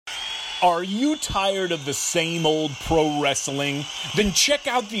Are you tired of the same old pro wrestling? Then check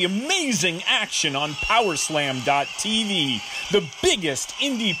out the amazing action on Powerslam.tv, the biggest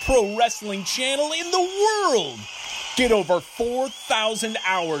indie pro wrestling channel in the world. Get over 4,000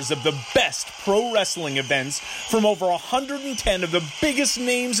 hours of the best pro wrestling events from over 110 of the biggest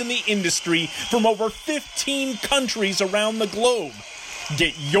names in the industry from over 15 countries around the globe.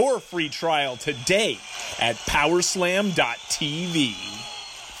 Get your free trial today at Powerslam.tv.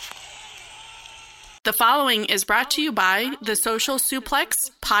 The following is brought to you by the Social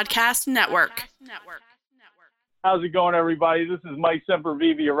Suplex Podcast Network. How's it going, everybody? This is Mike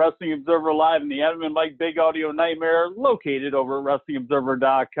Sempervive, a Wrestling Observer Live in the Adam and Mike Big Audio Nightmare, located over at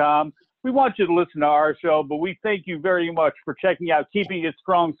WrestlingObserver.com. We want you to listen to our show, but we thank you very much for checking out Keeping It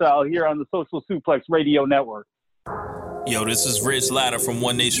Strong Style here on the Social Suplex Radio Network. Yo, this is Rich Latta from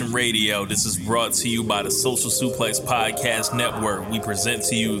One Nation Radio. This is brought to you by the Social Suplex Podcast Network. We present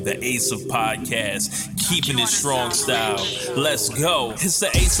to you the Ace of Podcasts, Keeping It Strong Style. Let's go. It's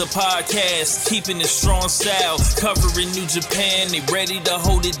the Ace of Podcasts, Keeping It Strong Style. Covering New Japan, they ready to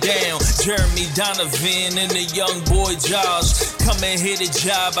hold it down. Jeremy Donovan and the young boy Josh. Come and hit a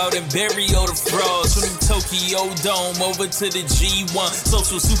job out and bury all the frauds. From the Tokyo Dome over to the G1.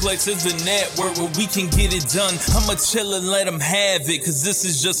 Social Suplex is the network where we can get it done. I'ma chill and let them have it, cause this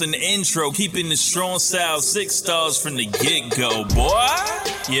is just an intro. Keeping the strong style, 6 stars from the get-go, boy.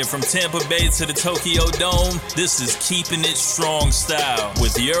 Yeah, from Tampa Bay to the Tokyo Dome, this is Keeping It Strong Style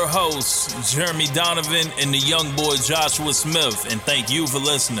with your hosts, Jeremy Donovan and the young boy Joshua Smith. And thank you for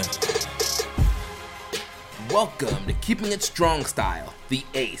listening. Welcome to Keeping It Strong Style, the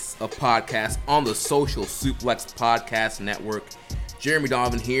ace of podcasts on the Social Suplex Podcast Network. Jeremy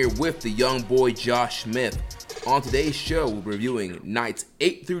Donovan here with the young boy Josh Smith. On today's show, we'll be reviewing nights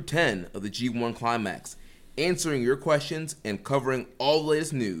 8 through 10 of the G1 Climax, answering your questions and covering all the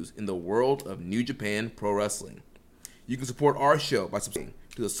latest news in the world of New Japan Pro Wrestling. You can support our show by subscribing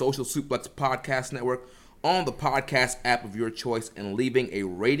to the Social Suplex Podcast Network on the podcast app of your choice and leaving a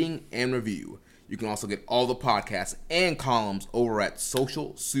rating and review. You can also get all the podcasts and columns over at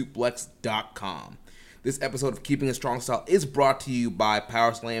socialsuplex.com. This episode of Keeping It Strong Style is brought to you by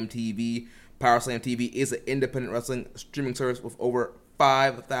Powerslam TV. Powerslam TV is an independent wrestling streaming service with over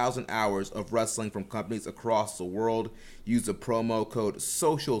 5,000 hours of wrestling from companies across the world. Use the promo code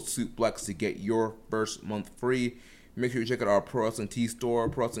SOCIALSUPLEX to get your first month free. Make sure you check out our Pro Wrestling Tees store,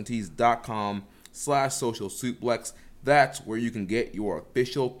 ProWrestlingTees.com/SocialSuplex. That's where you can get your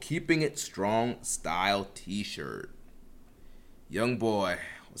official Keeping It Strong Style t-shirt. Young boy,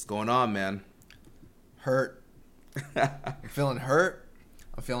 what's going on, man? Hurt. I'm feeling hurt.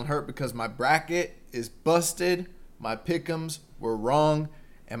 I'm feeling hurt because my bracket is busted, my pick'ems were wrong,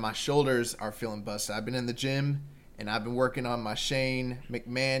 and my shoulders are feeling busted. I've been in the gym, and I've been working on my Shane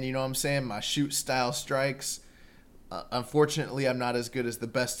McMahon, you know what I'm saying, my shoot-style strikes. Unfortunately, I'm not as good as the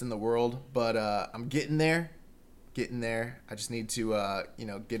best in the world, but I'm getting there. I just need to,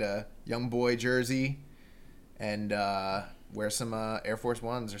 get a young boy jersey and wear some Air Force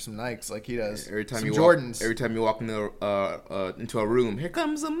Ones or some Nikes like he does. Jordans. Every time you walk into a room, here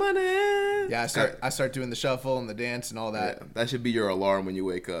comes the money. Yeah, I start doing the shuffle and the dance and all that. Yeah, that should be your alarm when you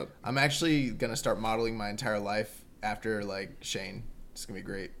wake up. I'm actually gonna start modeling my entire life after like Shane. It's gonna be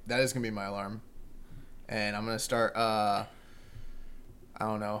great. That is gonna be my alarm, and I'm gonna start. I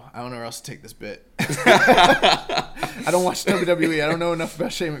don't know where else to take this bit. I don't watch WWE. I don't know enough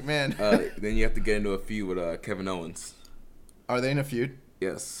about Shane McMahon. Then you have to get into a feud with Kevin Owens. Are they in a feud?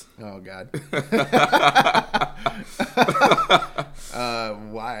 Yes. Oh, God.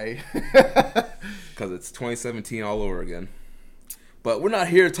 Why? Because it's 2017 all over again. But we're not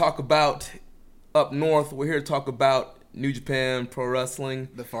here to talk about up north. We're here to talk about New Japan Pro Wrestling.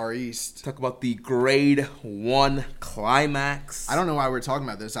 The Far East. Talk about the Grade 1 Climax. I don't know why we're talking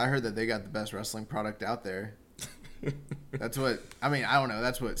about this. I heard that they got the best wrestling product out there. That's what... I mean, I don't know.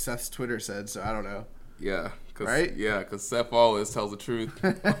 That's what Seth's Twitter said, so I don't know. Yeah. Right? Yeah, because Seth always tells the truth.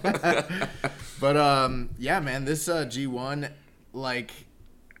 But, yeah, man, this G1, like,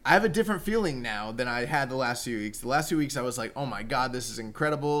 I have a different feeling now than I had the last few weeks. The last few weeks I was like, oh, my God, this is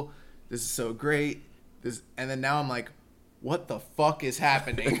incredible. This is so great. And then now I'm like, what the fuck is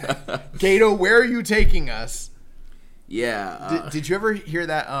happening? Gato, where are you taking us? Yeah. Did you ever hear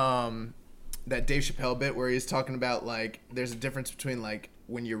that that Dave Chappelle bit where he's talking about, like, there's a difference between, like,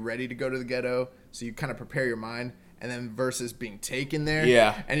 when you're ready to go to the ghetto, so you kind of prepare your mind, and then versus being taken there.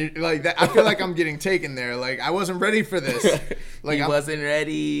 Yeah. And you're like that. I feel like I'm getting taken there. Like, I wasn't ready for this. Like, I wasn't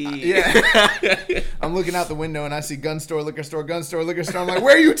ready. Yeah. I'm looking out the window, and I see gun store, liquor store, gun store, liquor store. I'm like,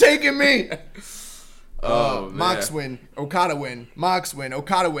 where are you taking me? Mox win, Okada win, Mox win,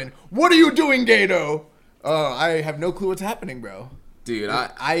 Okada win. What are you doing, Gato? I have no clue what's happening, bro. Dude,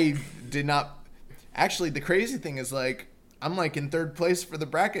 I did not. Actually, the crazy thing is, like, I'm like in third place for the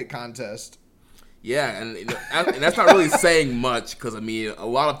bracket contest. Yeah, and that's not really saying much because, I mean, a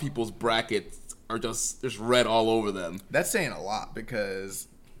lot of people's brackets are just red all over them. That's saying a lot because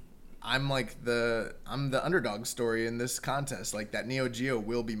I'm the underdog story in this contest. Like, that Neo Geo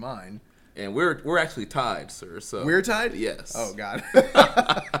will be mine. And we're actually tied, sir. So we're tied? Yes. Oh, God.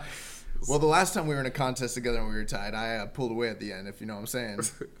 Well, the last time we were in a contest together and we were tied, I pulled away at the end, if you know what I'm saying.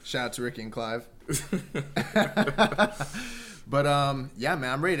 Shout out to Ricky and Clive. But yeah,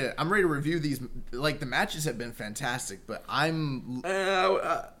 man, I'm ready to review these. Like, the matches have been fantastic, but some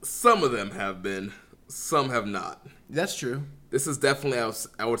of them have been, some have not. That's true. This is definitely,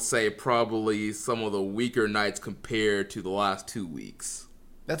 I would say, probably some of the weaker nights compared to the last 2 weeks.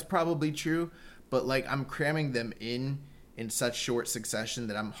 That's probably true, but like, I'm cramming them in such short succession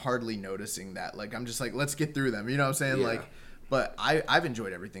that I'm hardly noticing that. Like, I'm just like, let's get through them. You know what I'm saying? Yeah. Like, but I've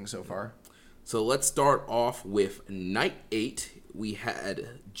enjoyed everything so far. So let's start off with night 8. We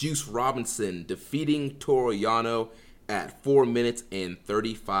had Juice Robinson defeating Toru Yano at 4 minutes and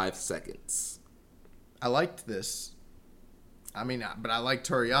 35 seconds. I liked this. I mean, but I like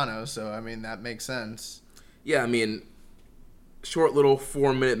Toru Yano, so I mean, that makes sense. Yeah, I mean, short little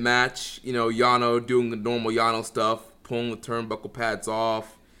 4-minute match. You know, Yano doing the normal Yano stuff, pulling the turnbuckle pads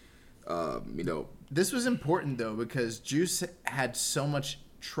off. You know, this was important though because Juice had so much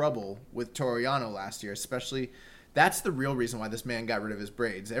trouble with Toru Yano last year, especially. That's the real reason why this man got rid of his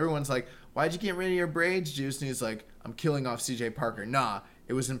braids. Everyone's like, why'd you get rid of your braids, Juice? And he's like, I'm killing off CJ Parker. Nah,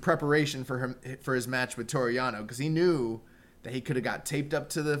 it was in preparation for his match with Toru Yano because he knew that he could have got taped up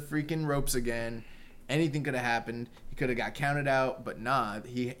to the freaking ropes again. Anything could have happened. He could have got counted out, but nah,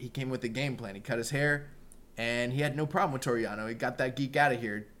 he came with a game plan. He cut his hair, and he had no problem with Toru Yano. He got that geek out of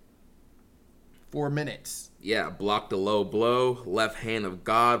here. 4 minutes. Yeah, blocked a low blow, left hand of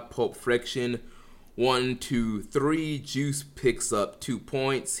God, Pulp Friction. 1, 2, 3. Juice picks up 2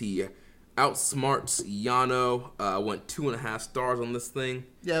 points. He outsmarts Yano. Went 2.5 stars on this thing.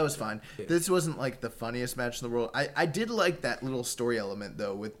 Yeah, it was fine. Yeah. This wasn't like the funniest match in the world. I did like that little story element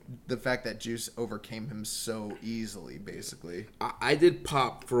though, with the fact that Juice overcame him so easily. Basically, I did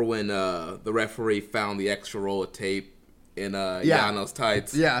pop for when the referee found the extra roll of tape in Yano's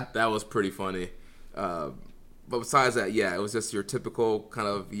tights. Yeah, that was pretty funny. But besides that, yeah, it was just your typical kind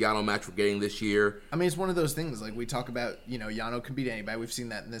of Yano match we're getting this year. I mean, it's one of those things, like we talk about, you know, Yano can beat anybody. We've seen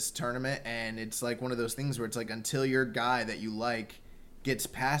that in this tournament, and it's like one of those things where it's like until your guy that you like gets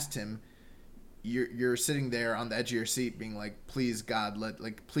past him, you're sitting there on the edge of your seat being like, please, God,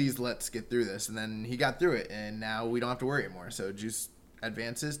 please let's get through this. And then he got through it, and now we don't have to worry anymore. So Juice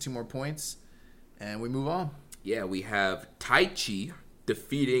advances 2 more points, and we move on. Yeah, we have Taichi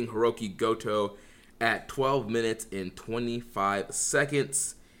defeating Hiroki Goto at 12 minutes and 25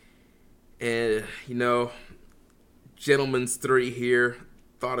 seconds. And, you know, gentlemen's 3 here.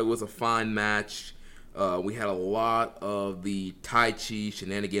 Thought it was a fine match. We had a lot of the Taichi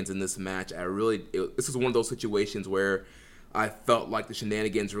shenanigans in this match. This was one of those situations where I felt like the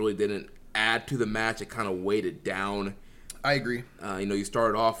shenanigans really didn't add to the match. It kind of weighed it down. I agree. You know, you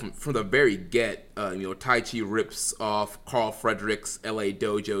started off from the very get. You know, Taichi rips off Carl Frederick's LA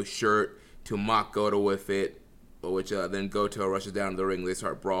Dojo shirt to mock Goto with it, which then Goto rushes down to the ring. They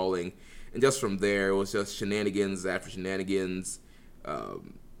start brawling, and just from there, it was just shenanigans after shenanigans.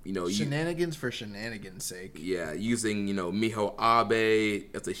 You know, shenanigans for shenanigans' sake. Yeah, using, you know, Miho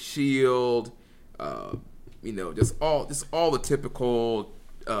Abe as a shield. You know, just all the typical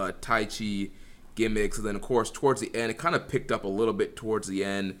Taichi gimmicks, and then of course towards the end, it kind of picked up a little bit towards the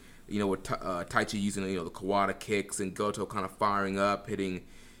end. You know, with Taichi using, you know, the Kawada kicks and Goto kind of firing up, hitting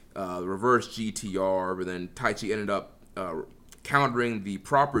the reverse GTR, but then Taichi ended up countering the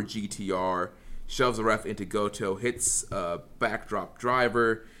proper GTR, shoves the ref into Goto, hits backdrop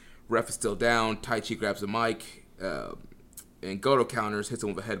driver, ref is still down, Taichi grabs the mic, and Goto counters, hits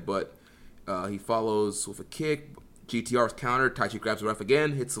him with a headbutt. He follows with a kick, GTR's countered, Taichi grabs the ref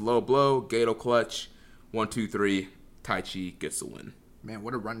again, hits a low blow, Gato clutch, 1, 2, 3, Taichi gets the win. Man,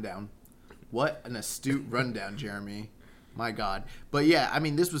 what a rundown. What an astute rundown, Jeremy. My God. But yeah, I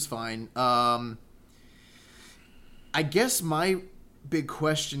mean, this was fine. I guess my big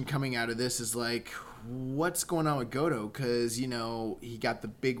question coming out of this is like, what's going on with Goto? Because, you know, he got the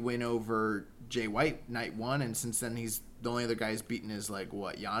big win over Jay White night 1, and since then the only other guy he's beaten is like,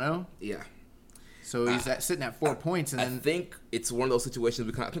 what, Yano? Yeah. So he's sitting at 4 points. And then I think it's one of those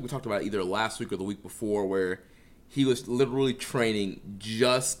situations, I think we talked about it either last week or the week before, where he was literally training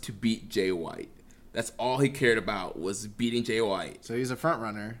just to beat Jay White. That's all he cared about was beating Jay White. So he's a front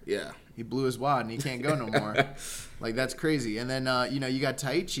runner. Yeah. He blew his wad and he can't go no more. Like, that's crazy. And then, you got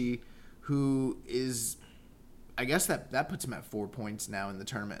Taichi, who is, I guess that puts him at 4 points now in the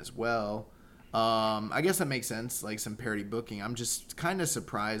tournament as well. I guess that makes sense, like some parity booking. I'm just kind of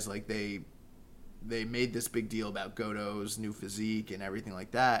surprised, like they made this big deal about Goto's new physique and everything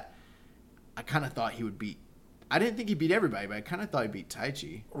like that. I kind of thought he would beat. I didn't think he beat everybody, but I kind of thought he beat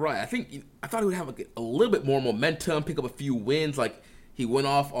Taichi. Right. I thought he would have a little bit more momentum, pick up a few wins. Like he went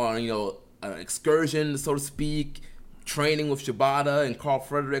off on an excursion, so to speak, training with Shibata and Carl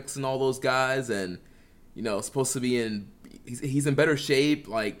Fredericks and all those guys, and supposed to be he's in better shape.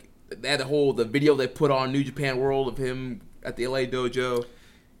 Like they had the video they put on New Japan World of him at the LA dojo.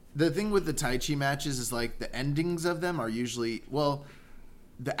 The thing with the Taichi matches is like the endings of them are usually, well,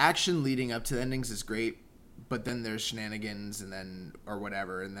 the action leading up to the endings is great, but then there's shenanigans and then or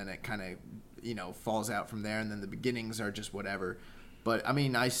whatever, and then it kind of falls out from there, and then the beginnings are just whatever. But I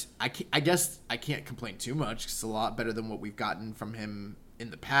mean, I guess I can't complain too much. It's a lot better than what we've gotten from him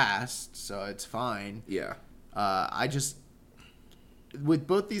in the past, so it's fine. Yeah. I just, with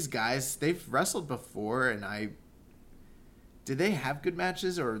both these guys, they've wrestled before, and did they have good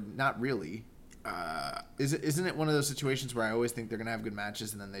matches or not really? Isn't it one of those situations where I always think they're gonna have good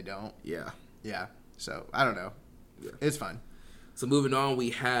matches and then they don't? Yeah. Yeah. So I don't know. Yeah. It's fine. So moving on,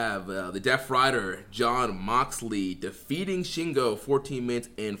 we have the Deaf Rider Jon Moxley defeating Shingo 14 minutes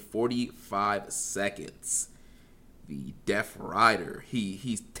and 45 seconds. The Deaf Rider,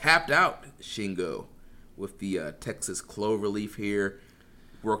 he's tapped out Shingo with the Texas Cloverleaf here.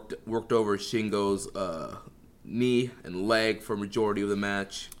 Worked over Shingo's knee and leg for majority of the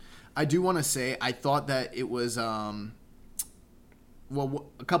match. I do want to say I thought that it was a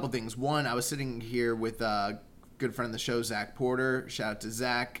couple things. One, I was sitting here with a good friend of the show, Zach Porter. Shout out to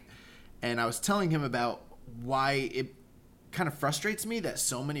Zach. And I was telling him about why it kind of frustrates me that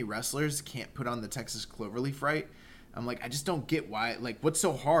so many wrestlers can't put on the Texas Cloverleaf right. I'm like, I just don't get why. Like, what's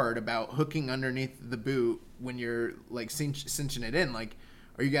so hard about hooking underneath the boot when you're like cinching it in? Like,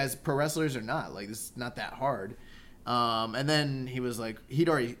 are you guys pro wrestlers or not? Like, this is not that hard. And then he was like, he'd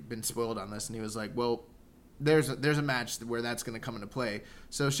already been spoiled on this, and he was like, well, there's a match where that's going to come into play.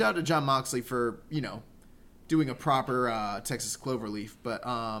 So shout out to Jon Moxley for, doing a proper Texas Cloverleaf. But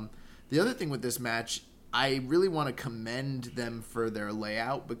the other thing with this match, I really want to commend them for their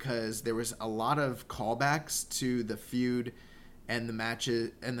layout, because there was a lot of callbacks to the feud and the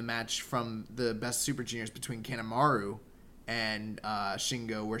match from the Best Super Juniors between Kanemaru and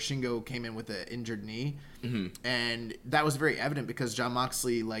Shingo, where Shingo came in with an injured knee. Mm-hmm. And that was very evident because Jon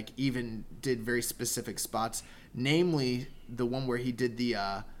Moxley even did very specific spots, namely the one where he did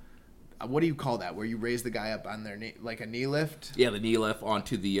the what do you call that, where you raise the guy up on their knee, like a knee lift? Yeah, the knee lift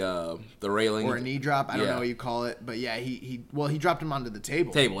onto the railing, or a knee drop. I don't know what you call it, but yeah, he dropped him onto the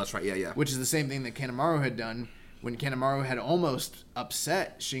table. That's right. Yeah. Which is the same thing that Kanemaru had done when Kanemaru had almost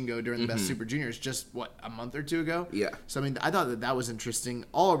upset Shingo during the Best Super Juniors just, a month or two ago? Yeah. So, I mean, I thought that was interesting.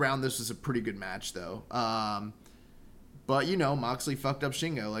 All around, this was a pretty good match, though. But, Moxley fucked up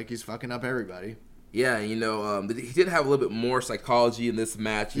Shingo like he's fucking up everybody. Yeah, he did have a little bit more psychology in this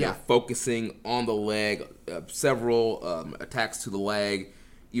match, focusing on the leg, several attacks to the leg.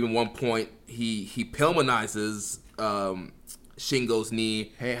 Even one point, he Pillmanizes Shingo's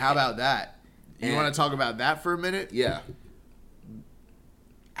knee. Hey, how about that? You want to talk about that for a minute? Yeah.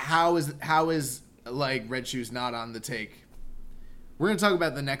 How is Red Shoes not on the take? We're going to talk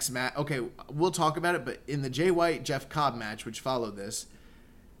about the next match. Okay, we'll talk about it, but in the Jay White Jeff Cobb match, which followed this,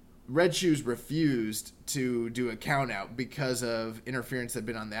 Red Shoes refused to do a count out because of interference that had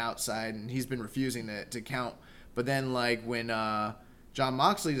been on the outside, and he's been refusing to count. But then when Jon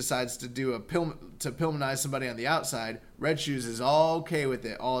Moxley decides to do to Pillmanize somebody on the outside, Red Shoes is all okay with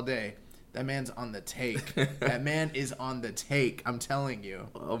it all day. That man's on the take. That man is on the take. I'm telling you.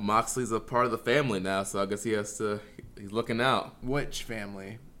 Well, Moxley's a part of the family now, so I guess he's looking out. Which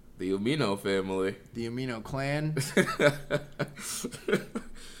family? The Umino family. The Umino clan?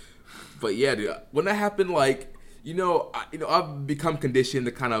 But yeah, dude, when that happened, I've become conditioned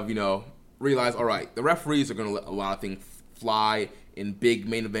to kind of, realize, all right, the referees are going to let a lot of things fly in big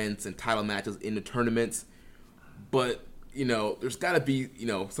main events and title matches in the tournaments. But there's got to be,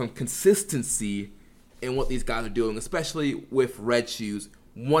 some consistency in what these guys are doing, especially with Red Shoes.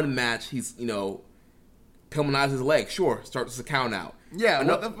 One match, he's, Pillmanizes his leg. Sure, starts a count out. Yeah,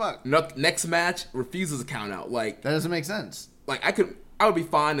 what the fuck? Next match, refuses a count out. That doesn't make sense. I would be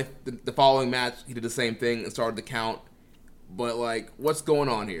fine if the following match he did the same thing and started the count. But, what's going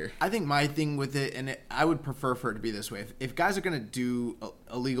on here? I think my thing with it, I would prefer for it to be this way. If guys are going to do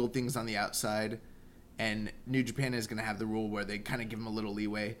illegal things on the outside, and New Japan is going to have the rule where they kind of give him a little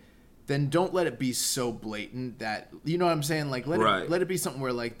leeway, then don't let it be so blatant that, you know what I'm saying? Like, let it be something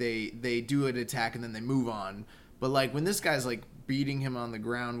where, like, they do an attack and then they move on. But, like, when this guy's, like, beating him on the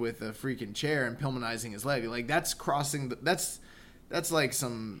ground with a freaking chair and Pillmanizing his leg, like, that's crossing that's like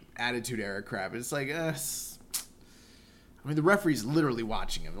some Attitude Era crap. It's like, I mean, the referee's literally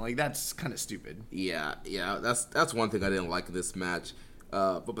watching him. Like, that's kind of stupid. Yeah, that's one thing I didn't like in this match.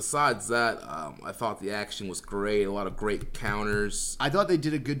 But besides that, I thought the action was great. A lot of great counters. I thought they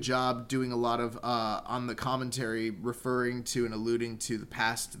did a good job doing a lot of, on the commentary, referring to and alluding to the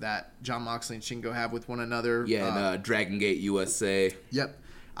past that Jon Moxley and Shingo have with one another. Yeah, and Dragon Gate USA. Yep.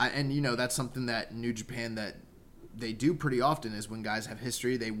 And, you know, that's something that New Japan that they do pretty often is when guys have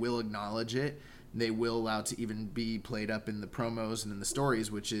history, they will acknowledge it. They will allow it to even be played up in the promos and in the stories,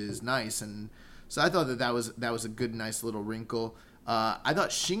 which is nice. And so I thought that was a good, nice little wrinkle. I thought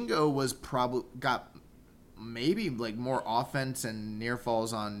Shingo was got maybe like more offense and near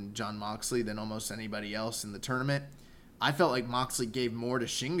falls on Jon Moxley than almost anybody else in the tournament. I felt like Moxley gave more to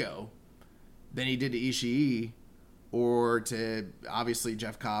Shingo than he did to Ishii or to obviously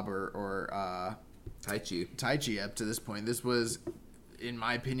Jeff Cobb or Taichi up to this point. This was, in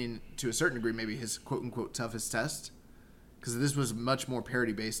my opinion, to a certain degree, maybe his quote-unquote toughest test, because this was a much more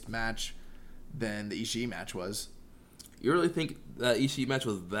parity-based match than the Ishii match was. You really think that Ishii match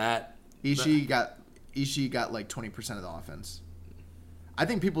was that? Ishii got like 20% of the offense. I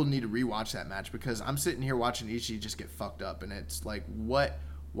think people need to rewatch that match because I'm sitting here watching Ishii just get fucked up, and it's like, what?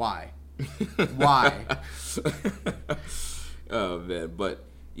 Why? Why? Oh man, but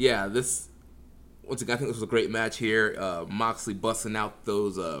yeah, once again, I think this was a great match here. Moxley busting out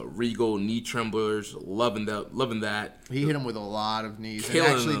those Regal knee tremblers, loving that. He hit him with a lot of knees. Killing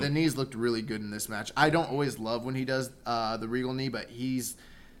and actually, them. the knees looked really good in this match. I don't always love when he does the Regal knee, but he's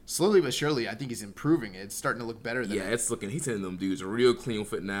slowly but surely, I think he's improving. It's starting to look better than it's looking. He's hitting them dudes a real clean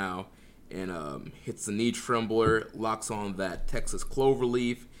fit now, and hits the knee trembler, locks on that Texas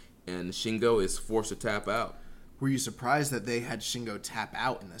cloverleaf, and Shingo is forced to tap out. Were you surprised that they had Shingo tap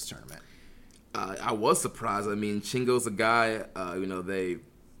out in this tournament? I was surprised. I mean, Shingo's a guy, they've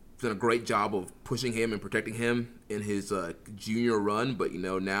done a great job of pushing him and protecting him in his junior run, but,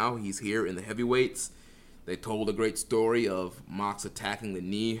 now he's here in the heavyweights. They told a great story of Mox attacking the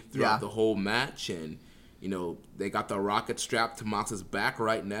knee throughout the whole match, and, they got the rocket strapped to Mox's back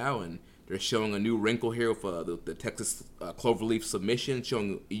right now, and they're showing a new wrinkle here with the Texas cloverleaf submission,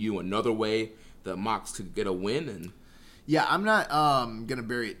 showing you another way that Mox could get a win, and... Yeah, I'm not going to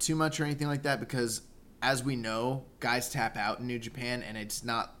bury it too much or anything like that because, as we know, guys tap out in New Japan and it's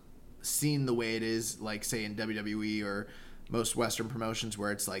not seen the way it is, like, say, in WWE or most Western promotions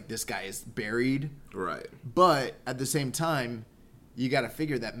where it's like this guy is buried. Right. But at the same time, you got to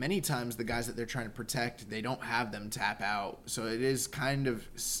figure that many times the guys that they're trying to protect, they don't have them tap out. So it is kind of,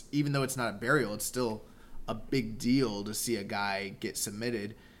 even though it's not a burial, it's still a big deal to see a guy get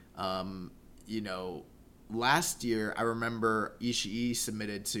submitted. Last year, I remember Ishii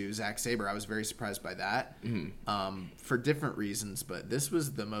submitted to Zack Sabre. I was very surprised by that for different reasons, but this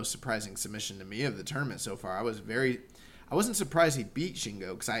was the most surprising submission to me of the tournament so far. I wasn't surprised he beat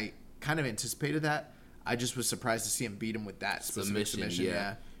Shingo because I kind of anticipated that. I just was surprised to see him beat him with that specific submission.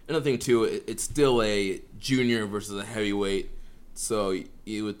 Yeah. Another thing, too, it's still a junior versus a heavyweight, so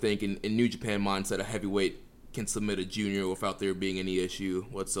you would think in New Japan mindset, a heavyweight can submit a junior without there being any issue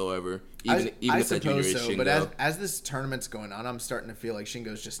whatsoever. Even if that junior is Shingo. But as this tournament's going on, I'm starting to feel like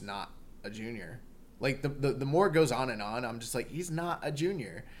Shingo's just not a junior. Like the more it goes on and on, I'm just like, he's not a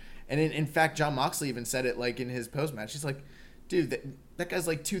junior. And in fact, Jon Moxley even said it like in his post match. He's like, dude, that guy's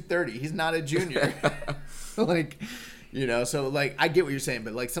like 230. He's not a junior. So like I get what you're saying,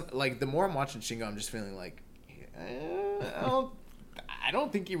 but like the more I'm watching Shingo, I'm just feeling like I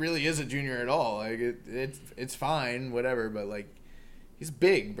don't think he really is a junior at all. Like it's fine, whatever. But like, he's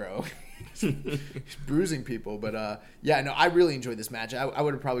big, bro. He's bruising people. But I really enjoyed this match. I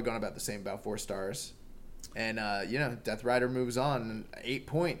would have probably gone about the same, about 4 stars. And Death Rider moves on, 8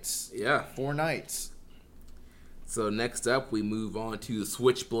 points. Yeah, 4 nights. So next up, we move on to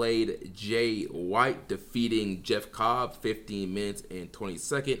Switchblade Jay White defeating Jeff Cobb 15 minutes and 20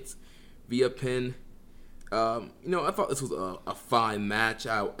 seconds via pin. I thought this was a fine match.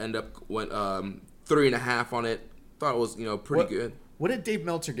 I went 3.5 on it. Thought it was pretty good. What did Dave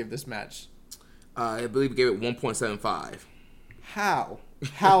Meltzer give this match? I believe he gave it 1.75. How,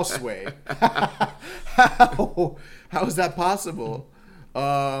 Sway? How is that possible?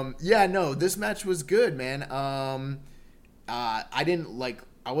 This match was good, man. I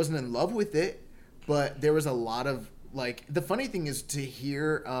wasn't in love with it, but there was a lot of the funny thing is to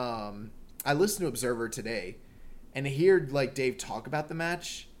hear I listened to Observer today, and to hear like Dave talk about the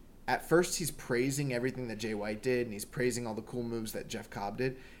match. At first, he's praising everything that Jay White did, and he's praising all the cool moves that Jeff Cobb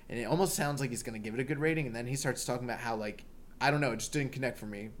did, and it almost sounds like he's going to give it a good rating. And then he starts talking about how, like, I don't know, it just didn't connect for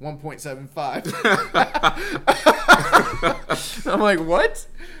me. 1.75. I'm like, what?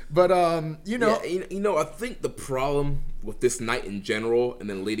 But you know, yeah, I think the problem with this night in general, and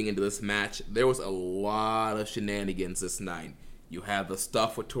then leading into this match, there was a lot of shenanigans this night. You had the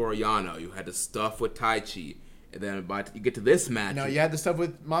stuff with Toriano, you had the stuff with Taichi. And then you get to this match. No, you had the stuff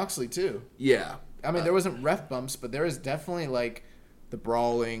with Moxley, too. Yeah. I mean, there wasn't ref bumps, but there was definitely, like, the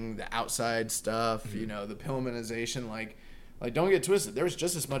brawling, the outside stuff, you know, the Pillmanization. Like, don't get twisted. There was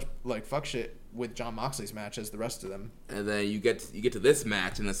just as much, like, fuck shit with Jon Moxley's match as the rest of them. And then you get to this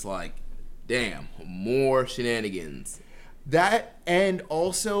match, and it's like, damn, more shenanigans. That, and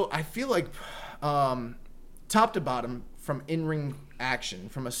also, I feel like top to bottom, from in-ring action,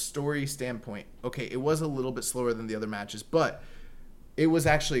 from a story standpoint, okay, it was a little bit slower than the other matches, but it was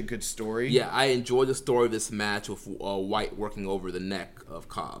actually a good story. Yeah, I enjoyed the story of this match with White working over the neck of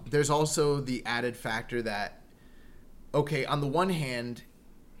Cobb. There's also the added factor that, okay, on the one hand,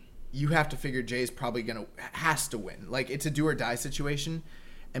 you have to figure Jay's probably has to win. Like, it's a do or die situation,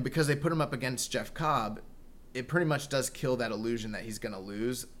 and because they put him up against Jeff Cobb, it pretty much does kill that illusion that he's going to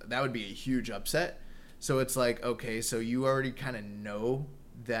lose. That would be a huge upset. So it's like, okay, so you already kind of know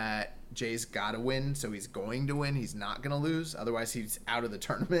that Jay's got to win, so he's going to win. He's not going to lose. Otherwise, he's out of the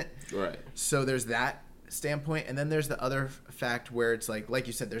tournament. Right. So there's that standpoint. And then there's the other fact where it's like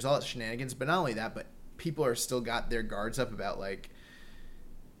you said, there's all that shenanigans. But not only that, but people are still got their guards up about, like,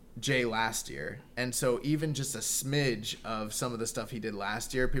 Jay last year. And so even just a smidge of some of the stuff he did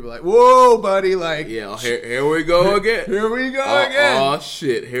last year, people are like, whoa, buddy, like, yeah, here we go again. Here we go again. Oh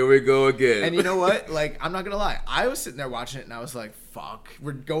shit, here we go again. And you know what? Like, I'm not gonna lie, I was sitting there watching it and I was like, fuck,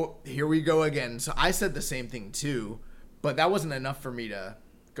 here we go again. So I said the same thing too, but that wasn't enough for me to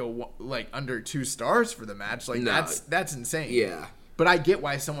go like under 2 stars for the match. Like, no, that's insane. Yeah. But I get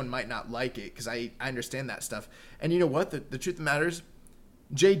why someone might not like it, because I understand that stuff. And you know what? The truth of the matter is,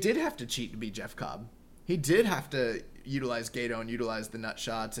 Jay did have to cheat to beat Jeff Cobb. He did have to utilize Gato and utilize the nut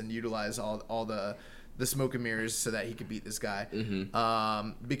shots and utilize all the smoke and mirrors so that he could beat this guy.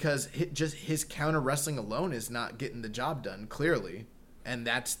 Mm-hmm. Because just his counter wrestling alone is not getting the job done, clearly. And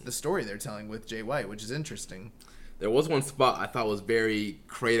that's the story they're telling with Jay White, which is interesting. There was one spot I thought was very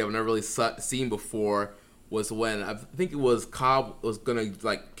creative I've never really seen before, was when I think it was Cobb was going to,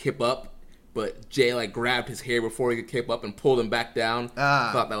 like, kip up, but Jay, like, grabbed his hair before he could kip up and pulled him back down.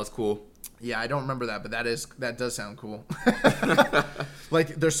 I thought that was cool. Yeah, I don't remember that, but that does sound cool.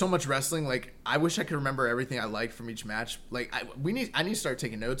 Like, there's so much wrestling. Like, I wish I could remember everything I liked from each match. Like, I need to start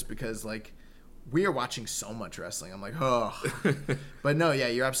taking notes, because, like, we are watching so much wrestling. I'm like, oh. But no, yeah,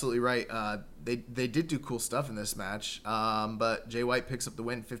 you're absolutely right. They did do cool stuff in this match. But Jay White picks up the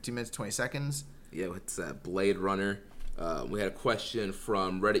win, 15 minutes, 20 seconds. Yeah, it's that Blade Runner. We had a question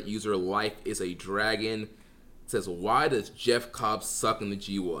from Reddit user Life is a Dragon. It says, why does Jeff Cobb suck in the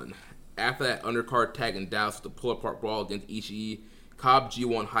G1? After that undercard tag in Dallas with the pull-apart brawl against Ishii, Cobb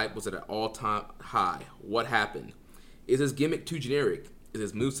G1 hype was at an all-time high. What happened? Is his gimmick too generic? Is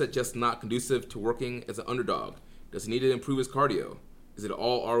his moveset just not conducive to working as an underdog? Does he need to improve his cardio? Is it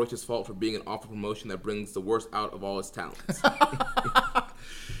all ROH's fault for being an awful promotion that brings the worst out of all his talents?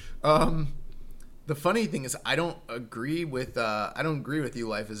 The funny thing is, I don't agree with you,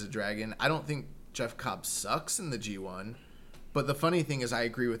 Life is a Dragon. I don't think Jeff Cobb sucks in the G1, but the funny thing is, I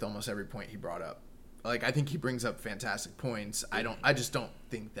agree with almost every point he brought up. Like, I think he brings up fantastic points. I just don't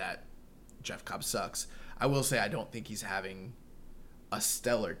think that Jeff Cobb sucks. I will say I don't think he's having a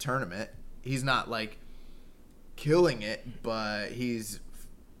stellar tournament. He's not, like, killing it, but he's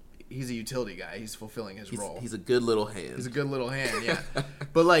a utility guy. He's fulfilling his role. He's a good little hand. He's a good little hand, yeah.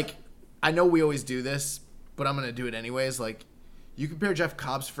 But, like, I know we always do this, but I'm going to do it anyways. Like, you compare Jeff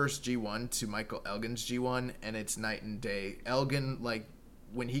Cobb's first G1 to Michael Elgin's G1, and it's night and day. Elgin, like,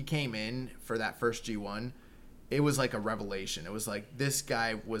 when he came in for that first G1, it was like a revelation. It was like, this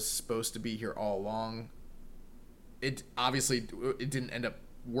guy was supposed to be here all along. It didn't end up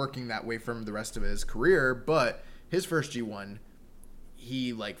working that way from the rest of his career, but his first G1,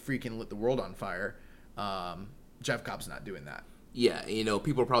 he, like, freaking lit the world on fire. Jeff Cobb's not doing that. Yeah,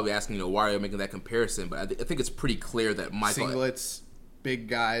 people are probably asking, why are you making that comparison? But I think it's pretty clear that Michael... Singlets, big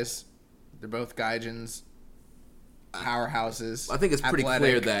guys, they're both Gaijins, powerhouses. I think it's pretty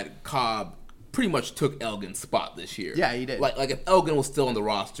athletic. clear that Cobb pretty much took Elgin's spot this year. Yeah, he did. Like if Elgin was still on the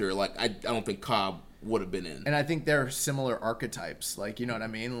roster, like, I don't think Cobb would have been in. And I think they're similar archetypes. Like, you know what I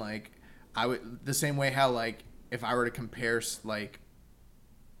mean? Like, the same way how, like, if I were to compare, like,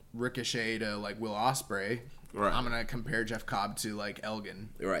 Ricochet to like Will Ospreay, Right. I'm gonna compare Jeff Cobb to like Elgin.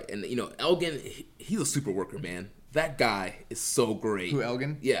 Right, and Elgin, he's a super worker, man. That guy is so great. Who,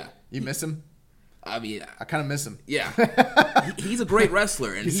 Elgin? Yeah. You miss him? I mean, I kind of miss him. yeah. He's a great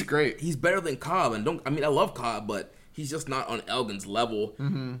wrestler, and he's great. He's better than Cobb, and I love Cobb, but he's just not on Elgin's level.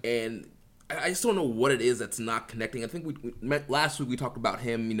 Mm-hmm. And I just don't know what it is that's not connecting. I think we met last week. We talked about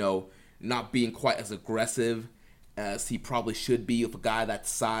him, not being quite as aggressive as he probably should be with a guy that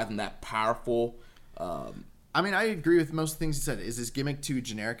size and that powerful. I mean, I agree with most things he said. Is his gimmick too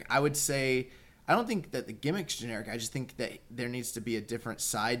generic? I would say, I don't think that the gimmick's generic. I just think that there needs to be a different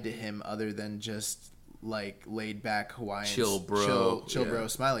side to him other than just like laid back Hawaiian chill bro, bro,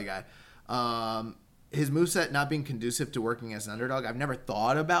 smiley guy. His moveset not being conducive to working as an underdog. I've never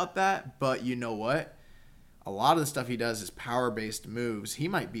thought about that, but you know what? A lot of the stuff he does is power-based moves. He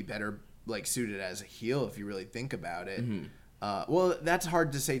might be better like suited as a heel if you really think about it. Mm-hmm. Well, that's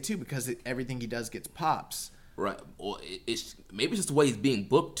hard to say too because everything he does gets pops. Right. Well, maybe it's just the way he's being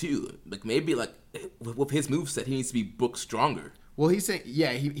booked too. Like maybe like with his moveset, he needs to be booked stronger. Well, he's saying,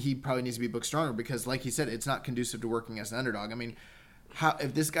 yeah, he probably needs to be booked stronger because, like he said, it's not conducive to working as an underdog. I mean,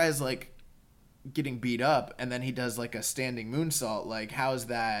 if this guy's like getting beat up and then he does like a standing moonsault, like how is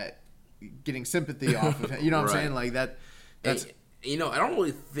that getting sympathy off of him? You know what I'm saying? Like that's I don't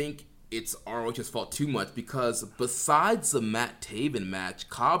really think it's ROH's fault too much because besides the Matt Taven match,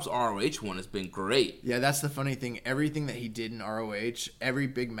 Cobb's ROH one has been great. Yeah, that's the funny thing. Everything that he did in ROH, every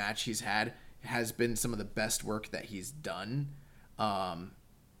big match he's had has been some of the best work that he's done.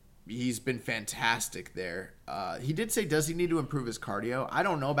 He's been fantastic there. He did say, does he need to improve his cardio? I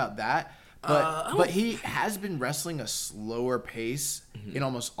don't know about that. But he has been wrestling a slower pace in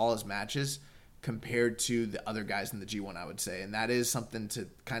almost all his matches compared to the other guys in the G1, I would say. And that is something to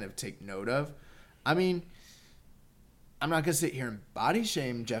kind of take note of. I mean, I'm not going to sit here and body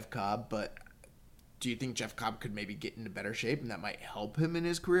shame Jeff Cobb, but do you think Jeff Cobb could maybe get into better shape and that might help him in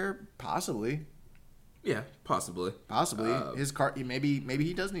his career? Possibly. Yeah, possibly. His maybe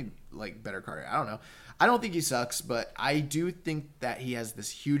he does need like better cardio. I don't know. I don't think he sucks, but I do think that he has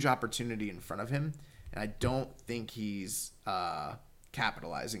this huge opportunity in front of him, and I don't think he's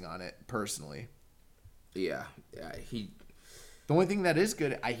capitalizing on it personally. Yeah. The only thing that is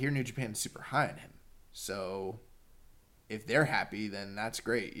good, I hear New Japan's super high on him. So if they're happy, then that's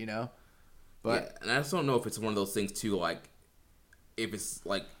great, But yeah, and I just don't know if it's one of those things too. Like, if it's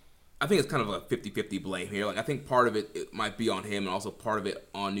like. I think it's kind of a 50-50 blame here. Like, I think part of it might be on him and also part of it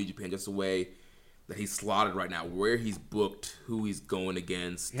on New Japan, just the way that he's slotted right now, where he's booked, who he's going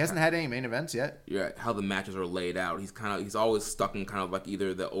against. He hasn't had any main events yet. Yeah, how the matches are laid out. He's always stuck in kind of like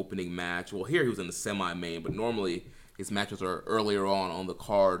either the opening match. Well, here he was in the semi-main, but normally his matches are earlier on the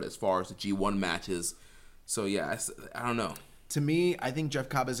card as far as the G1 matches. So, yeah, I don't know. To me, I think Jeff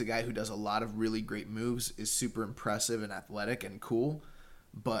Cobb is a guy who does a lot of really great moves, is super impressive and athletic and cool,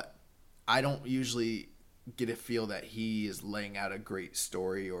 but I don't usually get a feel that he is laying out a great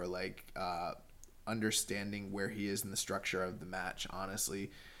story or like understanding where he is in the structure of the match,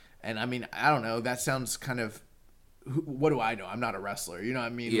 honestly. And I mean, I don't know. That sounds kind of, what do I know? I'm not a wrestler. You know what I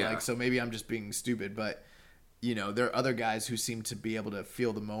mean? Yeah. Like, so maybe I'm just being stupid, but there are other guys who seem to be able to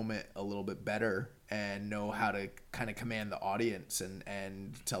feel the moment a little bit better and know how to kind of command the audience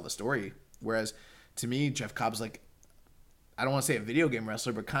and tell the story. Whereas to me, Jeff Cobb's like, I don't want to say a video game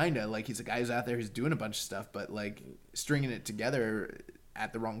wrestler, but kind of like he's a guy who's out there who's doing a bunch of stuff, but like stringing it together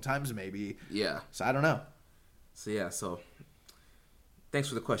at the wrong times maybe. Yeah. So I don't know. So thanks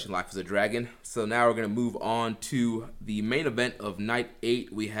for the question, Life is a Dragon. So now we're going to move on to the main event of Night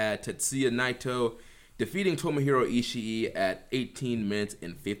 8. We had Tetsuya Naito defeating Tomohiro Ishii at 18 minutes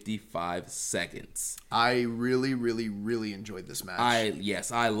and 55 seconds. I really, really, really enjoyed this match.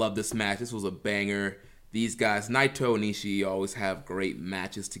 I love this match. This was a banger. These guys, Naito and Ishii, always have great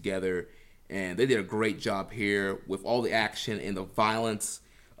matches together, and they did a great job here with all the action and the violence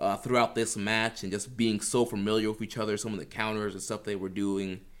throughout this match and just being so familiar with each other, some of the counters and stuff they were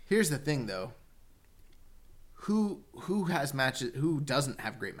doing. Here's the thing, though. Who has matches? Who doesn't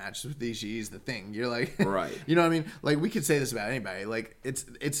have great matches with Ishii is the thing. You're like, right? You know what I mean? Like, we could say this about anybody. Like,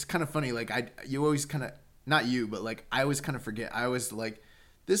 it's kind of funny. Like, you always kind of, not you, but like I always kind of forget. I always like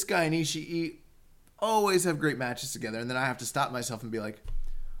this guy and Ishii always have great matches together, and then I have to stop myself and be like,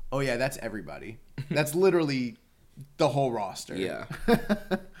 oh yeah, that's everybody. That's literally the whole roster. Yeah.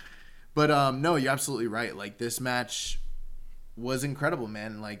 But no, you're absolutely right. Like, this match was incredible,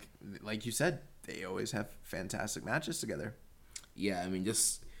 man. Like you said, they always have fantastic matches together. Yeah, I mean,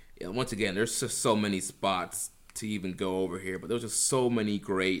 once again, there's just so many spots to even go over here, but there's just so many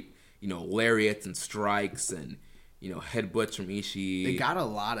great, lariats and strikes and headbutts from Ishii. They got a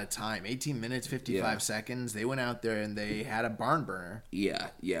lot of time. 18 minutes, 55 seconds. They went out there and they had a barn burner. Yeah.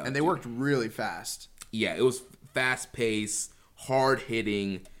 And they worked really fast. Yeah, it was fast-paced,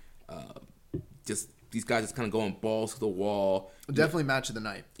 hard-hitting. Just these guys just kind of going balls to the wall. Definitely match of the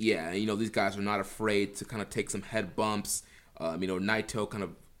night. Yeah, these guys are not afraid to kind of take some head bumps. Naito kind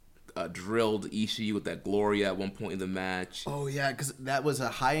of drilled Ishii with that Gloria at one point in the match. Oh, yeah, because that was a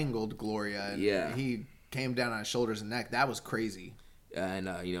high-angled Gloria. And he came down on his shoulders and neck. That was crazy. And,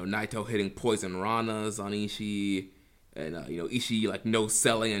 Naito hitting poison ranas on Ishii. And, Ishii, no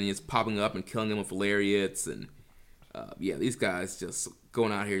selling and just popping up and killing him with lariats. And, these guys just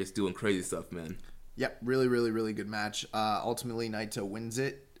going out here just doing crazy stuff, man. Yep, really, really, really good match. Ultimately, Naito wins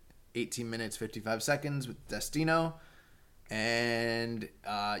it. 18 minutes, 55 seconds with Destino. And,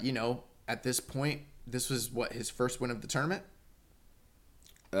 at this point, this was, his first win of the tournament?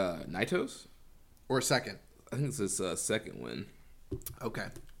 Naito's? Or second? I think it's his second win. Okay.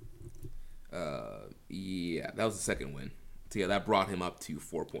 That was the second win. So, yeah, that brought him up to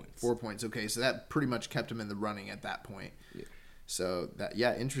 4 points. 4 points, okay. So that pretty much kept him in the running at that point. Yeah. So,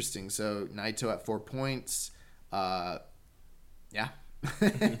 interesting. So, Naito at 4 points. Yeah.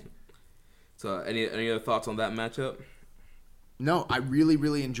 So, any other thoughts on that matchup? No, I really,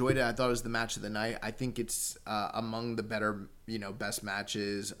 really enjoyed it. I thought it was the match of the night. I think it's among the better, best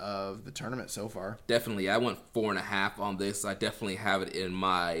matches of the tournament so far. Definitely. I went 4.5 on this. I definitely have it in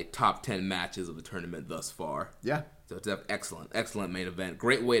my top 10 matches of the tournament thus far. Yeah. So it's excellent main event.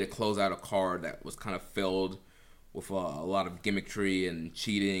 Great way to close out a card that was kind of filled with a lot of gimmickry and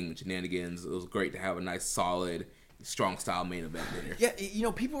cheating and shenanigans. It was great to have a nice, solid, strong style main event there.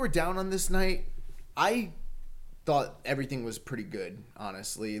 Yeah, people were down on this night. I thought everything was pretty good,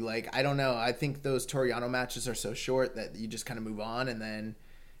 honestly. I don't know. I think those Toriano matches are so short that you just kind of move on, and then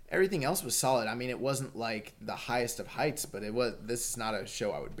everything else was solid. I mean, it wasn't the highest of heights, but this is not a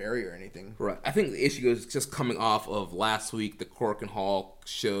show I would bury or anything. Right. I think the issue is just coming off of last week, the Cork and Hall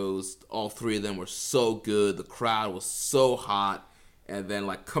shows. All three of them were so good. The crowd was so hot. And then,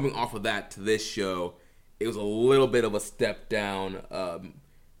 coming off of that to this show, it was a little bit of a step down.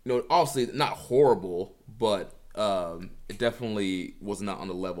 Obviously not horrible, but it definitely was not on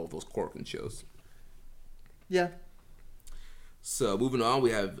the level of those Corkin shows. Yeah. So moving on, we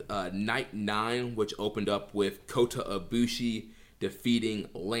have Night 9, which opened up with Kota Ibushi defeating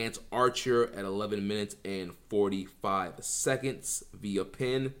Lance Archer at 11 minutes and 45 seconds via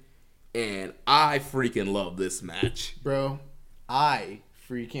pin. And I freaking love this match. Bro, I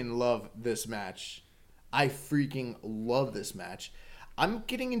freaking love this match. I'm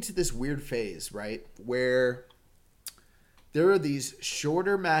getting into this weird phase, right, where there are these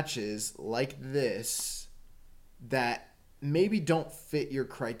shorter matches like this that maybe don't fit your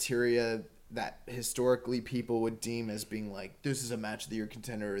criteria that historically people would deem as being this is a match of the year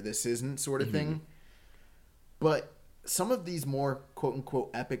contender or this isn't sort of thing. But some of these more quote-unquote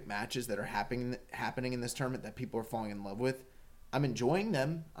epic matches that are happening in this tournament that people are falling in love with, I'm enjoying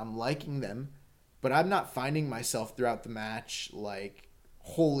them, I'm liking them, but I'm not finding myself throughout the match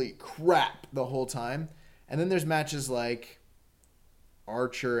holy crap the whole time. And then there's matches like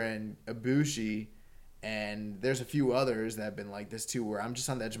Archer and Ibushi, and there's a few others that have been like this too, where I'm just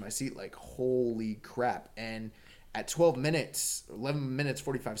on the edge of my seat holy crap. And at 11 minutes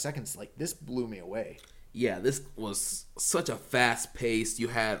 45 seconds, this blew me away. Yeah, this was such a fast pace. You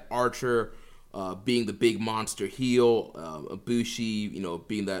had Archer being the big monster heel, Ibushi,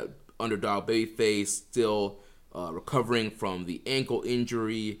 being that underdog babyface, still recovering from the ankle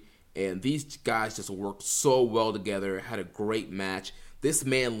injury, and these guys just worked so well together, had a great match. This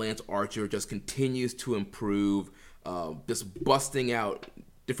man, Lance Archer, just continues to improve, just busting out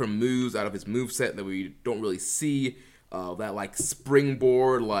different moves out of his moveset that we don't really see. That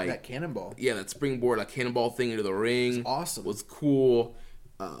springboard, that cannonball. Yeah, that springboard, cannonball thing into the ring. It's awesome. Was cool.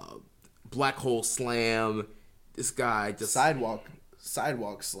 Black hole slam. This guy just sidewalk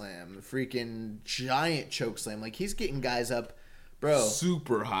slam, freaking giant choke slam. He's getting guys up, bro,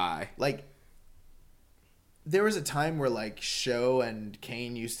 super high. There was a time where Show and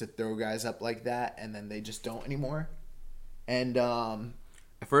Kane used to throw guys up like that, and then they just don't anymore. And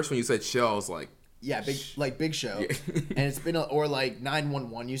at first when you said Show, I was like, yeah, Big Show. Yeah. And it's been or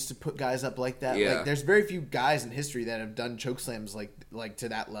 911 used to put guys up like that. Yeah. There's very few guys in history that have done choke slams like to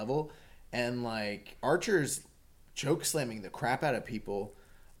that level. And Archer's choke slamming the crap out of people.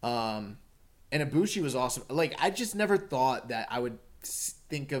 And Ibushi was awesome. I just never thought that I would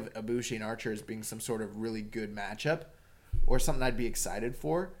think of Ibushi and Archer as being some sort of really good matchup or something I'd be excited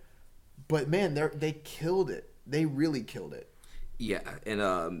for. But man, they killed it. They really killed it. Yeah,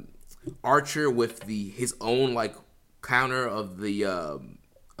 and Archer with his own counter of the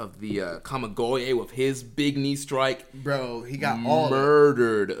Kamigoye with his big knee strike. Bro, he got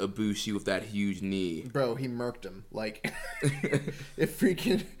murdered Ibushi with that huge knee. Bro, he murked him. Like, it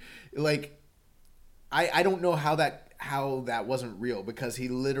freaking, like, I don't know how that wasn't real, because he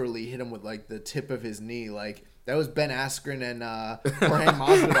literally hit him with, like, the tip of his knee. Like, that was Ben Askren and Jorge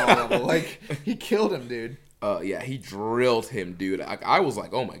Masvidal level. Like, he killed him, dude. Yeah, he drilled him, dude. I was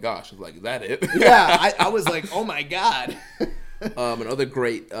like, oh my gosh. I was like, is that it? Yeah, I was like, oh my God. Another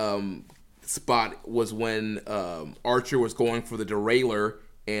great spot was when Archer was going for the derailer,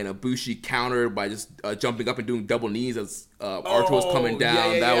 and Ibushi countered by just jumping up and doing double knees as Archer was coming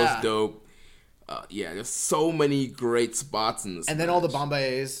down. That was dope. Yeah, there's so many great spots in this. And then all the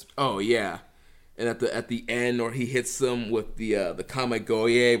Bombayes. Oh yeah. And at the end, or he hits him with the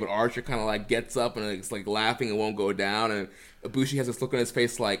Kamigoye, but Archer kind of like gets up and it's like laughing and won't go down, and Ibushi has this look on his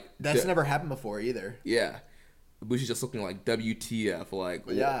face like that's never happened before either. Yeah, Ibushi's just looking like WTF, like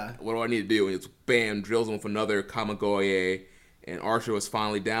yeah, what do I need to do? And it's bam, drills him with another Kamigoye, and Archer was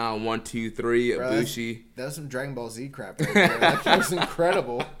finally down 1, 2, 3. Bro, Ibushi. That was some Dragon Ball Z crap right there. That was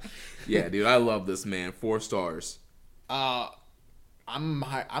incredible. Yeah, dude, I love this man. 4 stars. I'm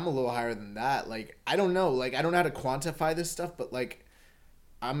a little higher than that. Like, I don't know. Like, I don't know how to quantify this stuff, but, like,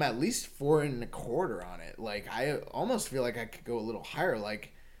 I'm at least 4.25 on it. Like, I almost feel like I could go a little higher.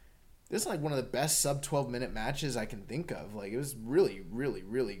 Like, this is, like, one of the best sub 12-minute matches I can think of. Like, it was really, really,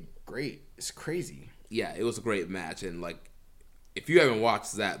 really great. It's crazy. Yeah, it was a great match. And, like, if you haven't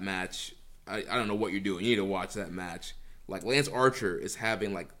watched that match, I don't know what you're doing. You need to watch that match. Like, Lance Archer is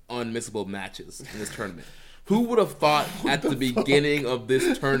having, like, unmissable matches in this tournament. Who would have thought at the beginning of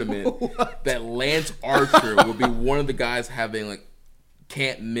this tournament that Lance Archer would be one of the guys having, like,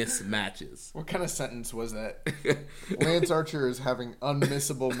 can't miss matches? What kind of sentence was that? Lance Archer is having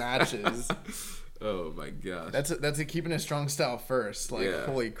unmissable matches. Oh, my gosh. That's a keeping a strong style first. Like, yeah.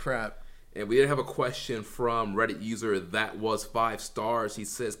 Holy crap. And we did have a question from Reddit user that was 5 stars. He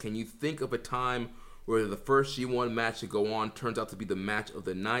says, can you think of a time where the first G1 match to go on turns out to be the match of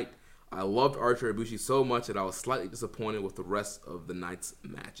the night? I loved Archer Ibushi so much that I was slightly disappointed with the rest of the night's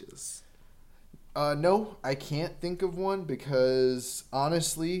matches. No, I can't think of one because,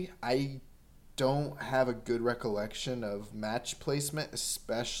 honestly, I don't have a good recollection of match placement,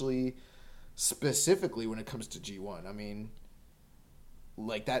 specifically when it comes to G1. I mean,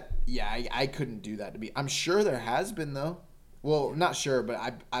 like that, yeah, I couldn't do that to be. I'm sure there has been, though. Well, not sure, but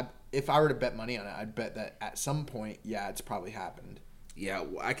I if I were to bet money on it, I'd bet that at some point, yeah, it's probably happened. Yeah,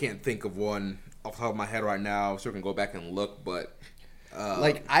 I can't think of one off the top of my head right now. I'm sure I can go back and look, but...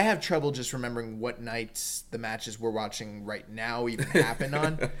 like, I have trouble just remembering what nights the matches we're watching right now even happen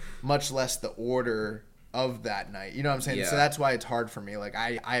on, much less the order of that night. You know what I'm saying? Yeah. So that's why it's hard for me. Like,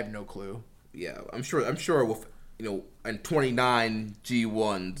 I have no clue. Yeah, I'm sure with, in 29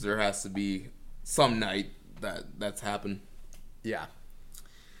 G1s, there has to be some night that's happened. Yeah.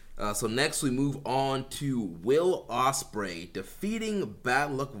 So next we move on to Will Ospreay defeating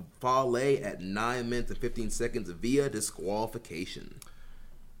Bad Luck Fale at 9 minutes and 15 seconds via disqualification.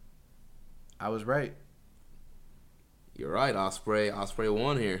 I was right. You're right, Ospreay. Ospreay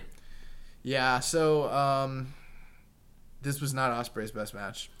won here. Yeah, so this was not Ospreay's best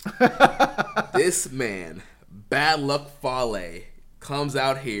match. This man, Bad Luck Fale, comes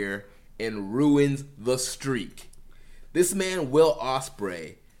out here and ruins the streak. This man, Will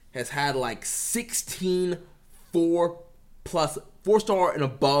Ospreay, has had like 16 4-star and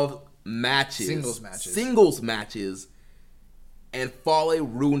above matches. Singles matches. And Fale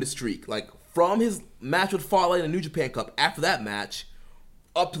ruined the streak. Like, from his match with Fale in the New Japan Cup, after that match,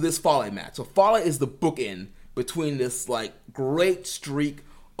 up to this Fale match. So Fale is the bookend between this, like, great streak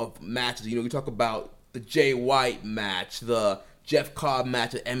of matches. We talk about the Jay White match, the Jeff Cobb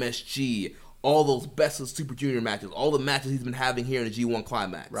match at MSG, all those best of Super Junior matches, all the matches he's been having here in the G1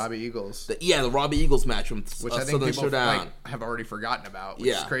 Climax. Robbie Eagles. The Robbie Eagles match from which I think Southern people have already forgotten about,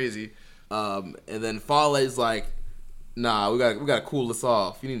 which is crazy. And then Fale's like, nah, we gotta cool this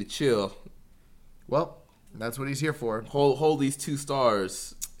off. You need to chill. Well, that's what he's here for. Hold these 2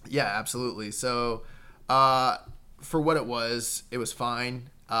 stars. Yeah, absolutely. So, for what it was fine.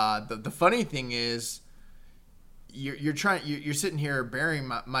 The funny thing is, you're sitting here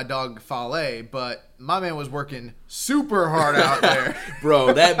burying my dog Fale, but my man was working super hard out there.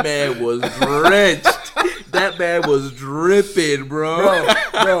 Bro, that man was drenched. That man was dripping, bro.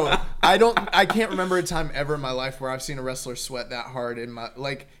 Bro, I can't remember a time ever in my life where I've seen a wrestler sweat that hard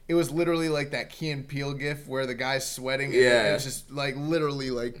it was literally like that Key and Peele gif where the guy's sweating and it's just like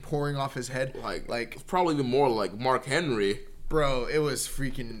literally like pouring off his head. Like it's probably even more like Mark Henry. Bro, it was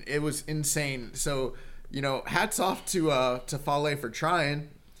insane. So hats off to Fale for trying.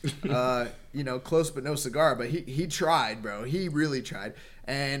 Close but no cigar. But he tried, bro. He really tried.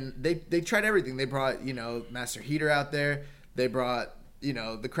 And they tried everything. They brought, Master Heater out there. They brought,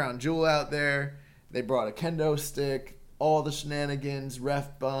 the Crown Jewel out there. They brought a kendo stick. All the shenanigans,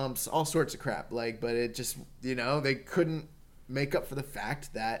 ref bumps, all sorts of crap. But it just, they couldn't make up for the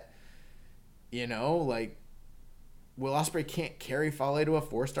fact that, Will Ospreay can't carry Fale to a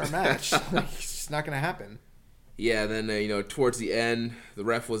 4-star match. It's just not going to happen. Yeah, then, towards the end, the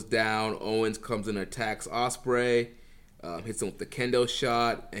ref was down. Owens comes in and attacks Ospreay, hits him with the kendo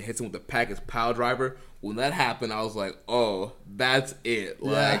shot, and hits him with the package pile driver. When that happened, I was like, oh, that's it.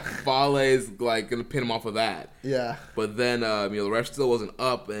 Yeah. Fale's, going to pin him off of that. Yeah. But then, the ref still wasn't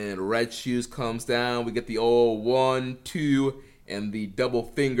up, and Red Shoes comes down. We get the old 1, 2, and the double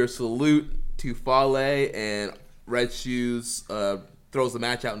finger salute to Fale, and Red Shoes throws the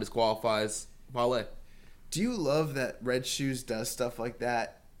match out and disqualifies Fale. Do you love that Red Shoes does stuff like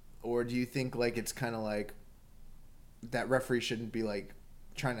that? Or do you think, it's kind of that referee shouldn't be,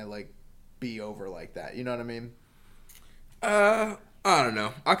 trying to, be over like that? You know what I mean? I don't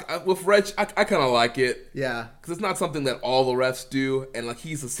know. With Reg, I kind of like it. Yeah. Because it's not something that all the refs do. And,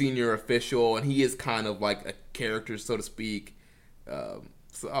 he's a senior official, and he is kind of a character, so to speak. So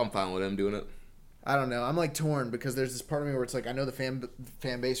I'm fine with him doing it. I don't know. I'm torn because there's this part of me where it's I know the fan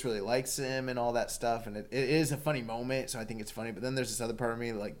base really likes him and all that stuff, and it is a funny moment, so I think it's funny. But then there's this other part of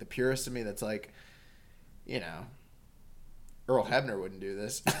me, the purist of me, that's Earl Hebner wouldn't do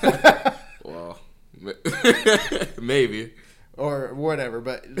this. Well, maybe. Or whatever,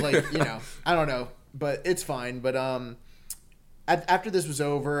 but I don't know. But it's fine. But after this was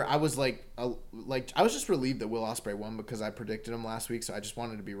over, I was I was just relieved that Will Ospreay won because I predicted him last week, so I just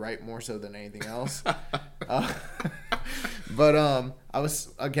wanted to be right more so than anything else. But I was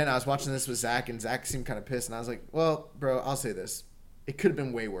watching this with Zach, and Zach seemed kind of pissed, and I was like, well, bro, I'll say this. It could have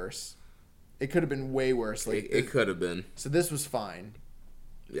been way worse. It could have been way worse. It could have been. So this was fine.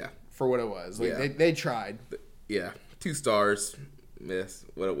 Yeah. For what it was. They tried. Yeah. 2 stars. Yes.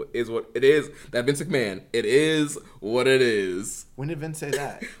 What it is. That Vince McMahon. It is what it is. When did Vince say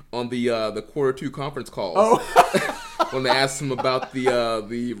that? On the Q2 conference calls. Oh. When they asked him about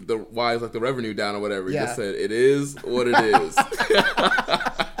the why is the revenue down or whatever, he just said it is what it is.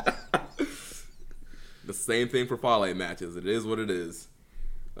 The same thing for Fale matches. It is what it is.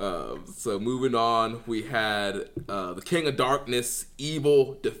 So moving on, we had the King of Darkness,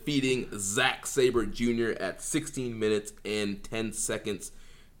 Evil, defeating Zack Sabre Jr. at 16 minutes and 10 seconds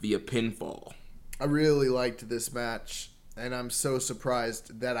via pinfall. I really liked this match, and I'm so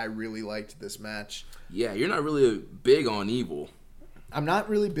surprised that I really liked this match. Yeah, you're not really big on Evil. I'm not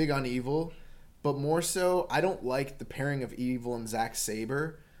really big on Evil, but more so, I don't like the pairing of Evil and Zack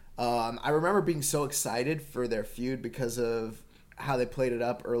Sabre. I remember being so excited for their feud because of how they played it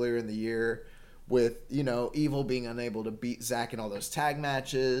up earlier in the year with, Evil being unable to beat Zack in all those tag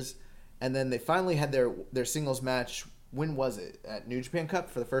matches. And then they finally had their singles match. When was it? At New Japan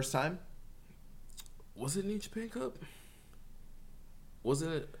Cup for the first time? Was it New Japan Cup?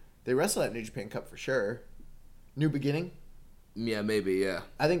 Wasn't it? They wrestled at New Japan Cup for sure. New Beginning? Yeah, maybe, yeah.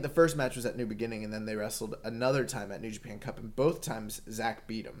 I think the first match was at New Beginning, and then they wrestled another time at New Japan Cup, and both times Zack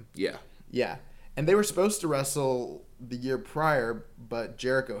beat him. Yeah. Yeah. And they were supposed to wrestle the year prior, but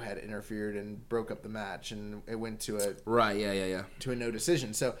Jericho had interfered and broke up the match, and it went to a to a no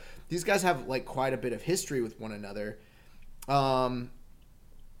decision. So these guys have quite a bit of history with one another,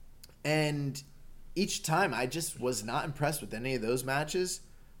 and each time I just was not impressed with any of those matches.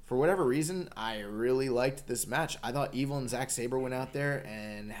 For whatever reason, I really liked this match. I thought Evil and Zack Sabre went out there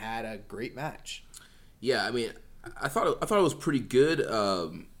and had a great match. Yeah, I mean, I thought it was pretty good.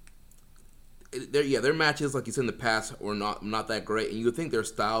 Their matches, like you said in the past, were not that great, and you would think their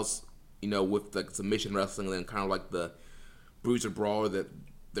styles, with submission wrestling and then kind of the bruiser brawler, that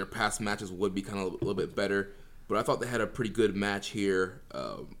their past matches would be kind of a little bit better. But I thought they had a pretty good match here,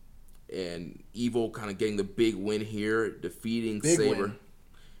 and Evil kind of getting the big win here, defeating Sabre,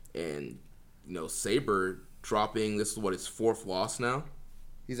 and Sabre dropping, this is his 4th loss now.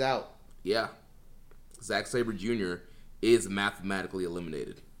 He's out. Yeah, Zack Sabre Jr. is mathematically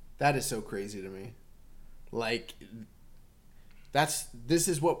eliminated. That is so crazy to me. This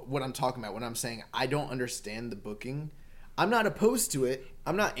is what I'm talking about when I'm saying I don't understand the booking. I'm not opposed to it.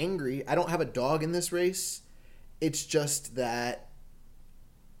 I'm not angry. I don't have a dog in this race. It's just that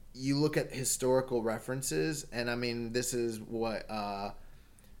you look at historical references, and I mean, this is what I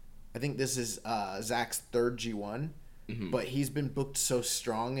think this is Zach's 3rd G1, but he's been booked so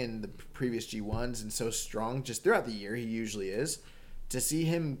strong in the previous G1s and so strong just throughout the year. He usually is. To see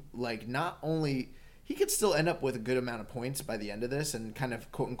him not only he could still end up with a good amount of points by the end of this and kind of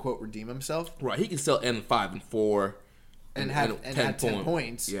quote unquote redeem himself. Right, he can still end 5-4 and have 10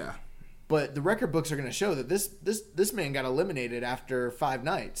 points. Yeah. But the record books are going to show that this man got eliminated after 5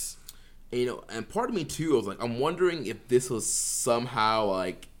 nights. And, and part of me too, I was like, I'm wondering if this was somehow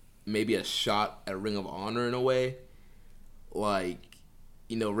like maybe a shot at Ring of Honor in a way. Like,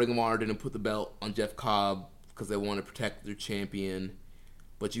 Ring of Honor didn't put the belt on Jeff Cobb because they want to protect their champion.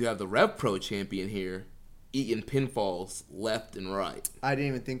 But you have the Rev Pro champion here eating pinfalls left and right. I didn't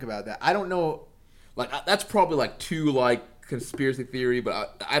even think about that. I don't know. Like, that's probably like too like conspiracy theory,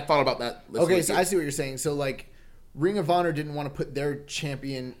 but I thought about that. Okay, so I see what you're saying. So like, Ring of Honor didn't want to put their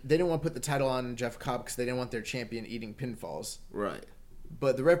champion. They didn't want to put the title on Jeff Cobb because they didn't want their champion eating pinfalls. Right.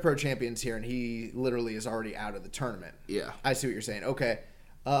 But the Rev Pro champion's here, and he literally is already out of the tournament. Yeah. I see what you're saying. Okay.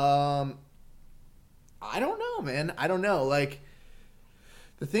 I don't know, man. I don't know. Like,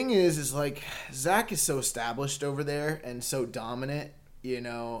 the thing is like, Zach is so established over there and so dominant,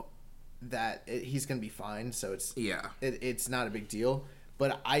 that he's going to be fine. So it's not a big deal.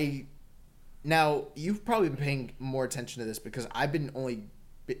 But now you've probably been paying more attention to this because I've been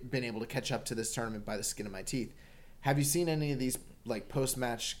able to catch up to this tournament by the skin of my teeth. Have you seen any of these like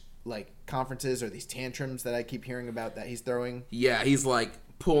post-match like conferences or these tantrums that I keep hearing about that he's throwing? Yeah, he's like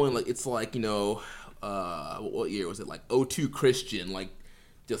pulling like it's like what year was it, like 02 Christian, like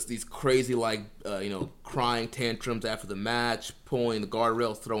just these crazy like crying tantrums after the match, pulling the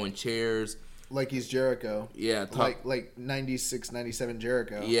guardrails, throwing chairs. Like he's Jericho. Yeah. Like 96, 97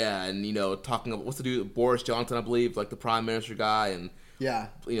 Jericho. Yeah, and talking about what's the dude, Boris Johnson, I believe, like the Prime Minister guy, and yeah,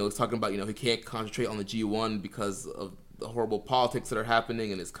 he's talking about he can't concentrate on the G1 because of the horrible politics that are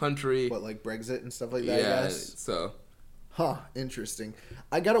happening in his country. What, like Brexit and stuff like that? Yeah. I guess? So. Huh, interesting.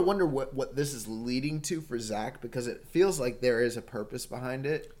 I gotta wonder what this is leading to for Zach because it feels like there is a purpose behind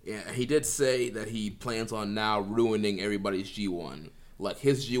it. Yeah, he did say that he plans on now ruining everybody's G1. Like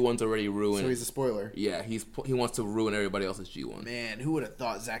his G1's already ruined. So he's a spoiler. Yeah, he wants to ruin everybody else's G1. Man, who would have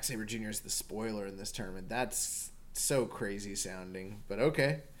thought Zack Sabre Jr. is the spoiler in this tournament? That's so crazy sounding, but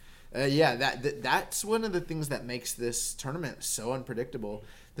okay. Yeah, that's one of the things that makes this tournament so unpredictable.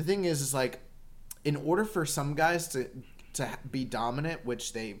 The thing is like, in order for some guys to be dominant,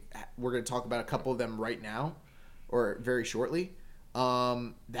 which we're going to talk about a couple of them right now or very shortly,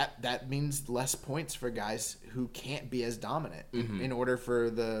 that means less points for guys who can't be as dominant in order for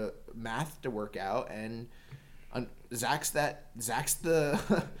the math to work out. And Zach's the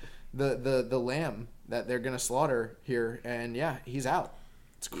the lamb that they're going to slaughter here. And yeah, he's out.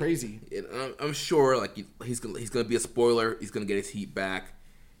 It's crazy. And I'm sure like he's going to be a spoiler. He's going to get his heat back.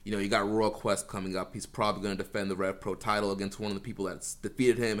 You got Royal Quest coming up. He's probably going to defend the Rev Pro title against one of the people that's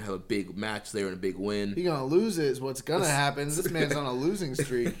defeated him, have a big match there and a big win. He's going to lose it is what's going to happen. This man's on a losing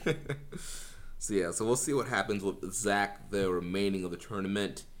streak. So we'll see what happens with Zach, the remaining of the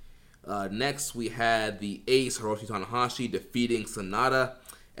tournament. Next, we had the ace, Hiroshi Tanahashi, defeating Sonata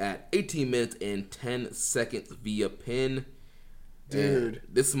at 18 minutes and 10 seconds via pin. Dude. And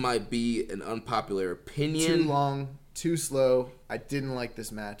this might be an unpopular opinion. Too long. Too slow. I didn't like this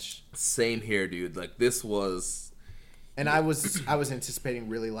match. Same here, dude. Like this was, and I was anticipating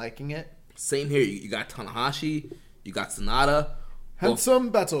really liking it. Same here. You got Tanahashi, you got Sonata. Handsome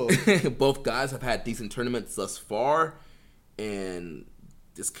battle. Both guys have had decent tournaments thus far, and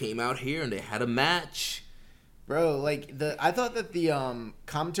just came out here and they had a match. Bro, like I thought that the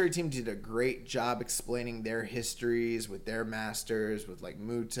commentary team did a great job explaining their histories with their masters, with like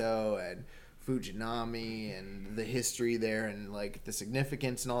Muto and Fujinami and the history there and like the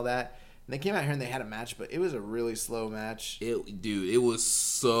significance and all that. And they came out here and they had a match, but it was a really slow match. It was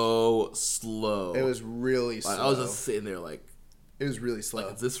so slow. It was really slow. I was just sitting there like, it was really slow.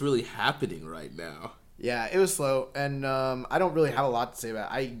 Like, is this really happening right now? Yeah, it was slow, and I don't really have a lot to say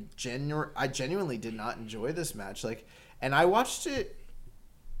about it. I genuinely did not enjoy this match. Like, and I watched it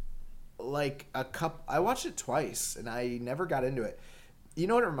I watched it twice, and I never got into it. You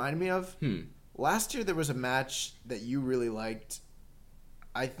know what it reminded me of? Last year there was a match that you really liked.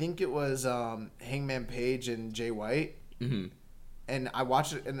 I think it was Hangman Page and Jay White. Mm-hmm. And I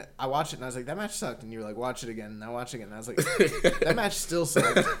watched it, and I was like, that match sucked. And you were like, watch it again. And I watched it again. And I was like, that match still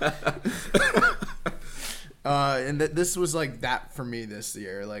sucked. And this was like that for me this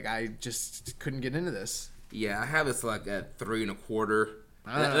year. Like, I just couldn't get into this. Yeah, I have this like at 3.25.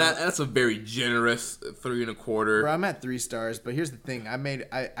 That's a very generous 3.25. Bro, I'm at 3 stars, but here's the thing.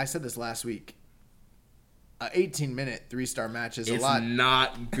 I said this last week. An 18-minute 3-star match is a lot. It's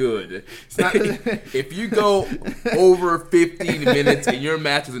not good. It's not. If you go over 15 minutes and your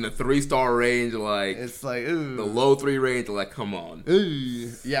match is in the 3-star range, like it's like ooh. The low 3 range, like come on.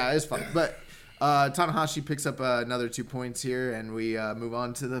 Ooh. Yeah, it's fun. But Tanahashi picks up another 2 points here, and we move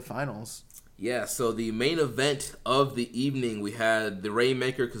on to the finals. Yeah, so the main event of the evening, we had the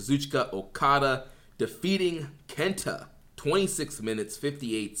Rainmaker Kazuchika Okada defeating Kenta 26 minutes,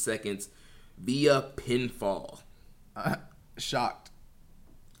 58 seconds via pinfall. Shocked.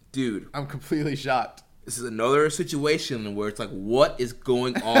 Dude. I'm completely shocked. This is another situation where it's like, what is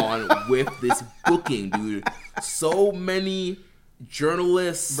going on with this booking, dude? So many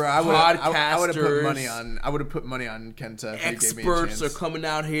journalists, podcasters. I would have put money on Kenta if he gave me a chance. Experts are coming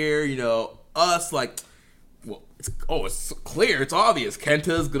out here, you know, us like, well, it's clear, it's obvious.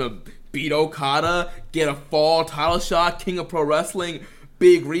 Kenta's gonna beat Okada, get a fall title shot, King of Pro Wrestling,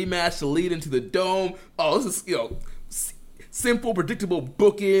 big rematch to lead into the Dome. Oh, this is, you know, simple, predictable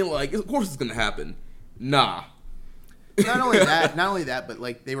booking. Like, of course it's gonna happen. Nah. Not only that, but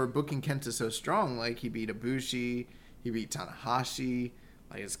like they were booking Kenta so strong. Like he beat Ibushi, he beat Tanahashi.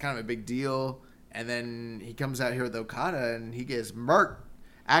 Like it's kind of a big deal. And then he comes out here with Okada and he gets murked.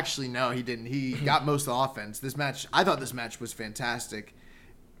 Actually, no, he didn't. He got most of the offense. I thought this match was fantastic.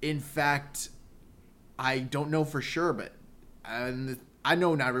 In fact, I don't know for sure, but I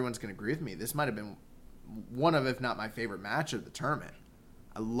know not everyone's going to agree with me. This might have been one of, if not my favorite match of the tournament.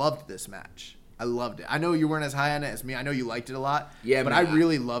 I loved this match. I loved it. I know you weren't as high on it as me. I know you liked it a lot. Yeah, but man, I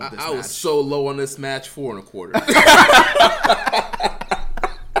really loved this match. I was so low on this match, 4 1/4.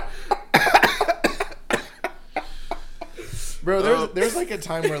 Bro, there's like a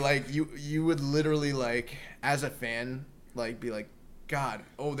time where like you would literally like as a fan like be like, God,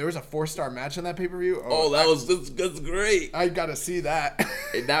 there was a 4-star match on that pay-per-view. That's great. I gotta see that.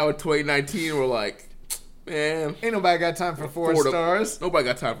 And now in 2019, we're like, man, ain't nobody got time for 4 stars. Nobody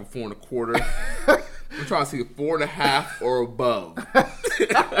got time for 4 1/4. We're trying to see 4.5 or above.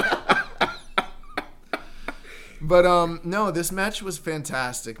 But no, this match was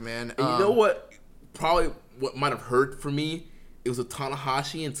fantastic, man. And you know what? Probably what might have hurt for me. It was a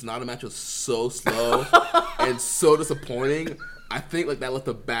Tanahashi and Sonata match was so slow and so disappointing. I think like that left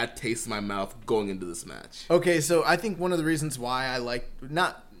a bad taste in my mouth going into this match. Okay, so I think one of the reasons why I like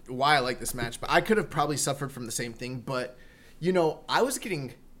this match, but I could have probably suffered from the same thing. But you know, I was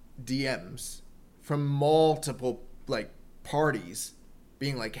getting DMs from multiple like parties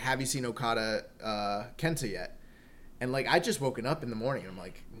being like, "Have you seen Okada Kenta yet?" And like I just woken up in the morning and I'm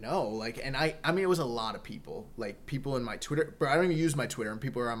like, no, like, and I mean it was a lot of people, like people in my Twitter, but I don't even use my Twitter, and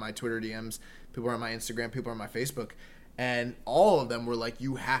people are on my Twitter DMs, people are on my Instagram, people are on my Facebook, and all of them were like,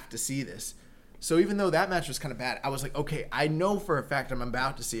 you have to see this. So even though that match was kind of bad, I was like, okay, I know for a fact I'm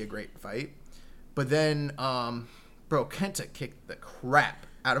about to see a great fight. But then, bro, Kenta kicked the crap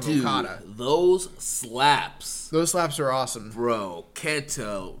out of Okada. Those slaps. Those slaps were awesome. Bro,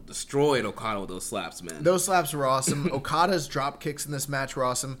 Kenta destroyed Okada with those slaps, man. Those slaps were awesome. Okada's drop kicks in this match were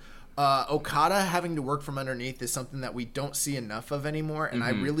awesome. Okada having to work from underneath is something that we don't see enough of anymore. And I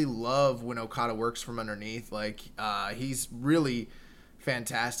really love when Okada works from underneath. Like, he's really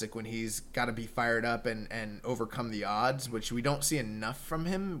fantastic when he's got to be fired up and overcome the odds, which we don't see enough from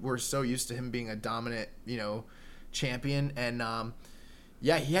him. We're so used to him being a dominant, champion. And,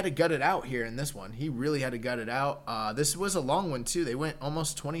 yeah, he had to gut it out here in this one. He really had to gut it out. This was a long one, too. They went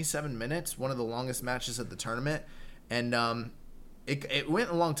almost 27 minutes, one of the longest matches of the tournament. And it went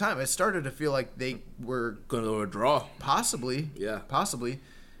a long time. It started to feel like they were going to go to a draw. Possibly. Yeah. Possibly.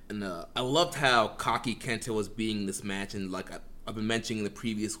 And I loved how cocky Kenta was being this match. And like I've been mentioning in the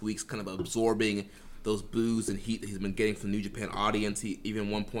previous weeks, kind of absorbing those boos and heat that he's been getting from the New Japan audience. He even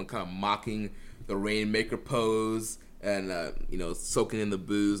at one point kind of mocking the Rainmaker pose. And, soaking in the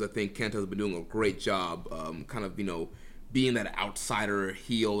booze. I think Kenta's been doing a great job being that outsider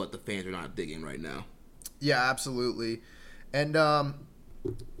heel that the fans are not digging right now. Yeah, absolutely. And,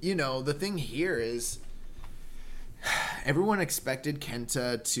 the thing here is everyone expected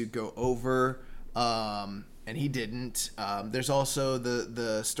Kenta to go over, and he didn't. There's also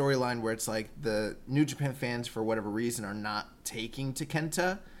the storyline where it's like the New Japan fans, for whatever reason, are not taking to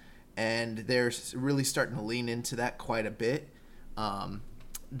Kenta. And they're really starting to lean into that quite a bit.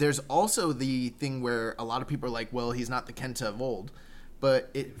 There's also the thing where a lot of people are like, well, he's not the Kenta of old. But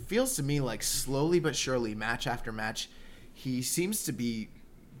it feels to me like slowly but surely, match after match, he seems to be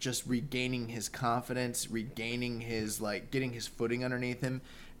just regaining his confidence, regaining his, getting his footing underneath him.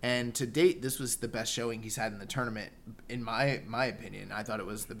 And to date, this was the best showing he's had in the tournament, in my opinion. I thought it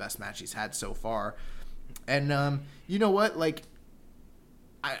was the best match he's had so far. And you know what?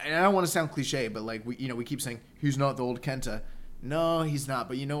 I don't want to sound cliche, but we keep saying he's not the old Kenta. No, he's not.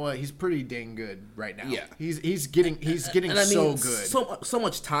 But you know what? He's pretty dang good right now. Yeah. He's getting and I so mean, good. So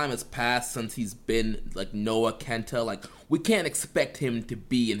much time has passed since he's been like Noah Kenta. Like, we can't expect him to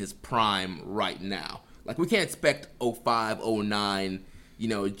be in his prime right now. Like, we can't expect 05, 09,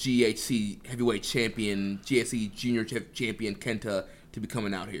 GHC heavyweight champion, GHC junior champion Kenta to be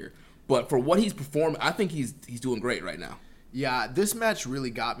coming out here. But for what he's performed, I think he's doing great right now. Yeah, this match really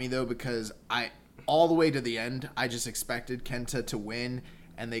got me though, because all the way to the end, I just expected Kenta to win,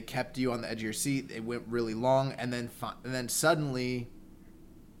 and they kept you on the edge of your seat. It went really long, and then suddenly,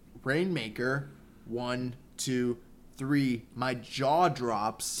 Rainmaker, 1, 2, 3, my jaw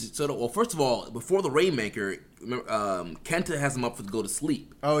drops. So, well, first of all, before the Rainmaker, remember, Kenta has him up to go to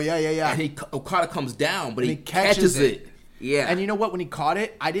sleep. Oh yeah. And Okada comes down, but he catches it. Yeah. And you know what? When he caught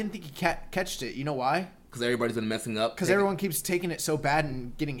it, I didn't think he catched it. You know why? Because everybody's been messing up. Because everyone keeps taking it so bad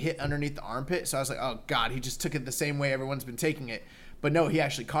and getting hit underneath the armpit. So I was like, oh, God, he just took it the same way everyone's been taking it. But no, he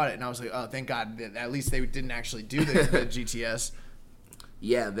actually caught it. And I was like, oh, thank God. At least they didn't actually do the GTS.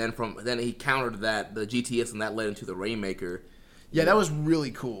 Yeah, then he countered the GTS, and that led into the Rainmaker. Yeah, that was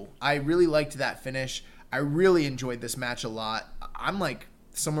really cool. I really liked that finish. I really enjoyed this match a lot. I'm like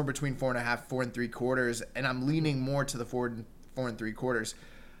somewhere between 4.5, 4 3/4, and I'm leaning more to the 4 3/4.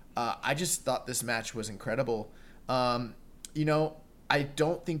 I just thought this match was incredible. I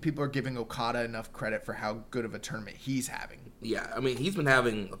don't think people are giving Okada enough credit for how good of a tournament he's having. Yeah, I mean, he's been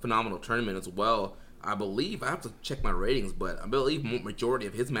having a phenomenal tournament as well. I believe, I have to check my ratings, but I believe majority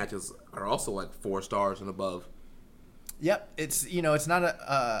of his matches are also like 4 stars and above. Yep, it's not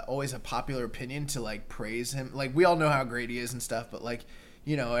always a popular opinion to like praise him. Like, we all know how great he is and stuff, but like,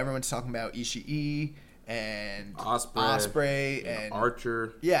 everyone's talking about Ishii and Ospreay and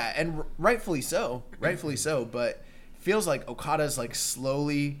Archer. Yeah, and rightfully so. But feels like Okada's like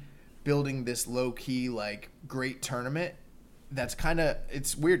slowly building this low key like great tournament. That's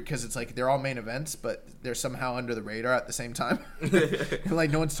it's weird because it's like they're all main events, but they're somehow under the radar at the same time. And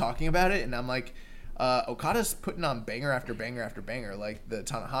like no one's talking about it, and I'm like, Okada's putting on banger after banger after banger. Like the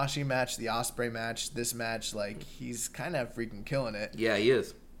Tanahashi match, the Ospreay match, this match, like he's kind of freaking killing it. Yeah, he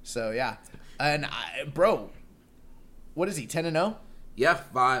is. So yeah, and bro, what is he? 10-0? Yeah,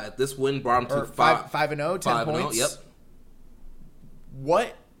 5 at this win brought him to 5-0, 10 points. 5-0, yep.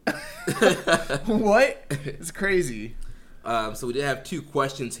 What? What? It's crazy. So we did have 2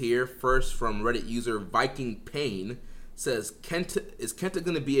 questions here. First, from Reddit user Viking Payne, says, is Kenta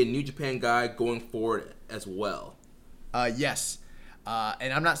going to be a New Japan guy going forward as well? Yes.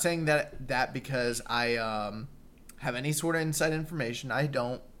 And I'm not saying that because I have any sort of inside information. I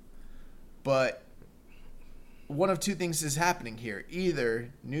don't. But one of 2 things is happening here.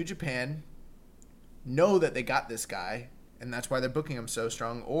 Either New Japan know that they got this guy, and that's why they're booking him so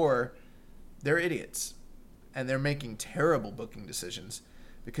strong, or they're idiots. And they're making terrible booking decisions,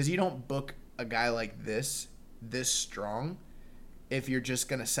 because you don't book a guy like this strong if you're just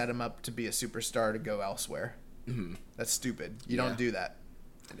going to set him up to be a superstar to go elsewhere. Mm-hmm. That's stupid. You don't do that.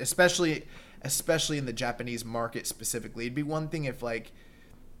 Especially in the Japanese market specifically. It'd be one thing if like,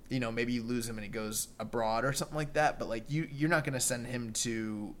 maybe you lose him and he goes abroad or something like that, but like you're not going to send him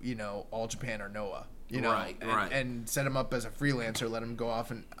to, All Japan or Noah, right. And set him up as a freelancer, let him go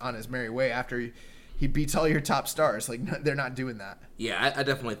off on his merry way after he beats all your top stars. Like, they're not doing that. Yeah, I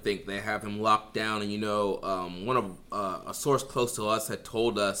definitely think they have him locked down. And, a source close to us had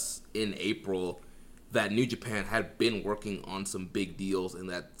told us in April that New Japan had been working on some big deals and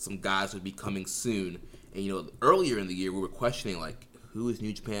that some guys would be coming soon. And, earlier in the year, we were questioning, like, who is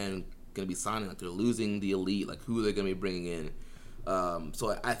New Japan going to be signing? Like, they're losing the elite. Like, who are they going to be bringing in?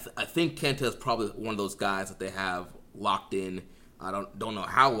 So I think Kenta is probably one of those guys that they have locked in. I don't know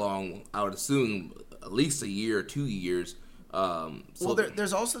how long. I would assume at least a year or 2 years.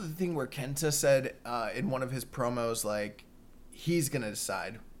 There's also the thing where Kenta said in one of his promos, like, he's going to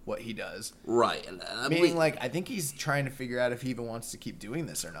decide what he does. Right. Meaning, like, I think he's trying to figure out if he even wants to keep doing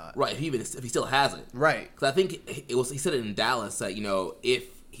this or not. Right, if he still has it. Right. Because I think he said it in Dallas that,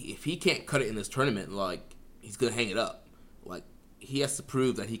 if he can't cut it in this tournament, like, he's going to hang it up. Like, he has to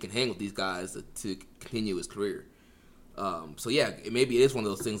prove that he can hang with these guys to continue his career. So, yeah, maybe it is one of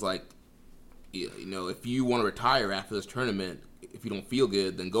those things like, if you want to retire after this tournament, if you don't feel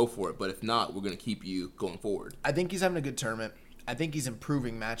good, then go for it. But if not, we're going to keep you going forward. I think he's having a good tournament. I think he's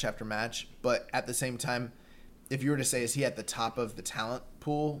improving match after match. But at the same time, if you were to say, is he at the top of the talent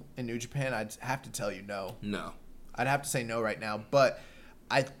pool in New Japan, I'd have to tell you no. No. I'd have to say no right now. But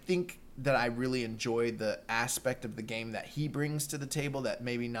I think that I really enjoy the aspect of the game that he brings to the table that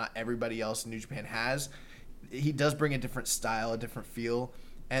maybe not everybody else in New Japan has. He does bring a different style, a different feel.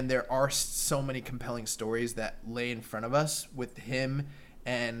 And there are so many compelling stories that lay in front of us with him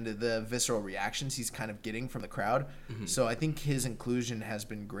and the visceral reactions he's kind of getting from the crowd. Mm-hmm. So I think his inclusion has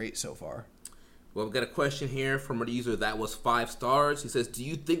been great so far. Well, we've got a question here from a user that was 5 stars. He says, do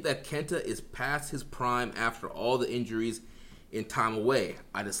you think that Kenta is past his prime after all the injuries in time away?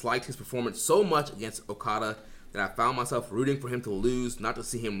 I disliked his performance so much against Okada that I found myself rooting for him to lose, not to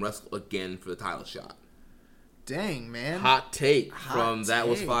see him wrestle again for the title shot. Dang, man. Hot take from that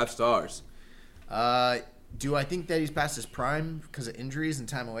was 5 stars. Do I think that he's past his prime because of injuries and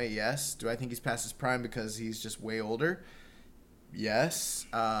time away? Yes. Do I think he's past his prime because he's just way older? Yes.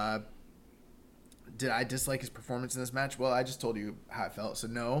 Did I dislike his performance in this match? Well, I just told you how I felt, so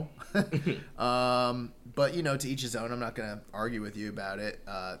no. But, to each his own. I'm not going to argue with you about it,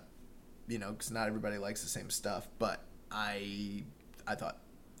 because not everybody likes the same stuff. But I thought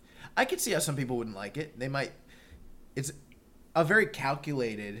I could see how some people wouldn't like it. They might. It's a very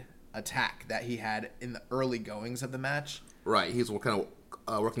calculated attack that he had in the early goings of the match. Right, he's kind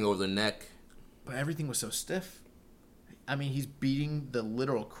of working over the neck. But everything was so stiff. I mean, he's beating the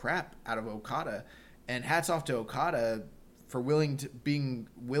literal crap out of Okada. And hats off to Okada for being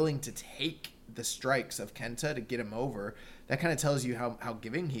willing to take the strikes of Kenta to get him over. That kind of tells you how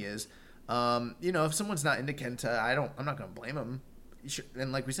giving he is. If someone's not into Kenta, I'm not going to blame him.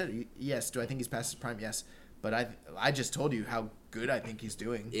 And like we said, yes, do I think he's past his prime? Yes. But I just told you how good I think he's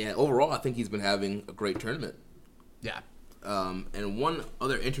doing. Yeah, overall, I think he's been having a great tournament. Yeah. And one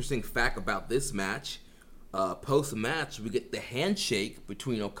other interesting fact about this match, post-match, we get the handshake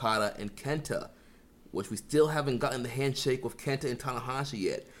between Okada and Kenta, which we still haven't gotten the handshake with Kenta and Tanahashi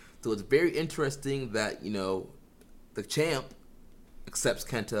yet. So it's very interesting that, the champ accepts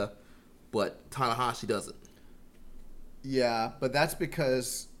Kenta, but Tanahashi doesn't. Yeah, but that's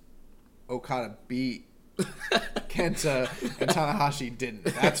because Okada beat Kenta and Tanahashi didn't.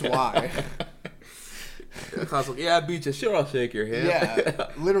 That's why. I was like, yeah, I beat you. Sure, I'll shake your hand. Yeah,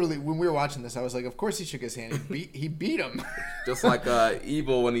 literally, when we were watching this, I was like, of course he shook his hand. He beat him. Just like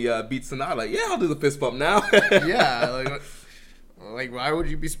Evil when he beat Sonata. Yeah, I'll do the fist bump now. Yeah, like why would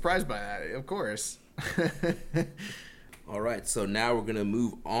you be surprised by that? Of course. All right, so now we're going to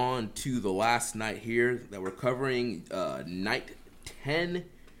move on to the last night here that we're covering. Night 10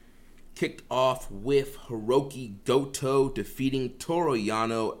 kicked off with Hiroki Goto defeating Toru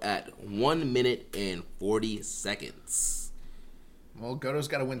Yano at 1 minute and 40 seconds. Well, Goto's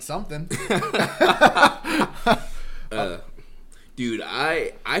got to win something. Dude,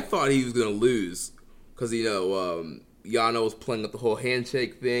 I thought he was going to lose because, Yano was playing up the whole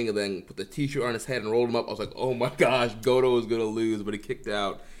handshake thing and then put the t-shirt on his head and rolled him up. I was like, oh my gosh, Goto is going to lose, but he kicked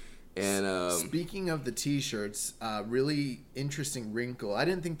out. And speaking of the t-shirts, really interesting wrinkle. I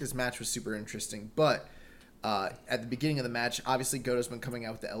didn't think this match was super interesting, but at the beginning of the match, obviously Goto's been coming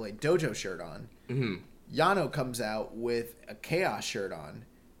out with the LA Dojo shirt on. Mm-hmm. Yano comes out with a Chaos shirt on,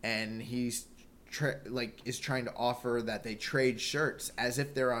 and he's is trying to offer that they trade shirts as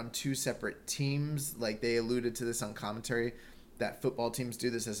if they're on 2 separate teams. Like they alluded to this on commentary that football teams do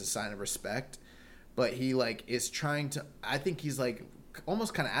this as a sign of respect. But he is trying to. I think he's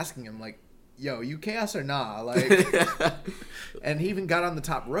almost kind of asking him yo, you Chaos or nah? And he even got on the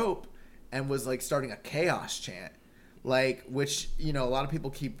top rope and was starting a Chaos chant, which a lot of people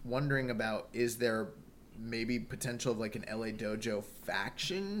keep wondering about. Is there maybe potential of an LA Dojo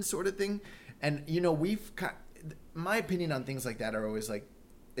faction sort of thing? And my opinion on things like that are always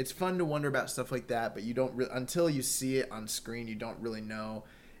it's fun to wonder about stuff like that, but you don't until you see it on screen, you don't really know.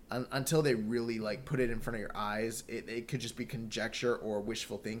 Until they really put it in front of your eyes, it could just be conjecture or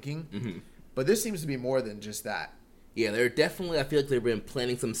wishful thinking. Mm-hmm. But this seems to be more than just that. Yeah, they're definitely. I feel like they've been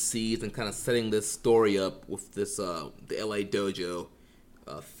planting some seeds and kind of setting this story up with this the LA Dojo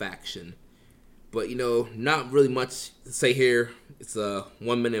faction. But not really much to say here. It's a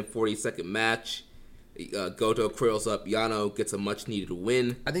 1 minute and 40-second match. Goto curls up. Yano gets a much needed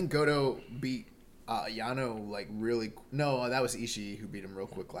win. I think Goto beat Yano really. No, that was Ishii who beat him real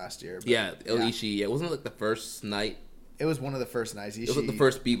quick last year. Yeah, Ishii. Yeah, wasn't it the first night? It was one of the first nights. Ishii, it was the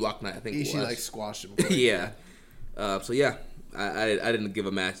first B block night, I think. Ishii squashed him. Yeah. So yeah, I didn't give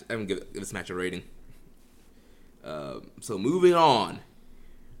a match. I didn't give this match a rating. So moving on,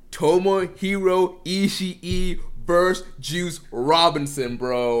 Tomohiro Ishii versus Juice Robinson,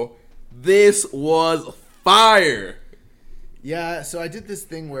 bro. This was fire. Yeah, so I did this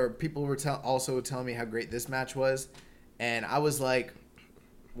thing where people were also telling me how great this match was, and I was like,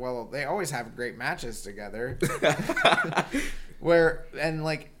 well, they always have great matches together.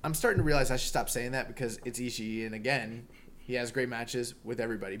 I'm starting to realize I should stop saying that because it's Ishii, and again, he has great matches with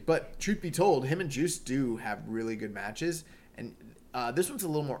everybody. But truth be told, him and Juice do have really good matches, and this one's a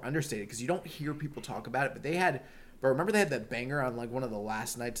little more understated because you don't hear people talk about it. But remember they had that banger on like one of the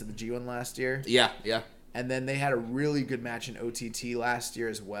last nights of the G1 last year. Yeah. And then they had a really good match in OTT last year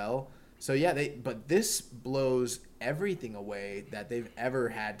as well. So yeah, but this blows everything away that they've ever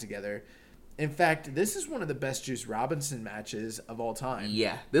had together. In fact, this is one of the best Juice Robinson matches of all time.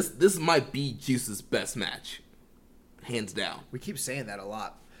 Yeah, this might be Juice's best match, hands down. We keep saying that a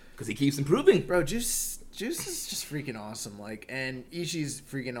lot because he keeps improving. Bro, Juice is just freaking awesome. Like, and Ishii's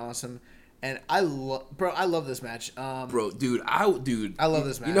freaking awesome. And I love this match. I love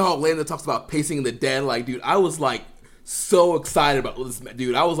this match. You know how Lando talks about pacing the dead? Like, dude, I was like so excited about this,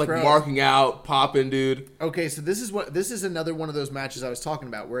 dude. I was like marking out, popping, dude. Okay, so this is another one of those matches I was talking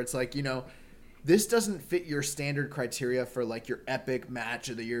about where it's like, you know, this doesn't fit your standard criteria for like your epic match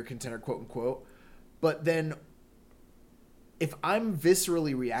of the year contender, quote unquote. But then if I'm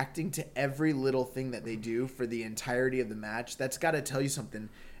viscerally reacting to every little thing that they do for the entirety of the match, that's got to tell you something.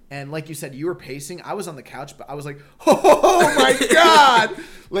 And like you said, you were pacing. I was on the couch, but I was like, oh my God.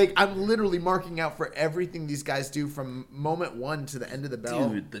 Like, I'm literally marking out for everything these guys do from moment one to the end of the bell.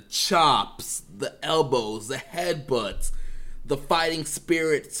 Dude, the chops, the elbows, the headbutts, the fighting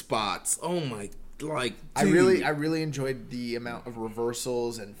spirit spots. Oh my, like, dude. I really enjoyed the amount of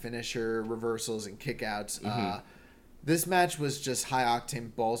reversals and finisher reversals and kickouts. Mm-hmm. This match was just high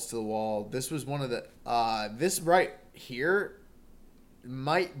octane, balls to the wall. This was one of the, this right here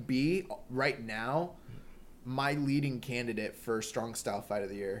might be right now my leading candidate for Strong Style Fight of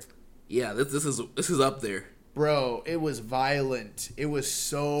the Year. Yeah, this is up there. Bro, it was violent. It was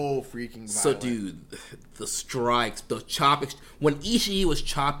so freaking violent. So, dude, the strikes, the chopping. When Ishii was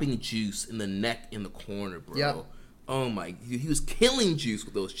chopping Juice in the neck in the corner, bro. Yep. Oh, my. He was killing Juice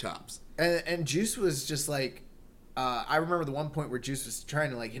with those chops. And Juice was just like, I remember the one point where Juice was trying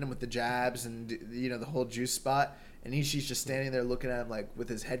to like hit him with the jabs and, you know, the whole Juice spot. And Ishii's just standing there looking at him like with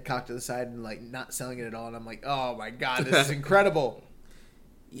his head cocked to the side and like not selling it at all. And I'm like, oh, my God, this is incredible.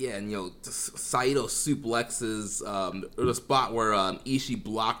 Yeah, and, you know, Saito suplexes the spot where Ishii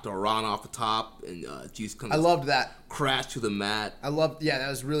blocked a run off the top and Juice comes. I loved that. Crash to the mat. that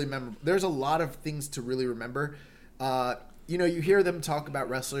was really memorable. There's a lot of things to really remember. You know, you hear them talk about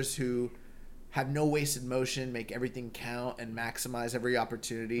wrestlers who have no wasted motion, make everything count, and maximize every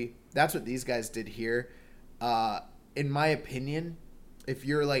opportunity. That's what these guys did here. In my opinion, if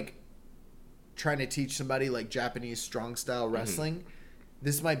you're like trying to teach somebody like Japanese strong style wrestling,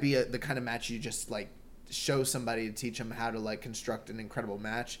 this might be the kind of match you just like show somebody to teach them how to like construct an incredible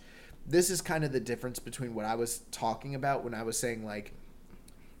match. This is kind of the difference between what I was talking about when I was saying like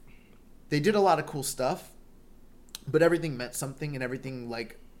they did a lot of cool stuff, but everything meant something and everything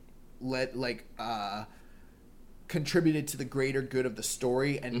contributed to the greater good of the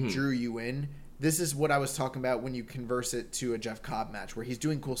story and drew you in. This is what I was talking about when you converse it to a Jeff Cobb match where he's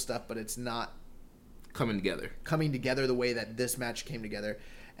doing cool stuff, but it's not coming together the way that this match came together.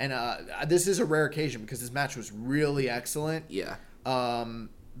 And this is a rare occasion because this match was really excellent. Yeah.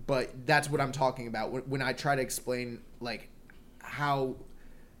 But that's what I'm talking about when I try to explain like how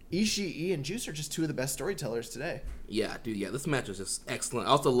Ishii and Juice are just two of the best storytellers today. Yeah, dude. Yeah, this match was just excellent.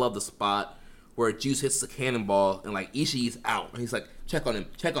 I also love the spot where Juice hits the cannonball and like Ishii's out and he's like, check on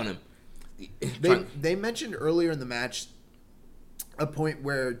him. They mentioned earlier in the match a point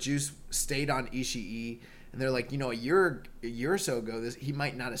where Juice stayed on Ishii, and they're like, you know, a year or so ago, he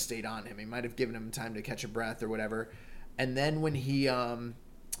might not have stayed on him. He might have given him time to catch a breath or whatever. And then when he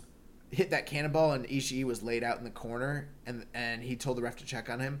hit that cannonball and Ishii was laid out in the corner, and he told the ref to check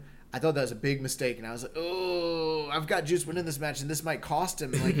on him, I thought that was a big mistake, and I was like, oh, I've got Juice winning this match, and this might cost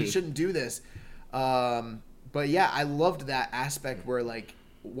him. Like, he shouldn't do this. But yeah, I loved that aspect where like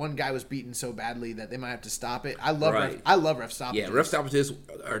one guy was beaten so badly that they might have to stop it. I love ref stoppages. Yeah, ref stoppages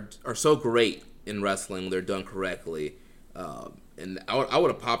are so great in wrestling when they're done correctly. And I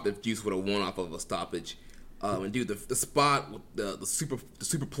would have popped if Juice would have won off of a stoppage. And dude, the spot with the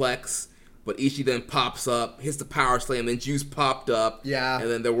superplex, but Ishii then pops up, hits the power slam, then Juice popped up. Yeah. And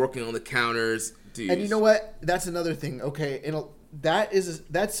then they're working on the counters. Dude. And you know what? That's another thing. Okay,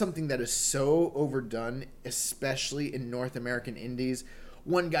 that's something that is so overdone, especially in North American indies.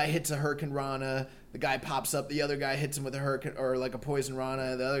 One guy hits a Hurricane Rana, the guy pops up, the other guy hits him with a Hurricane or like a Poison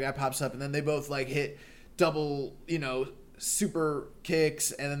Rana, the other guy pops up, and then they both like hit double, you know, super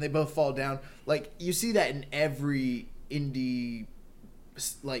kicks, and then they both fall down. Like, you see that in every indie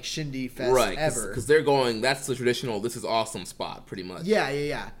like shindy fest ever. Because they're going, that's the traditional, this is awesome spot, pretty much.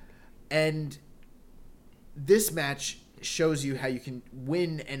 Yeah. And this match shows you how you can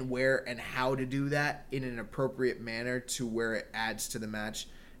win and where and how to do that in an appropriate manner to where it adds to the match,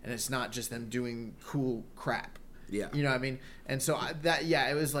 and it's not just them doing cool crap. Yeah. You know what I mean? And so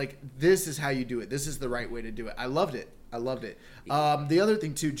it was like, this is how you do it. This is the right way to do it. I loved it. The other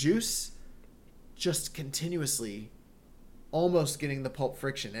thing too, Juice just continuously almost getting the Pulp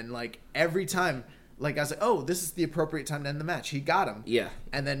Friction. And like every time, like I was like, oh, this is the appropriate time to end the match. He got him. Yeah.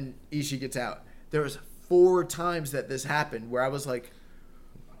 And then Ishii gets out. There was 4 times that this happened where I was like,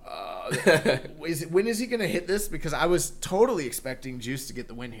 when is he going to hit this? Because I was totally expecting Juice to get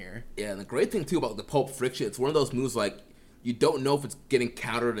the win here. Yeah, and the great thing, too, about the Pulp Friction, it's one of those moves, like, you don't know if it's getting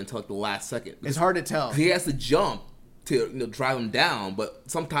countered until, like, the last second. It's hard to tell. He has to jump to, drive him down, but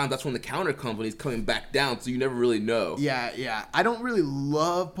sometimes that's when the counter comes when he's coming back down, so you never really know. Yeah. I don't really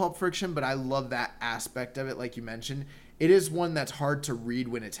love Pulp Friction, but I love that aspect of it, like you mentioned. It is one that's hard to read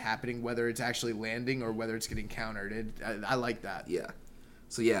when it's happening, whether it's actually landing or whether it's getting countered. I like that. Yeah.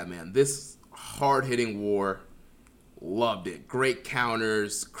 So, yeah, man, this hard-hitting war, loved it. Great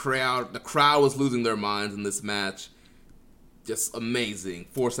counters. The crowd was losing their minds in this match. Just amazing.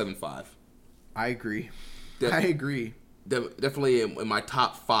 4.75. I agree. Definitely in my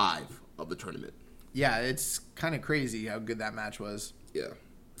top 5 of the tournament. Yeah, it's kind of crazy how good that match was. Yeah.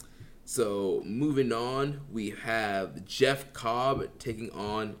 So, moving on, we have Jeff Cobb taking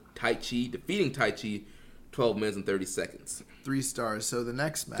on Taichi, defeating Taichi 12 minutes and 30 seconds. 3 stars. So the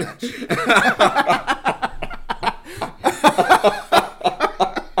next match.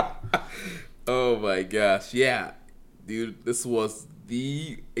 Oh my gosh. Yeah. Dude, this was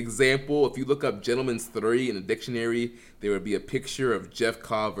the example. If you look up Gentleman's 3 in the dictionary, there would be a picture of Jeff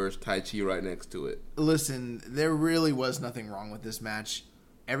Cobb versus Taichi right next to it. Listen, there really was nothing wrong with this match.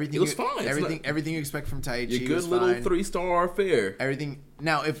 Everything it was fine. Everything you expect from Taichi your good was little fine. 3-star affair. Everything.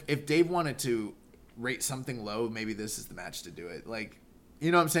 Now, if Dave wanted to rate something low, maybe this is the match to do it. Like,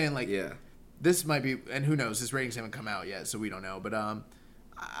 you know what I'm saying? Like, yeah. This might be, and who knows? His ratings haven't come out yet, so we don't know. But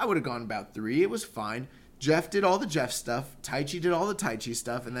I would have gone about 3. It was fine. Jeff did all the Jeff stuff. Taichi did all the Taichi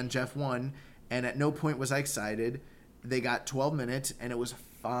stuff, and then Jeff won. And at no point was I excited. They got 12 minutes, and it was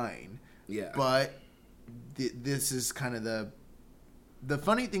fine. Yeah. But this is kind of the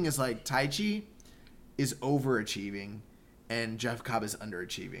funny thing is, like, Taichi is overachieving, and Jeff Cobb is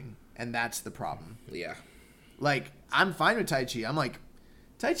underachieving. And that's the problem. Yeah. Like, I'm fine with Taichi. I'm like,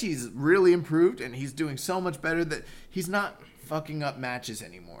 Taichi's really improved, and he's doing so much better that he's not fucking up matches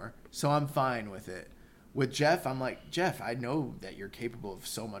anymore. So I'm fine with it. With Jeff, I'm like, Jeff, I know that you're capable of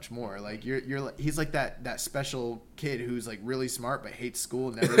so much more. Like, he's like that special kid who's like really smart but hates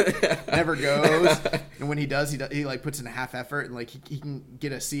school, never goes. And when he does, he like puts in a half effort, and like he can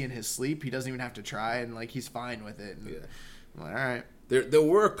get a C in his sleep. He doesn't even have to try, and like he's fine with it. And yeah. I'm like, all right. There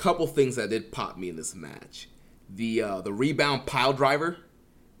were a couple things that did pop me in this match. The rebound pile driver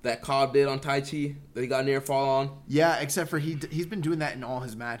that Cobb did on Taichi that he got near fall on. Yeah, except for he's been doing that in all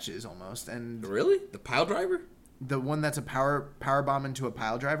his matches almost. And really? The pile driver? The one that's a power bomb into a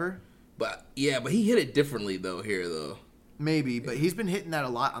pile driver? But he hit it differently though here though. Maybe, but he's been hitting that a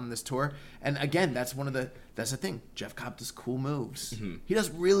lot on this tour. And again, that's the thing. Jeff Cobb does cool moves. Mm-hmm. He does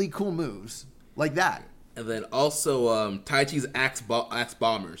really cool moves like that. And then also Taichi's axe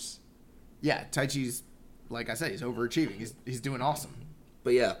bombers. Yeah, Taichi's, like I said, he's overachieving. He's doing awesome.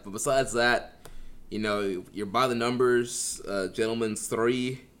 But yeah, but besides that, you're by the numbers. Gentleman's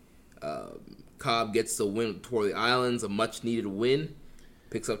 3. Cobb gets the win with Tour of the Islands, a much needed win.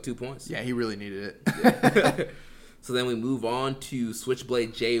 Picks up 2 points. Yeah, he really needed it. Yeah. So then we move on to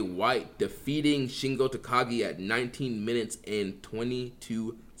Switchblade Jay White defeating Shingo Takagi at 19 minutes and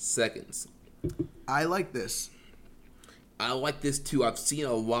 22 seconds. I like this. I like this too. I've seen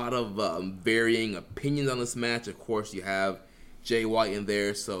a lot of varying opinions on this match. Of course, you have Jay White in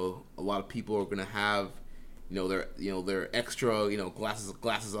there, so a lot of people are gonna have, their extra,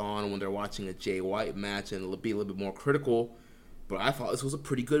 glasses on when they're watching a Jay White match, and it'll be a little bit more critical. But I thought this was a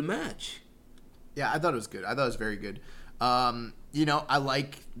pretty good match. Yeah, I thought it was good. I thought it was very good. I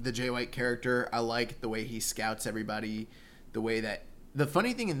like the Jay White character. I like the way he scouts everybody. The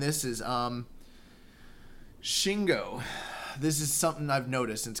funny thing in this is Shingo. This is something I've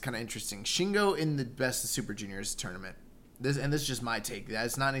noticed, and it's kind of interesting. Shingo in the Best of Super Juniors tournament. This is just my take.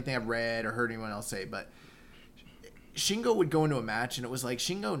 That's not anything I've read or heard anyone else say, but Shingo would go into a match, and it was like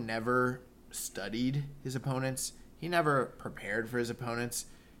Shingo never studied his opponents. He never prepared for his opponents.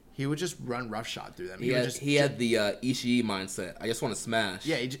 He would just run roughshod through them. He had the Ishii mindset. I just want to smash.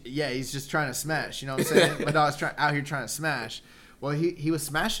 Yeah, he's just trying to smash. You know what I'm saying? My dog's out here trying to smash. Well, he was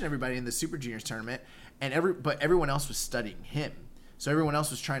smashing everybody in the Super Juniors tournament, but everyone else was studying him. So everyone else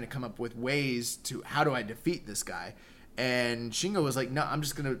was trying to come up with ways to, how do I defeat this guy? And Shingo was like, no, I'm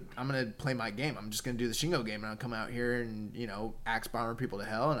gonna play my game. I'm just gonna do the Shingo game, and I'll come out here and axe bomber people to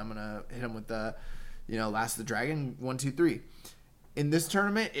hell, and I'm gonna hit them with the Last of the Dragon, 1, 2, 3. In this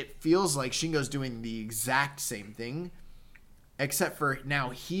tournament, it feels like Shingo's doing the exact same thing, except for now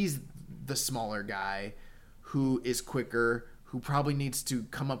he's the smaller guy who is quicker, who probably needs to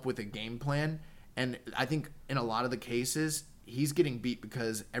come up with a game plan. And I think in a lot of the cases, he's getting beat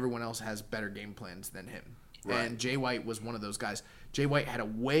because everyone else has better game plans than him. Right. And Jay White was one of those guys. Jay White had a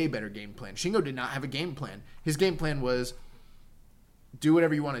way better game plan. Shingo did not have a game plan. His game plan was, do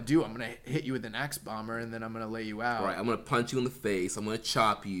whatever you want to do. I'm going to hit you with an axe bomber, and then I'm going to lay you out. Right. I'm going to punch you in the face. I'm going to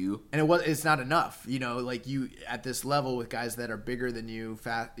chop you. And it's not enough. Like you at this level with guys that are bigger than you,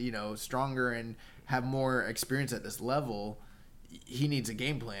 fat, stronger and have more experience at this level, he needs a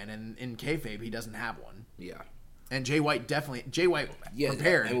game plan. And in kayfabe, he doesn't have one. Yeah. And Jay White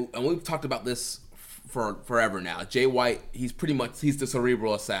prepared. And we've talked about this for forever now. Jay White, he's the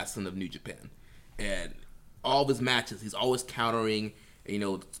cerebral assassin of New Japan. And all of his matches, he's always countering,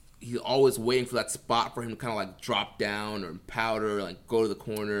 he's always waiting for that spot for him to kind of like drop down or powder, like go to the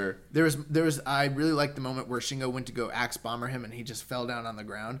corner. There was I really liked the moment where Shingo went to go axe bomber him and he just fell down on the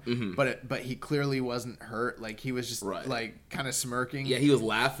ground. Mm-hmm. But he clearly wasn't hurt. Like he was just like kind of smirking. Yeah, he was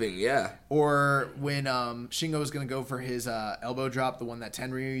laughing. Yeah. Or when Shingo was gonna go for his elbow drop, the one that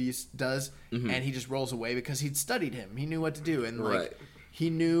Tenryu does, and he just rolls away because he'd studied him. He knew what to do, and like. He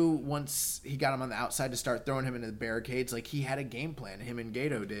knew once he got him on the outside to start throwing him into the barricades, like he had a game plan. Him and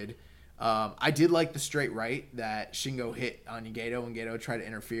Gato did. I did like the straight right that Shingo hit on Gato and Gato tried to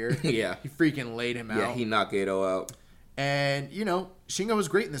interfere. Yeah. He freaking laid him out. Yeah, he knocked Gato out. And, Shingo was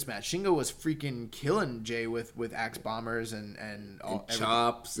great in this match. Shingo was freaking killing Jay with axe bombers and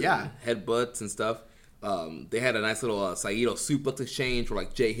chops and headbutts and stuff. They had a nice little Saito suplex exchange where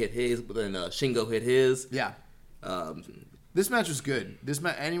like Jay hit his, but then Shingo hit his. Yeah. This match was good.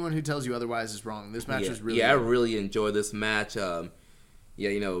 Anyone who tells you otherwise is wrong. This match was really good. I really enjoyed this match. Shingo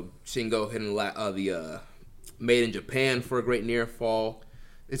hitting the Made in Japan for a great near fall.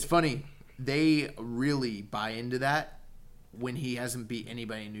 It's funny. They really buy into that when he hasn't beat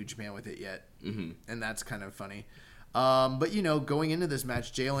anybody in New Japan with it yet. Mm-hmm. And that's kind of funny. But, going into this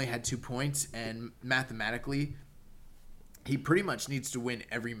match, Jay only had 2 points, and mathematically, he pretty much needs to win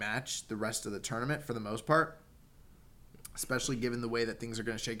every match the rest of the tournament for the most part. Especially given the way that things are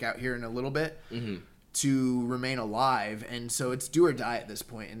going to shake out here in a little bit, to remain alive. And so it's do or die at this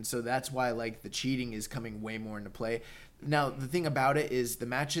point. And so that's why like the cheating is coming way more into play. Now, the thing about it is the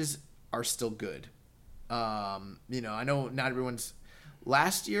matches are still good. I know not everyone's...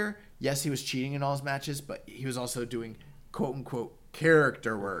 Last year, yes, he was cheating in all his matches, but he was also doing quote-unquote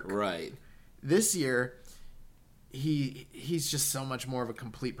character work. Right. This year... He's just so much more of a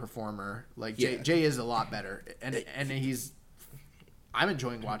complete performer. Like Jay is a lot better, and I'm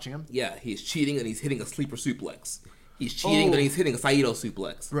enjoying watching him. Yeah, he's cheating and he's hitting a sleeper suplex. He's cheating and he's hitting a Saito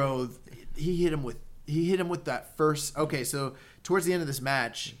suplex. Bro, he hit him with that first. Okay, so towards the end of this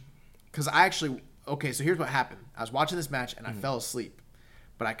match, because so here's what happened. I was watching this match and I fell asleep,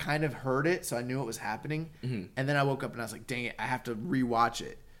 but I kind of heard it, so I knew it was happening. Mm-hmm. And then I woke up and I was like, dang it, I have to rewatch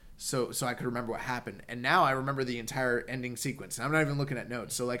it. So I could remember what happened. And now I remember the entire ending sequence. And I'm not even looking at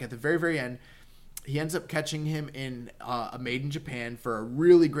notes. So, like, at the very, very end, he ends up catching him in a Made in Japan for a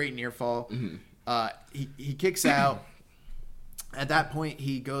really great near fall. Mm-hmm. He kicks out. At that point,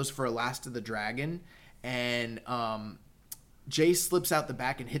 he goes for a Last of the Dragon. And Jay slips out the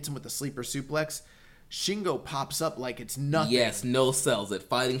back and hits him with a sleeper suplex. Shingo pops up like it's nothing. Yes, no sells it.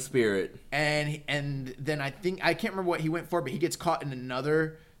 Fighting spirit. And then I can't remember what he went for, but he gets caught in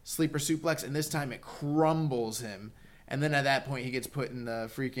another sleeper suplex, and this time it crumbles him. And then at that point, he gets put in the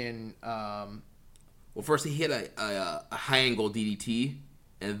freaking... Well, first he hit a high angle DDT,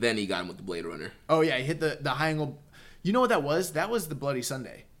 and then he got him with the Blade Runner. Oh, yeah, he hit the high angle... You know what that was? That was the Bloody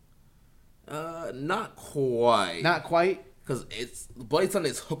Sunday. Not quite. Not quite? Because Bloody Sunday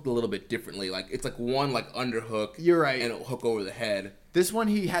is hooked a little bit differently. Like it's like one like underhook. You're right. And it'll hook over the head. This one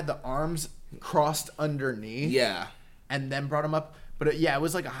he had the arms crossed underneath. Yeah. And then brought him up. But it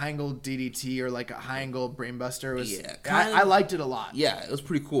was like a high angle DDT or like a high angle brainbuster. Yeah, I liked it a lot. Yeah, it was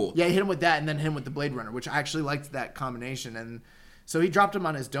pretty cool. Yeah, he hit him with that and then hit him with the Blade Runner, which I actually liked that combination. And so he dropped him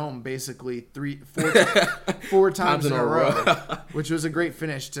on his dome basically four times in a row, which was a great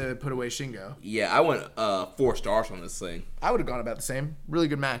finish to put away Shingo. Yeah, I went 4 stars on this thing. I would have gone about the same. Really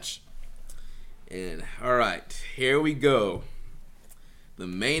good match. And all right, here we go. The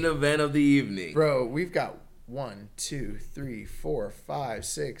main event of the evening. Bro, we've got 1, 2, 3, 4, 5,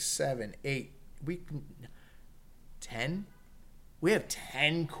 6, 7, 8. 10? We have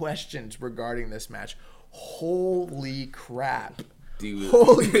 10 questions regarding this match. Holy crap. Dude.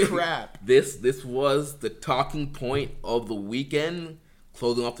 Holy crap. This was the talking point of the weekend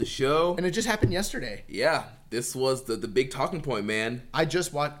closing off the show. And it just happened yesterday. Yeah, this was the big talking point, man. I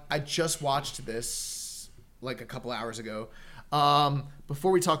just watched this like a couple hours ago.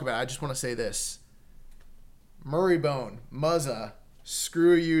 Before we talk about it, I just want to say this. Murray Bone, Muzza,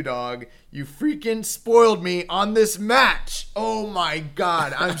 screw you, dog. You freaking spoiled me on this match. Oh my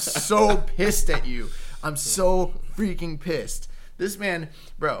God. I'm so pissed at you. I'm so freaking pissed. This man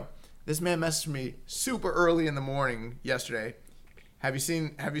messaged me super early in the morning yesterday. Have you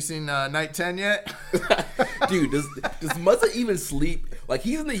seen Night 10 yet? Dude, does Muzza even sleep? Like,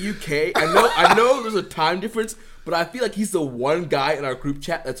 he's in the UK. I know there's a time difference, but I feel like he's the one guy in our group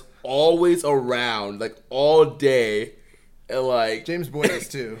chat that's always around, like, all day. And, like, James Boyd is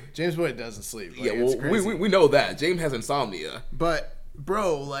too. James Boyd doesn't sleep. Like, yeah, well, we know that. James has insomnia. But,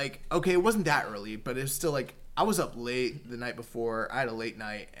 bro, like, okay, it wasn't that early, but it's still, like, I was up late the night before. I had a late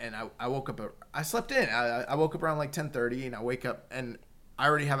night, and I woke up. I slept in. I woke up around like 10:30, and I wake up, and I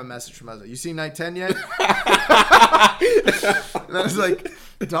already have a message from Muzza. You seen Night 10 yet? And I was like,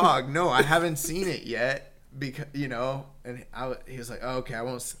 dog, no, I haven't seen it yet, because And he was like, oh, okay, I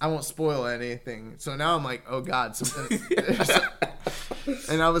won't spoil anything. So now I'm like, oh God, something.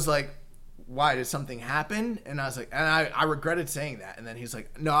 And I was like, why, did something happen? And I was like, and I regretted saying that. And then he's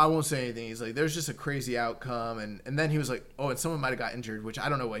like, no, I won't say anything. He's like, there's just a crazy outcome. And then he was like, oh, and someone might have got injured, which I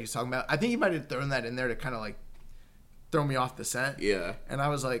don't know what he's talking about. I think he might have thrown that in there to kind of like throw me off the scent. Yeah. And I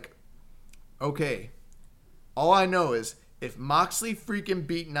was like, okay, all I know is if Moxley freaking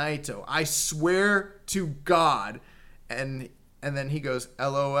beat Naito, I swear to God. And then he goes,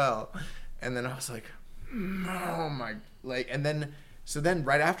 LOL. And then I was like, oh my, like, and then, so then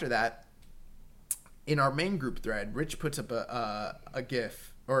right after that, in our main group thread, Rich puts up a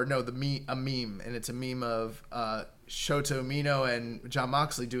GIF, or no, a meme, and it's a meme of Shota Umino and Jon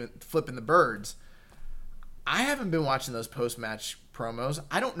Moxley flipping the birds. I haven't been watching those post-match promos.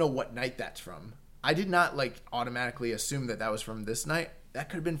 I don't know what night that's from. I did not like automatically assume that was from this night. That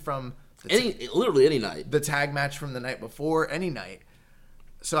could have been from literally any night. The tag match from the night before, any night.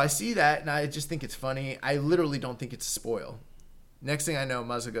 So I see that, and I just think it's funny. I literally don't think it's a spoil. Next thing I know,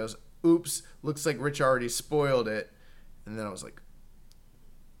 Muzza goes, oops, looks like Rich already spoiled it. And then I was like,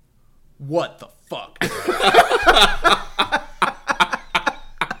 what the fuck?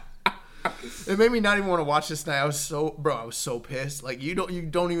 It made me not even want to watch this night. I was so pissed. Like, you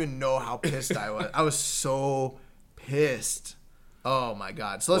don't even know how pissed I was. I was so pissed. Oh my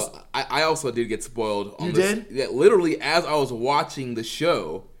God. So I also did get spoiled on You this. did? Yeah, literally as I was watching the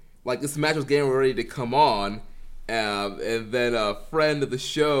show, like, this match was getting ready to come on. And then a friend of the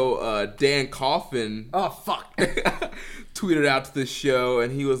show, Dan Coffin, oh fuck, tweeted out to the show,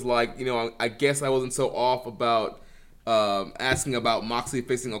 and he was like, I guess I wasn't so off about asking about Moxley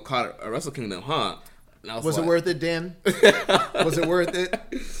facing Okada at Wrestle Kingdom, huh? And I was it worth it, Dan? Was it worth it?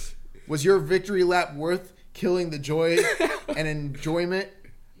 Was your victory lap worth killing the joy and enjoyment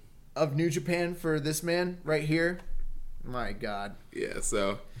of New Japan for this man right here? My God. Yeah.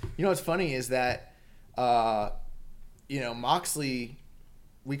 So what's funny is that. Moxley,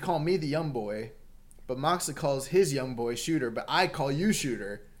 we call me the young boy, but Moxley calls his young boy Shooter, but I call you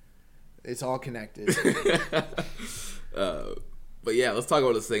Shooter. It's all connected. But yeah, let's talk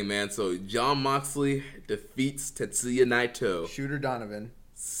about this thing, man. So Jon Moxley defeats Tetsuya Naito. Shooter Donovan.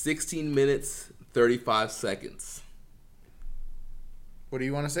 16 minutes, 35 seconds. What do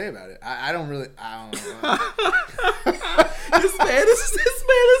you want to say about it? I don't know. This man is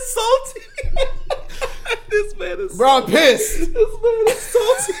salty. This man is Bro, I'm pissed. This man is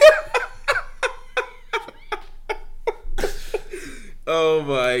salty. Oh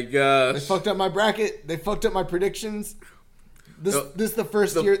my gosh. They fucked up my bracket. They fucked up my predictions. This is the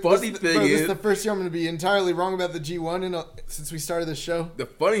first the year. Funny thing is, this is the first year I'm going to be entirely wrong about the G1 since we started the show. The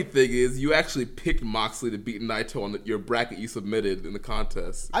funny thing is, you actually picked Moxley to beat Naito on your bracket you submitted in the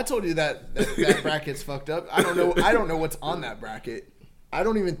contest. I told you that bracket's fucked up. I don't know what's on that bracket. I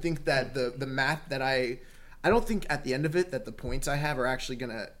don't even think that the math that I don't think at the end of it that the points I have are actually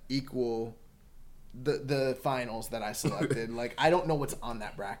going to equal the finals that I selected. Like, I don't know what's on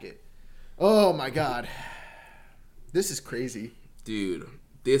that bracket. Oh my God. This is crazy. Dude,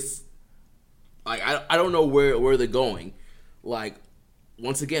 this, like, I don't know where they're going. Like,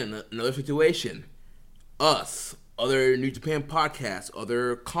 once again, another situation. Us, other New Japan podcasts,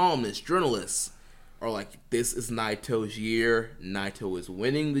 other columnists, journalists are like, this is Naito's year. Naito is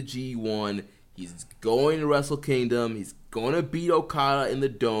winning the G1. He's going to Wrestle Kingdom. He's going to beat Okada in the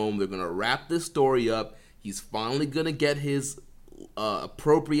Dome. They're going to wrap this story up. He's finally going to get his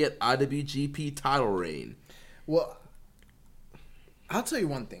appropriate IWGP title reign. Well, I'll tell you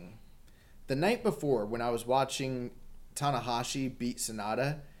one thing. The night before, when I was watching Tanahashi beat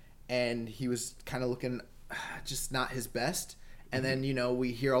Sonata, and he was kind of looking just not his best. And then,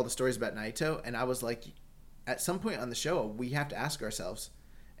 we hear all the stories about Naito, and I was like, at some point on the show, we have to ask ourselves.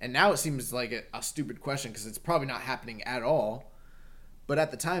 And now it seems like a stupid question because it's probably not happening at all. But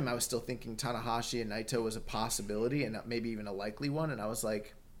at the time, I was still thinking Tanahashi and Naito was a possibility and maybe even a likely one. And I was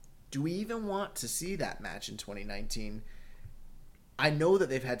like, do we even want to see that match in 2019? I know that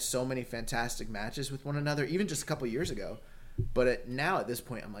they've had so many fantastic matches with one another, even just a couple years ago. But now at this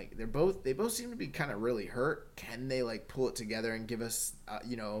point, I'm like, they both seem to be kind of really hurt. Can they pull it together and give us,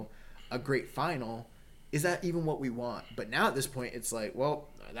 a great final? Is that even what we want? But now at this point, it's like, well,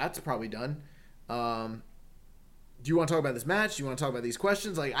 that's probably done. Do you want to talk about this match? Do you want to talk about these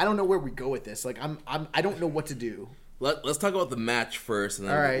questions? I don't know where we go with this. I don't know what to do. Let's talk about the match first, and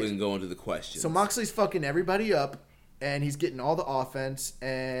then we can go into the questions. So Moxley's fucking everybody up, and he's getting all the offense,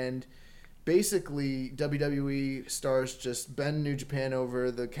 and basically WWE stars just bend New Japan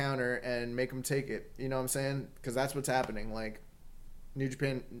over the counter and make them take it. You know what I'm saying? Because that's what's happening. New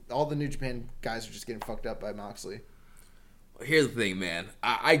Japan, all the New Japan guys are just getting fucked up by Moxley. Here's the thing, man.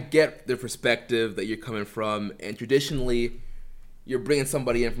 I get the perspective that you're coming from, and traditionally, you're bringing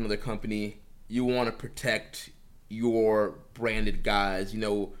somebody in from another company. You want to protect your branded guys.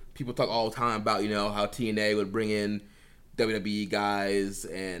 People talk all the time about, how TNA would bring in WWE guys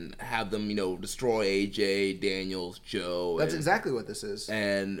and have them, destroy AJ, Daniels, Joe. That's exactly what this is.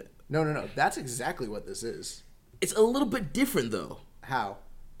 And no. That's exactly what this is. It's a little bit different, though. How?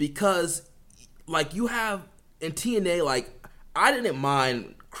 Because, you have in TNA, I didn't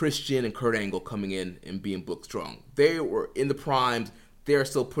mind Christian and Kurt Angle coming in and being booked strong. They were in the primes. They're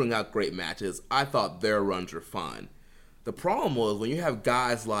still putting out great matches. I thought their runs were fine. The problem was when you have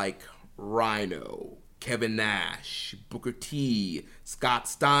guys like Rhino, Kevin Nash, Booker T, Scott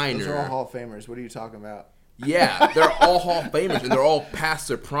Steiner. Those are all Hall of Famers. What are you talking about? Yeah, they're all Hall of Famers, and they're all past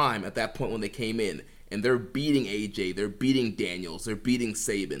their prime at that point when they came in. And they're beating AJ, they're beating Daniels, they're beating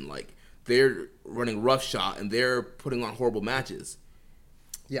Sabin. They're running roughshod, and they're putting on horrible matches.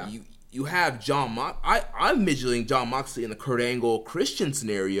 Yeah. You have John Moxley. I'm envisioning John Moxley in the Kurt Angle Christian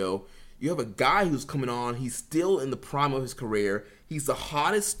scenario. You have a guy who's coming on. He's still in the prime of his career. He's the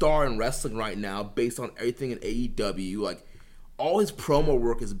hottest star in wrestling right now based on everything in AEW. All his promo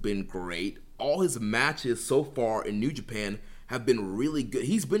work has been great. All his matches so far in New Japan have been really good.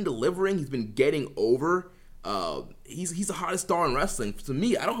 He's been delivering. He's been getting over. He's the hottest star in wrestling. To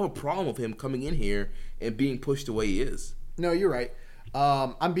me, I don't have a problem with him coming in here and being pushed the way he is. No, you're right.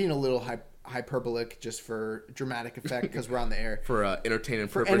 I'm being a little hyperbolic just for dramatic effect because we're on the air. For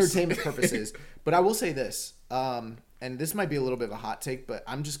entertainment purposes. But I will say this, and this might be a little bit of a hot take, but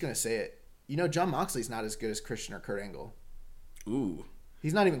I'm just going to say it. John Moxley's not as good as Christian or Kurt Angle. Ooh.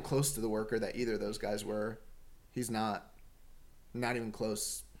 He's not even close to the worker that either of those guys were. He's not. Not even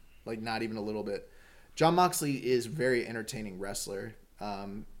close. Not even a little bit. John Moxley is a very entertaining wrestler.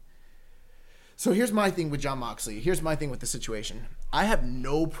 So here's my thing with John Moxley. Here's my thing with the situation. I have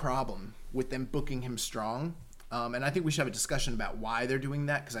no problem with them booking him strong. And I think we should have a discussion about why they're doing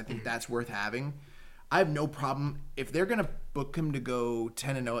that because I think that's worth having. I have no problem. If they're going to book him to go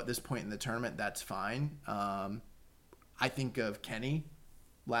 10-0 at this point in the tournament, that's fine. I think of Kenny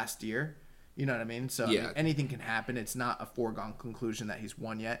last year. You know what I mean? So yeah. I mean, anything can happen. It's not a foregone conclusion that he's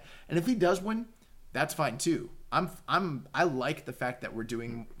won yet. And if he does win, that's fine too. I like the fact that we're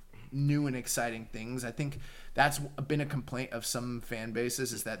doing new and exciting things. I think that's been a complaint of some fan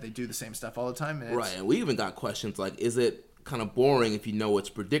bases is that they do the same stuff all the time. And right, and we even got questions is it kind of boring if you know it's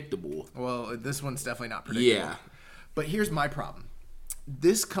predictable? Well, this one's definitely not predictable. Yeah. But here's my problem.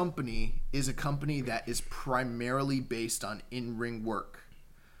 This company is a company that is primarily based on in-ring work.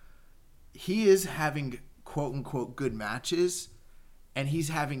 He is having quote-unquote good matches, and he's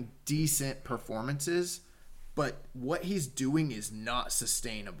having decent performances, but what he's doing is not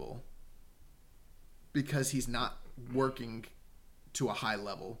sustainable because he's not working to a high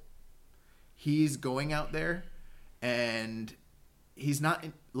level. He's going out there, and he's not,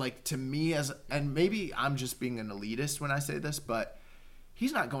 to me, and maybe I'm just being an elitist when I say this, but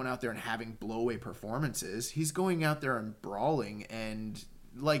he's not going out there and having blow-away performances. He's going out there and brawling and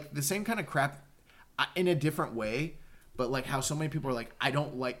the same kind of crap in a different way, but how so many people are I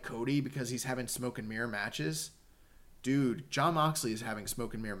don't like Cody because he's having smoke and mirror matches. Dude, John Moxley is having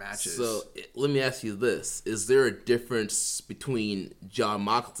smoke and mirror matches. So let me ask you this. Is there a difference between John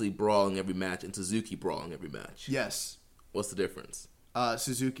Moxley brawling every match and Suzuki brawling every match? Yes. What's the difference?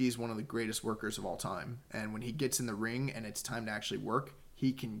 Suzuki is one of the greatest workers of all time, and when he gets in the ring and it's time to actually work,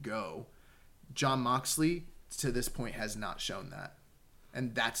 he can go. John Moxley, to this point, has not shown that.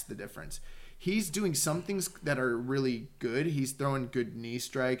 And that's the difference. he's doing some things that are really good. He's throwing good knee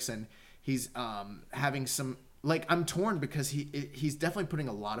strikes, and he's having some, like, I'm torn because he's definitely putting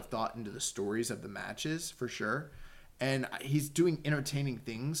a lot of thought into the stories of the matches for sure, and he's doing entertaining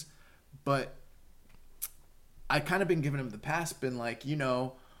things, but I kind of been giving him the pass, been like,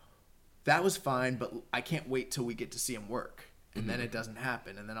 that was fine, but I can't wait till we get to see him work. And then it doesn't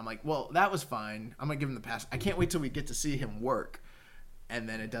happen. And then I'm like, well, that was fine. I'm going to give him the pass. I can't wait till we get to see him work. And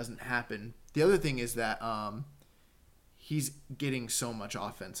then it doesn't happen. The other thing is that he's getting so much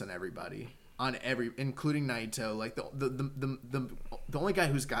offense on everybody, including Naito. Like the only guy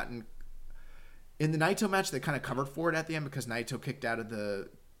who's gotten in the Naito match, they kind of covered for it at the end because Naito kicked out of the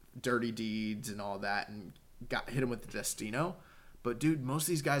dirty deeds and all that and hit him with the Destino. But dude, most of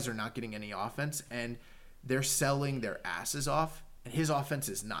these guys are not getting any offense, and they're selling their asses off, and his offense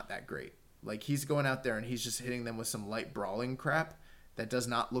is not that great. Like, he's going out there and he's just hitting them with some light brawling crap that does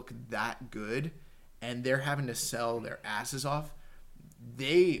not look that good, and they're having to sell their asses off.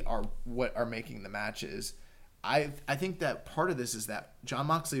 They are what are making the matches. I think that part of this is that Jon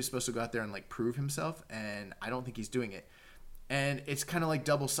Moxley is supposed to go out there and, like, prove himself, and I don't think he's doing it. And it's kind of like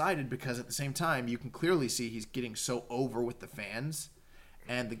double-sided because at the same time, you can clearly see he's getting so over with the fans,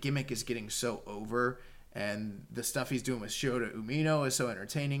 and the gimmick is getting so over, and the stuff he's doing with Shota Umino is so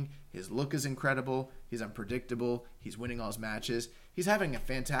entertaining. His look is incredible. He's unpredictable. He's winning all his matches. He's having a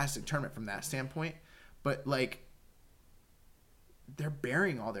fantastic tournament from that standpoint. But, like, they're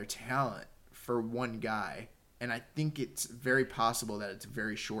burying all their talent for one guy, and I think it's very possible that it's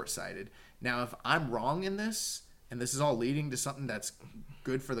very short-sighted. Now, if I'm wrong in this, and this is all leading to something that's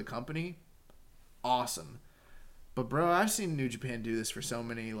good for the company, awesome. But, bro, I've seen New Japan do this for so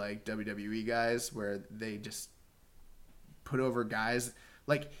many, like, WWE guys where they just put over guys.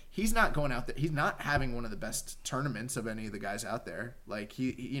 Like, he's not going out there. He's not having one of the best tournaments of any of the guys out there. Like,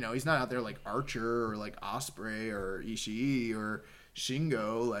 he's not out there like Archer or, like, Ospreay or Ishii or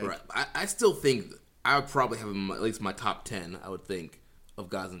Shingo. Like, right. I still think I would probably have him at least my top 10, I would think, of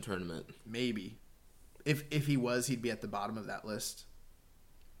guys in the tournament. Maybe. If he was, he'd be at the bottom of that list.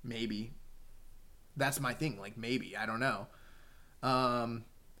 Maybe. That's my thing. Like, maybe. I don't know.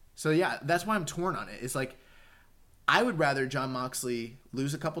 So, yeah, that's why I'm torn on it. It's like, I would rather Jon Moxley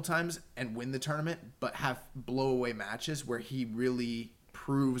lose a couple times and win the tournament, but have blow-away matches where he really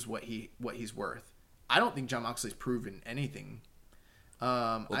proves what he's worth. I don't think Jon Moxley's proven anything.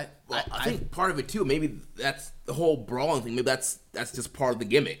 I think part of it, too, maybe that's the whole brawling thing. Maybe that's just part of the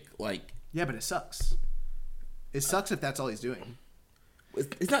gimmick. Like, yeah, but it sucks. It sucks if that's all he's doing.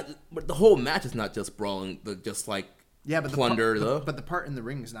 It's not, but the whole match is not just brawling, just like plunder. But the part in the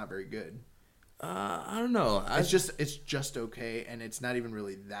ring is not very good. I don't know. It's just okay, and it's not even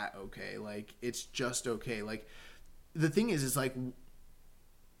really that okay. Like, it's just okay. Like, the thing is like,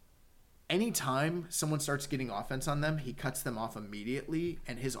 anytime someone starts getting offense on them, he cuts them off immediately,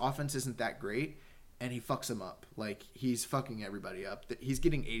 and his offense isn't that great, and he fucks them up. Like, he's fucking everybody up. He's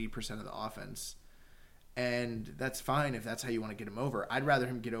getting 80% of the offense. And that's fine if that's how you want to get him over. I'd rather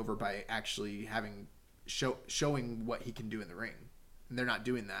him get over by actually showing what he can do in the ring. And they're not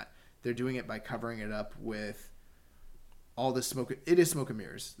doing that. They're doing it by covering it up with all the smoke. It is smoke and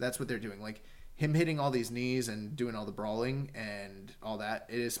mirrors. That's what they're doing. Like, him hitting all these knees and doing all the brawling and all that.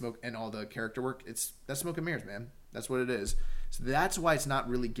 It is smoke, and all the character work. That's smoke and mirrors, man. That's what it is. So that's why it's not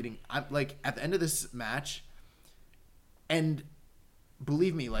really getting. I'm like, at the end of this match, and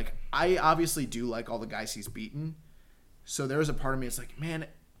believe me, like, I obviously do like all the guys he's beaten. So there was a part of me that's like, man,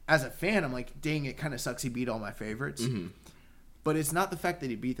 as a fan, I'm like, dang, it kind of sucks he beat all my favorites. Mm-hmm. But it's not the fact that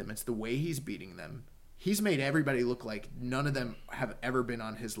he beat them. It's the way he's beating them. He's made everybody look like none of them have ever been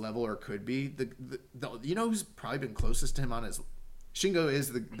on his level or could be. You know who's probably been closest to him on his... Shingo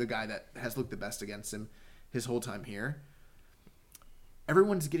is the guy that has looked the best against him his whole time here.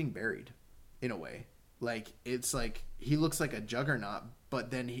 Everyone's getting buried, in a way. Like, it's like, he looks like a juggernaut, but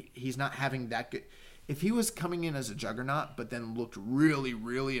then he's not having that good... If he was coming in as a juggernaut, but then looked really,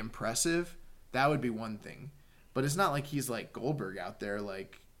 really impressive, that would be one thing. But it's not like he's like Goldberg out there,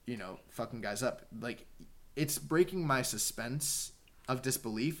 like, fucking guys up. Like, it's breaking my suspense of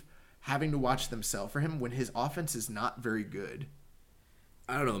disbelief having to watch them sell for him when his offense is not very good.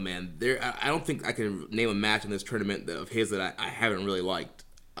 I don't know, man. I don't think I can name a match in this tournament of his that I haven't really liked.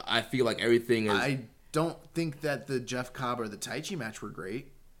 I feel like everything is... I don't think that the Jeff Cobb or the Taichi match were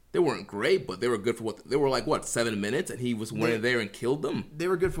great. They weren't great, but they were good for what they were. Like, 7 minutes, and he was went in there and killed them. They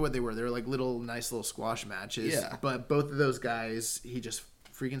were good for what they were. They were like nice little squash matches. Yeah. But both of those guys, he just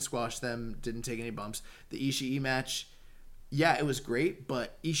freaking squashed them. Didn't take any bumps. The Ishii match, yeah, it was great,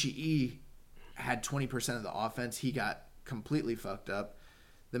 but Ishii had 20% of the offense. He got completely fucked up.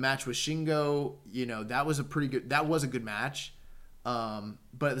 The match with Shingo, that was a good match.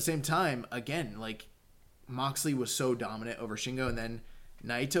 But at the same time, again, like Moxley was so dominant over Shingo, and then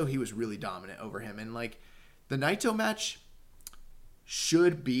Naito, he was really dominant over him. And like the Naito match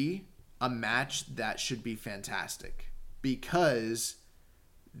should be a match that should be fantastic because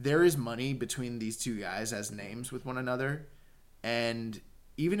there is money between these two guys as names with one another. And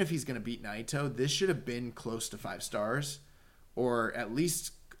even if he's going to beat Naito, this should have been close to 5 stars or at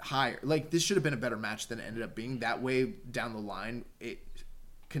least higher. Like, this should have been a better match than it ended up being. That way, down the line, it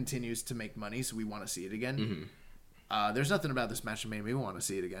continues to make money, so we want to see it again. Mm-hmm. There's nothing about this match that made me want to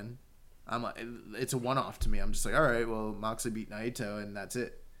see it again. It's a one-off to me. I'm just like, all right, well, Moxley beat Naito, and that's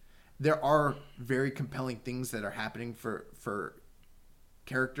it. There are very compelling things that are happening for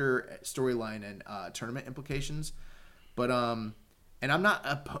character, storyline, and tournament implications. But and I'm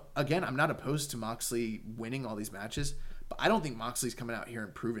not opposed to Moxley winning all these matches, but I don't think Moxley's coming out here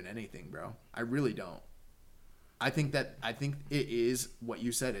and proving anything, bro. I really don't. I think it is what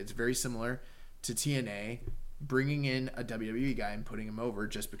you said. It's very similar to TNA bringing in a WWE guy and putting him over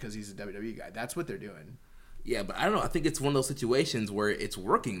just because he's a WWE guy. That's what they're doing. Yeah, but I don't know. I think it's one of those situations where it's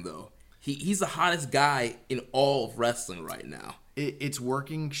working, though. He's the hottest guy in all of wrestling right now. It's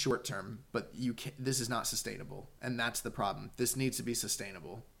working short term, but this is not sustainable, and that's the problem. This needs to be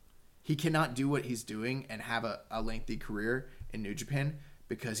sustainable. He cannot do what he's doing and have a lengthy career in New Japan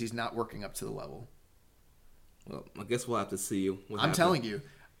because he's not working up to the level. Well, I guess we'll have to see what happens.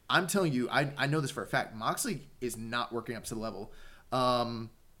 I'm telling you, I know this for a fact. Moxley is not working up to the level.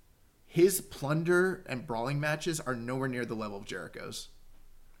 His plunder and brawling matches are nowhere near the level of Jericho's.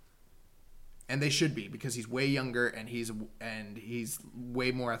 And they should be because he's way younger and he's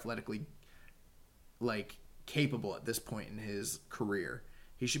way more athletically capable at this point in his career.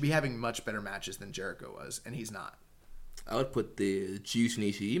 He should be having much better matches than Jericho was, and he's not. I would put the Juice and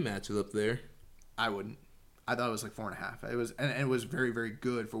Ishii matches up there. I wouldn't. I thought it was 4.5. It was, and it was very, very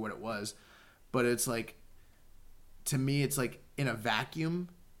good for what it was. But it's to me, it's in a vacuum,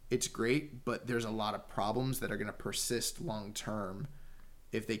 it's great, but there's a lot of problems that are going to persist long term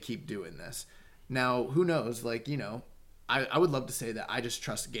if they keep doing this. Now, who knows? I would love to say that I just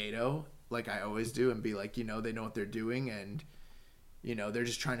trust Gato, like I always do, and be they know what they're doing, and they're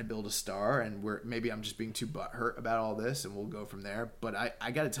just trying to build a star, and maybe I'm just being too butthurt about all this, and we'll go from there. But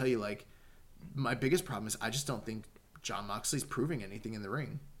I got to tell you, my biggest problem is I just don't think Jon Moxley's proving anything in the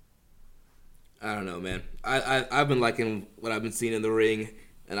ring. I don't know, man. I've been liking what I've been seeing in the ring,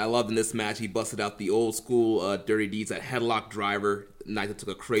 and I loved in this match he busted out the old school Dirty Deeds, that headlock driver. Naito took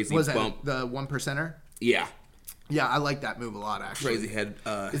a crazy bump. The 1%er? Yeah. Yeah, I like that move a lot, actually. Crazy head.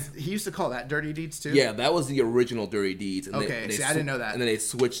 He used to call that Dirty Deeds, too? Yeah, that was the original Dirty Deeds. And okay, I didn't know that. And then they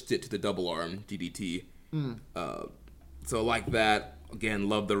switched it to the double arm DDT. So like that, again,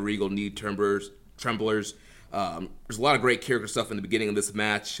 love the Regal knee tremblers. There's a lot of great character stuff in the beginning of this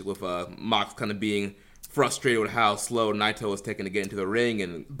match with Mox kind of being frustrated with how slow Naito was taking to get into the ring,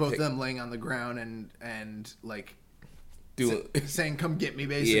 and both of them laying on the ground and saying "Come get me,"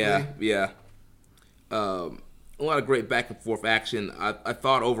 basically. Yeah. A lot of great back and forth action. I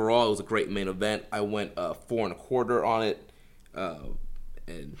thought overall it was a great main event. I went 4.25 on it,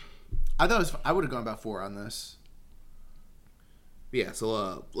 and I would have gone about 4 on this. Yeah,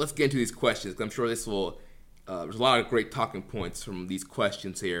 so let's get into these questions, 'cause I'm sure this will. There's a lot of great talking points from these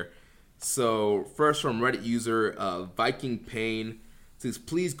questions here. So first from Reddit user Viking Pain says,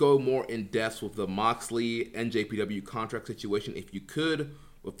 please go more in depth with the Moxley NJPW contract situation if you could.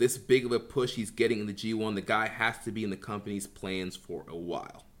 With this big of a push he's getting in the G1, the guy has to be in the company's plans for a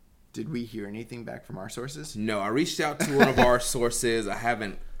while. Did we hear anything back from our sources? No, I reached out to one of our sources. I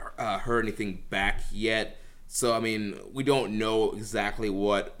haven't heard anything back yet. So, I mean, we don't know exactly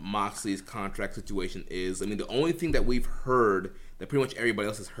what Moxley's contract situation is. I mean, the only thing that we've heard, that pretty much everybody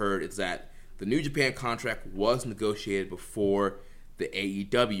else has heard, is that the New Japan contract was negotiated before the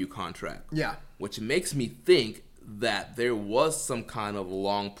AEW contract. Yeah. Which makes me think that there was some kind of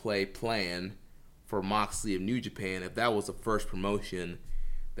long play plan for Moxley of New Japan if that was the first promotion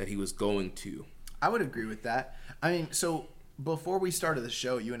that he was going to. I would agree with that. I mean, so before we started the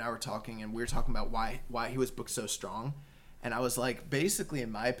show, you and I were talking, and we were talking about why he was booked so strong. And I was like, basically,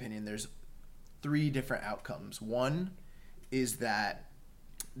 in my opinion, there's 3 different outcomes. One is that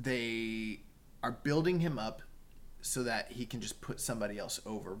they are building him up so that he can just put somebody else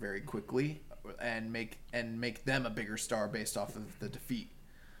over very quickly and make them a bigger star based off of the defeat.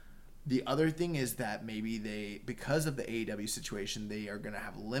 The other thing is that maybe because of the AEW situation, they are going to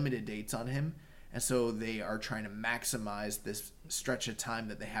have limited dates on him. And so they are trying to maximize this stretch of time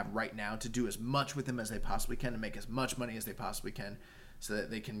that they have right now to do as much with him as they possibly can and make as much money as they possibly can. so that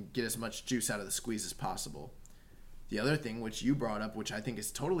they can get as much juice out of the squeeze as possible. The other thing, which you brought up, which I think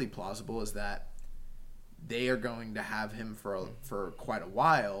is totally plausible, is that they are going to have him for quite a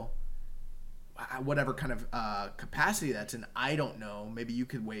while, whatever kind of capacity that's in. I don't know. Maybe you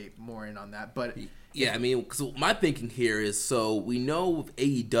could weigh more in on that. But yeah, I mean, so my thinking here is, so we know with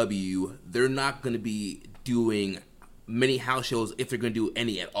AEW, they're not going to be doing many house shows if they're going to do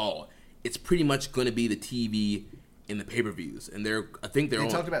any at all. It's pretty much going to be the TV and the pay-per-views. And I think they're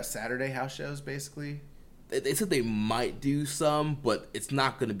talked about Saturday house shows, basically. They said they might do some, but it's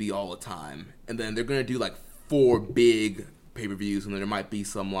not going to be all the time. And then they're going to do like 4 big pay-per-views, and then there might be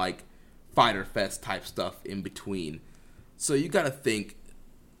some like Fyter Fest type stuff in between. So you got to think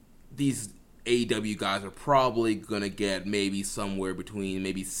these AEW guys are probably going to get maybe somewhere between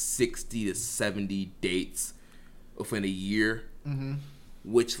maybe 60 to 70 dates within a year,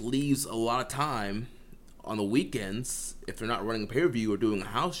 which leaves a lot of time on the weekends. If they're not running a pay-per-view or doing a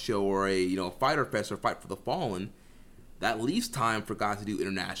house show or a Fyter Fest or Fight for the Fallen, that leaves time for guys to do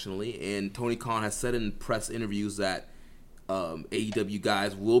internationally. And Tony Khan has said in press interviews that AEW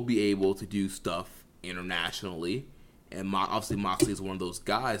guys will be able to do stuff internationally, and obviously Moxley is one of those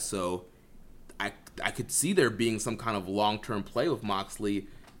guys. So I could see there being some kind of long-term play with Moxley,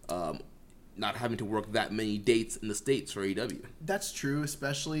 not having to work that many dates in the States for AEW. That's true,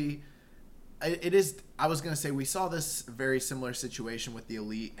 especially. It is. I was going to say we saw this very similar situation with the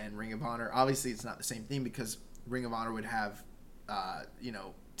Elite and Ring of Honor. Obviously, it's not the same thing because Ring of Honor would have,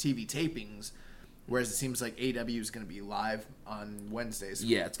 TV tapings, whereas it seems like AEW is going to be live on Wednesdays.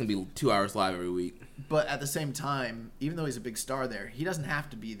 Yeah, it's going to be 2 hours live every week. But at the same time, even though he's a big star there, he doesn't have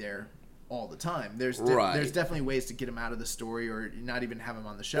to be there all the time. There's definitely ways to get him out of the story, or not even have him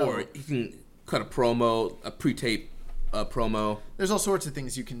on the show. Or he can cut a promo, a pre-tape promo. There's all sorts of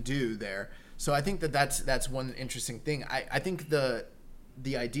things you can do there. So I think that's one interesting thing. I think the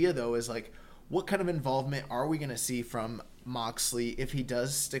idea, though, is like, what kind of involvement are we going to see from Moxley if he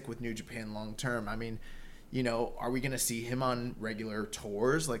does stick with New Japan long term? I mean, are we going to see him on regular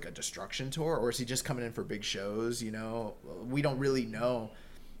tours, like a Destruction tour, or is he just coming in for big shows? We don't really know.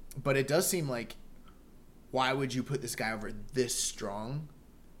 But it does seem like, why would you put this guy over this strong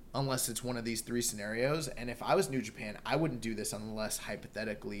unless it's one of these 3 scenarios? And if I was New Japan, I wouldn't do this unless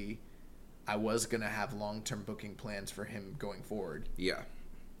hypothetically I was going to have long-term booking plans for him going forward. Yeah.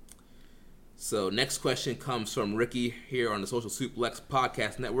 So next question comes from Ricky here on the Social Suplex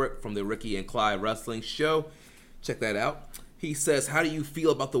Podcast Network from the Ricky and Clyde Wrestling Show. Check that out. He says, how do you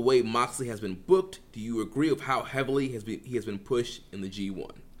feel about the way Moxley has been booked? Do you agree with how heavily he has been pushed in the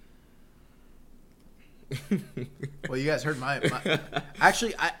G1? Well, you guys heard my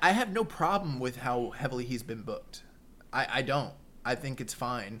actually, I have no problem with how heavily he's been booked. I don't. I think it's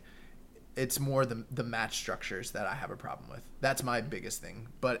fine. It's more the match structures that I have a problem with. That's my biggest thing.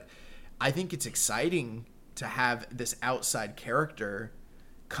 But I think it's exciting to have this outside character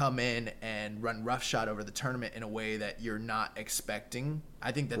come in and run roughshod over the tournament in a way that you're not expecting.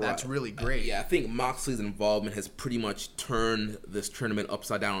 I think that's really great. Yeah, I think Moxley's involvement has pretty much turned this tournament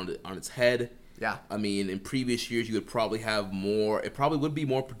upside down on its head. Yeah. I mean, in previous years, you would probably have more. It probably would be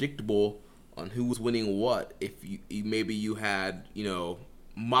more predictable on who was winning what if you had,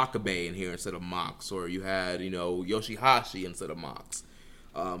 Makabe in here instead of Mox, or you had, Yoshihashi instead of Mox.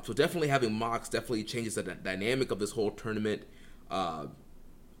 So definitely having Mox definitely changes the dynamic of this whole tournament.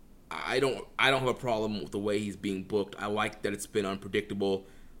 I don't have a problem with the way he's being booked. I like that it's been unpredictable.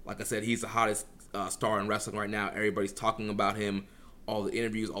 Like I said, he's the hottest star in wrestling right now. Everybody's talking about him. All the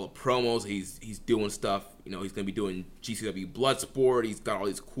interviews, all the promos, he's doing stuff. He's going to be doing GCW Bloodsport. He's got all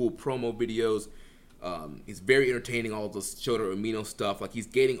these cool promo videos. He's very entertaining, all of this Shota Umino stuff. Like, he's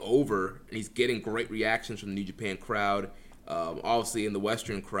getting over, and he's getting great reactions from the New Japan crowd, obviously in the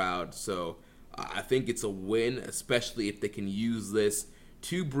Western crowd. So I think it's a win, especially if they can use this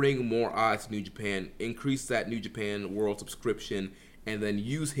to bring more eyes to New Japan, increase that New Japan World subscription, and then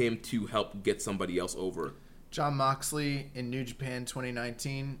use him to help get somebody else over. Jon Moxley in New Japan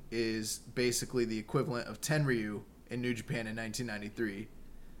 2019 is basically the equivalent of Tenryu in New Japan in 1993.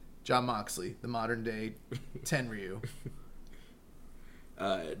 Jon Moxley, the modern day Tenryu.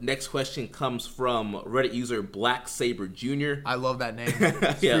 Next question comes from Reddit user Black Saber Jr. I love that name.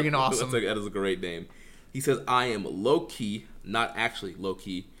 It's freaking awesome. That is a great name. He says, I am low-key, not actually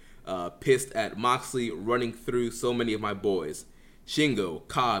low-key, pissed at Moxley running through so many of my boys. Shingo,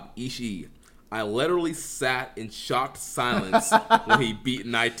 Cobb, Ishii. I literally sat in shocked silence when he beat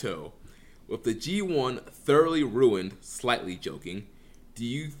Naito. With the G1 thoroughly ruined, slightly joking, do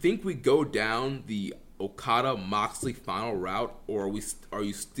you think we go down the Okada-Moxley final route, or are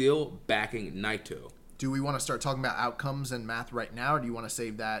you still backing Naito? do we want to start talking about outcomes and math right now, or do you want to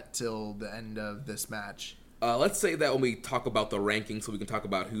save that till the end of this match? Let's say that when we talk about the rankings, so we can talk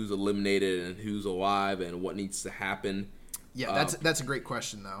about who's eliminated and who's alive and what needs to happen. Yeah, that's a great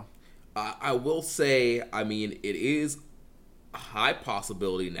question, though. I will say, I mean, it is a high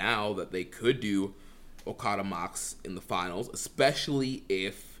possibility now that they could do Okada Mox in the finals, especially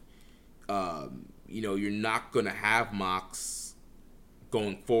if, you're not going to have Mox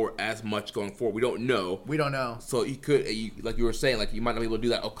going forward as much going forward. We don't know. So you could, like you were saying, like you might not be able to do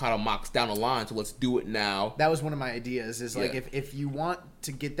that Okada Mox down the line. So let's do it now. That was one of my ideas. Is like if you want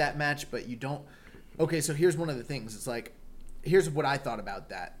to get that match, but you don't. Okay, so here's one of the things. It's like, here's what I thought about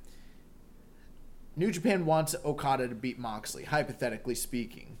that. New Japan wants Okada to beat Moxley, hypothetically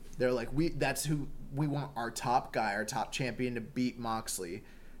speaking. They're like, that's who we want, our top guy, our top champion to beat Moxley.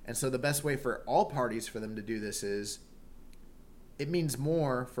 And so the best way for all parties for them to do this is, it means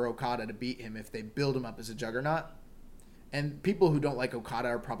more for Okada to beat him if they build him up as a juggernaut. And people who don't like Okada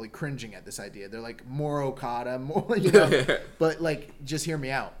are probably cringing at this idea. They're like, more Okada, more, But, like, just hear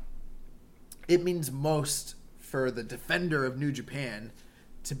me out. It means most for the defender of New Japan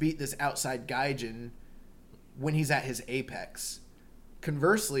to beat this outside gaijin when he's at his apex.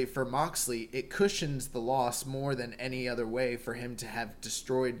 Conversely, for Moxley, it cushions the loss more than any other way for him to have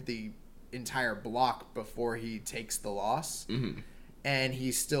destroyed the entire block before he takes the loss. Mm-hmm. And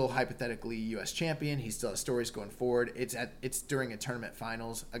he's still hypothetically U.S. champion. He still has stories going forward. It's during a tournament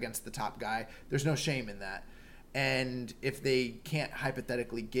finals against the top guy. There's no shame in that. And if they can't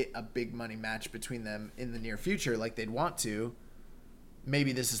hypothetically get a big money match between them in the near future like they'd want to,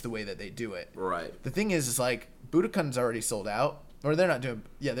 maybe this is the way that they do it. Right. The thing is like, Budokan's already sold out. Or they're not doing...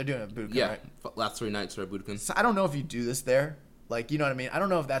 Yeah, they're doing a Budokan, yeah, right? Last 3 nights are Budokan. So I don't know if you do this there. Like, you know what I mean? I don't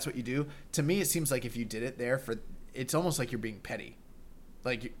know if that's what you do. To me, it seems like if you did it there, it's almost like you're being petty.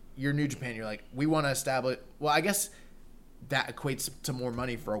 Like, you're New Japan. You're like, we want to establish... Well, I guess that equates to more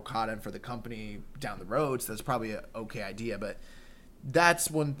money for Okada and for the company down the road, so that's probably an okay idea. But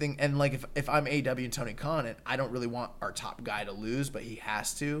that's one thing. And, like, if I'm AW and Tony Khan, and I don't really want our top guy to lose, but he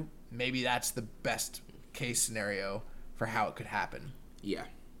has to, maybe that's the best case scenario for how it could happen. Yeah.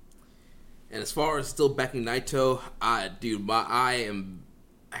 And as far as still backing Naito, I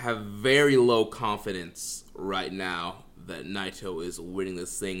have very low confidence right now that Naito is winning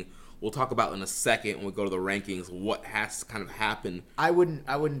this thing. We'll talk about in a second when we go to the rankings what has to kind of happen. I wouldn't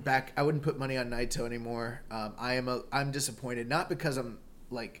put money on Naito anymore. I'm disappointed, not because I'm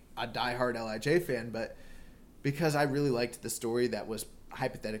like a diehard LIJ fan, but because I really liked the story that was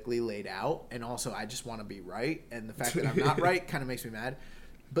hypothetically laid out, and also I just want to be right, and the fact that I'm not right kind of makes me mad.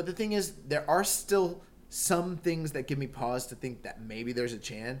 But the thing is, there are still some things that give me pause to think that maybe there's a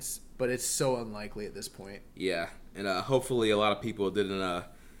chance, but it's so unlikely at this point. Yeah, and hopefully a lot of people didn't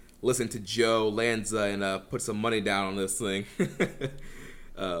listen to Joe Lanza and put some money down on this thing.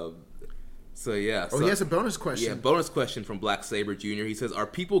 He has a bonus question. Yeah, bonus question from Black Saber Jr. He says, are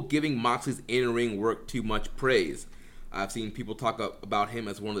people giving Moxley's in-ring work too much praise? I've seen people talk about him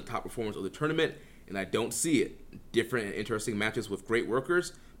as one of the top performers of the tournament, and I don't see it. Different and interesting matches with great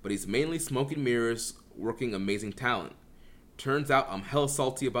workers, but he's mainly smoke and mirrors, working amazing talent. Turns out I'm hella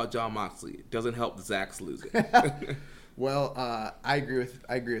salty about Jon Moxley. It doesn't help Zach's losing. Well, I agree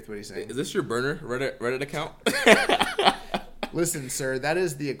with what he's saying. Is this your burner Reddit account? Listen, sir, that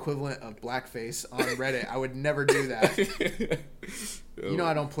is the equivalent of blackface on Reddit. I would never do that. You know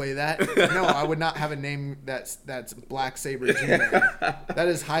I don't play that. No, I would not have a name that's Black Saber Jr. That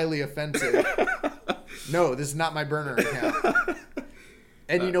is highly offensive. No, this is not my burner account.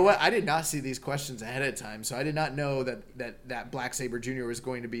 And you know what? I did not see these questions ahead of time, so I did not know that Black Saber Jr. was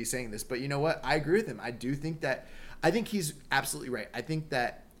going to be saying this. But you know what? I agree with him. I think he's absolutely right. I think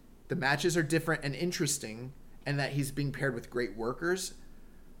that the matches are different and interesting, and that he's being paired with great workers,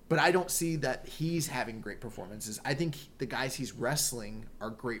 but I don't see that he's having great performances. I think the guys he's wrestling are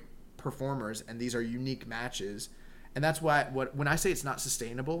great performers, and these are unique matches. And that's why when I say it's not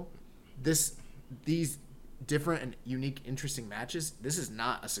sustainable, these different and unique, interesting matches, this is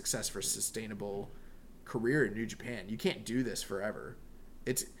not a success for sustainable career in New Japan. You can't do this forever.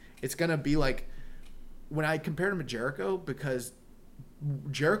 It's going to be like when I compared him to Jericho, because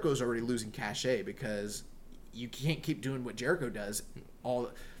Jericho's already losing cachet because you can't keep doing what Jericho does.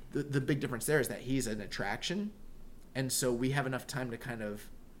 The big difference there is that he's an attraction, and so we have enough time to kind of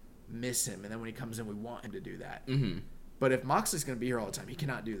miss him, and then when he comes in, we want him to do that. Mm-hmm. But if Moxley's going to be here all the time, he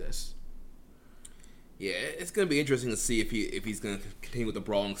cannot do this. Yeah, it's going to be interesting to see if he's going to continue with the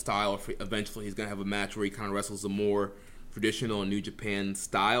brawling style, or if eventually he's going to have a match where he kind of wrestles a more traditional New Japan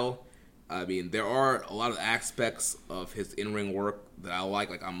style. I mean, there are a lot of aspects of his in-ring work that I like.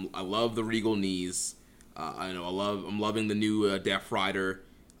 Like I love the regal knees. I'm loving the new Death Rider.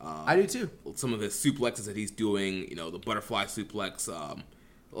 I do too. Some of his suplexes that he's doing, the butterfly suplex,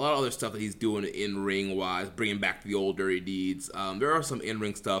 a lot of other stuff that he's doing in ring wise, bringing back the old dirty deeds. There are some in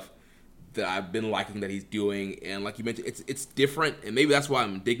ring stuff that I've been liking that he's doing, and like you mentioned, it's different, and maybe that's why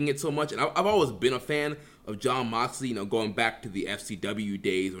I'm digging it so much. And I've always been a fan of Jon Moxley, going back to the FCW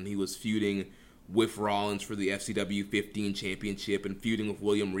days when he was feuding with Rollins for the FCW 15 championship and feuding with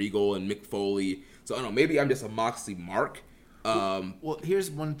William Regal and Mick Foley. So I don't know, maybe I'm just a Moxley mark. Well,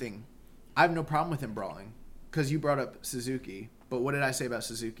 here's one thing. I have no problem with him brawling because you brought up Suzuki. But what did I say about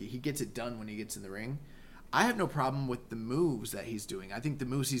Suzuki? He gets it done when he gets in the ring. I have no problem with the moves that he's doing. I think the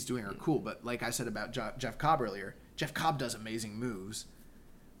moves he's doing are cool. But like I said about Jeff Cobb earlier, Jeff Cobb does amazing moves.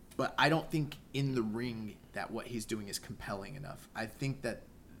 But I don't think in the ring that what he's doing is compelling enough. I think that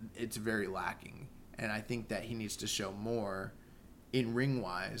it's very lacking. And I think that he needs to show more in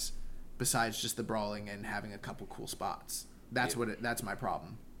ring-wise besides just the brawling and having a couple cool spots. That's that's my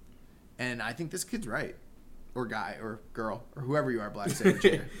problem. And I think this kid's right. Or guy, or girl, or whoever you are, Black Saber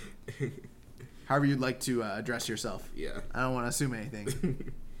Chair. However you'd like to address yourself. Yeah. I don't want to assume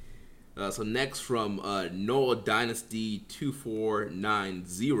anything. So next from Noah Dynasty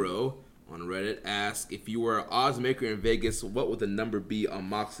 2490 on Reddit asks, if you were an odds maker in Vegas, what would the number be on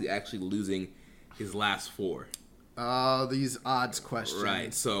Moxley actually losing his last 4? These odds questions.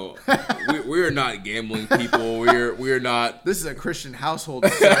 Right. So we're not gambling people. We're not. This is a Christian household,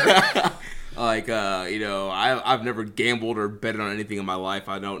 sir. Like, I've never gambled or betted on anything in my life.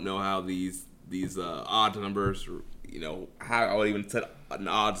 I don't know how these odd numbers, how I would even set an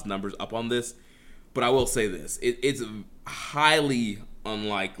odds numbers up on this. But I will say this. It's highly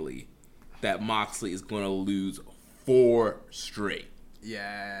unlikely that Moxley is going to lose 4 straight.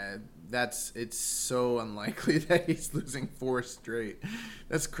 Yeah, it's so unlikely that he's losing 4 straight.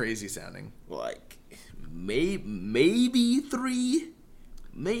 That's crazy sounding. Like, maybe 3?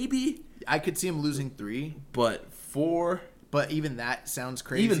 Maybe? I could see him losing 3. But 4? But even that sounds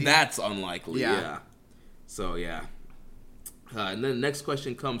crazy. Even that's unlikely, yeah. So, yeah. And then the next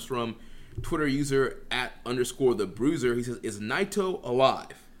question comes from Twitter user @_the_bruiser. He says, is Naito alive?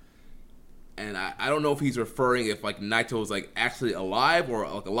 And I don't know if he's referring if, like, Naito is, like, actually alive or,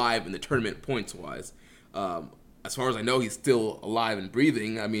 like, alive in the tournament points-wise. As far as I know, he's still alive and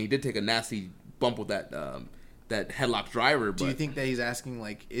breathing. I mean, he did take a nasty bump with that headlock driver. But do you think that he's asking,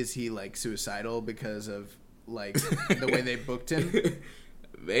 like, is he, like, suicidal because of, like, the way they booked him?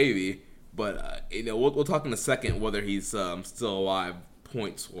 Maybe. But, we'll talk in a second whether he's still alive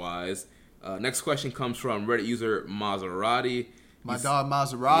points-wise. Next question comes from Reddit user Maserati. My dog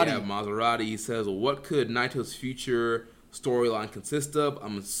Maserati. Yeah, Maserati. He says, what could Naito's future storyline consist of?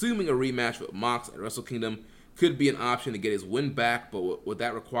 I'm assuming a rematch with Mox at Wrestle Kingdom could be an option to get his win back, but would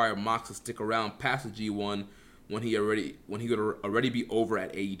that require Mox to stick around past the G1 when he could already be over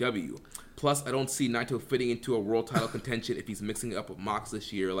at AEW? Plus, I don't see Naito fitting into a world title contention if he's mixing it up with Mox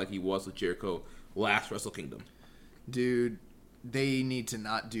this year like he was with Jericho last Wrestle Kingdom. Dude, they need to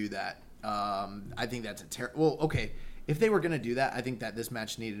not do that. I think that's a terrible... Well, okay. If they were going to do that, I think that this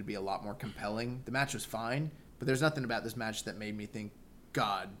match needed to be a lot more compelling. The match was fine, but there's nothing about this match that made me think,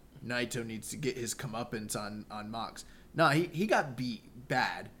 God, Naito needs to get his comeuppance on Mox. No, he got beat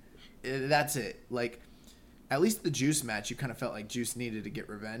bad. That's it. Like, at least the Juice match, you kind of felt like Juice needed to get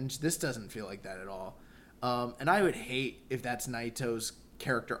revenge. This doesn't feel like that at all. And I would hate if that's Naito's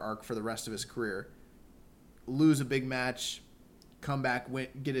character arc for the rest of his career. Lose a big match, come back,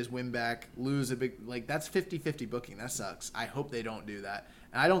 get his win back, lose a big... Like, that's 50-50 booking. That sucks. I hope they don't do that.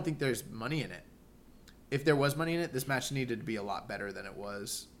 And I don't think there's money in it. If there was money in it, this match needed to be a lot better than it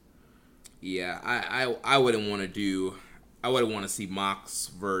was. Yeah, I wouldn't want to do... I wouldn't want to see Mox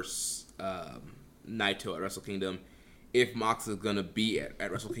versus Naito at Wrestle Kingdom. If Mox is going to be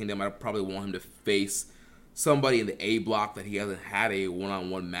at Wrestle Kingdom, I'd probably want him to face somebody in the A block that he hasn't had a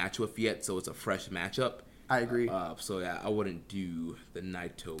one-on-one match with yet, so it's a fresh matchup. I agree. So, yeah, I wouldn't do the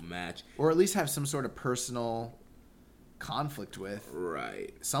Naito match. Or at least have some sort of personal conflict with.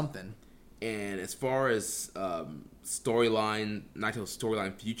 Right. Something. And as far as Naito's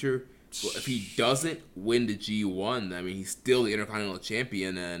storyline future, well, if he doesn't win the G1, I mean, he's still the Intercontinental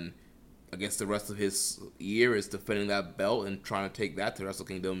Champion, and I guess the rest of his year is defending that belt and trying to take that to Wrestle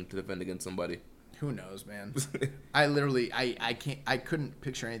Kingdom to defend against somebody. Who knows, man? I couldn't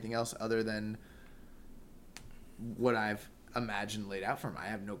picture anything else other than what I've imagined laid out for him. I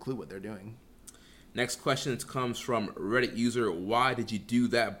have no clue what they're doing. Next question comes from Reddit user, why did you do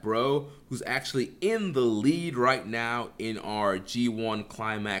that, bro? Who's actually in the lead right now in our G1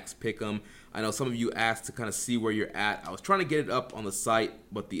 Climax Pick'em. I know some of you asked to kind of see where you're at. I was trying to get it up on the site,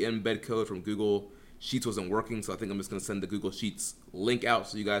 but the embed code from Google Sheets wasn't working, so I think I'm just going to send the Google Sheets link out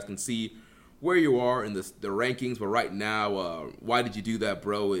so you guys can see where you are in the rankings. But right now, Why Did You Do That,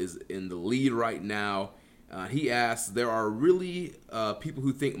 Bro is in the lead right now. He asks, there are really people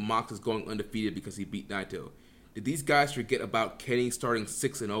who think Mox is going undefeated because he beat Naito. Did these guys forget about Kenny starting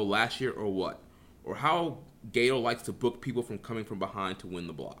 6-0 last year or what? Or how Gato likes to book people from coming from behind to win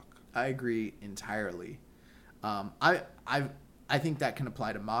the block? I agree entirely. I think that can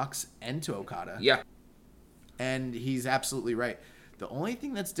apply to Mox and to Okada. Yeah. And he's absolutely right. The only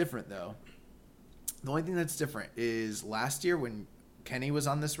thing that's different, though, is last year when Kenny was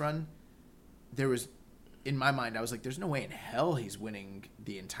on this run, there was, in my mind, I was like, there's no way in hell he's winning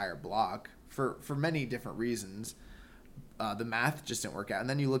the entire block for many different reasons. The math just didn't work out. And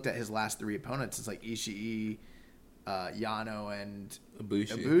then you looked at his last three opponents. It's like Ishii, Yano, and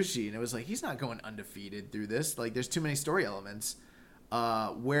Ibushi. And it was like, he's not going undefeated through this. Like, there's too many story elements.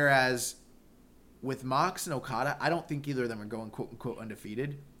 Whereas with Mox and Okada, I don't think either of them are going quote-unquote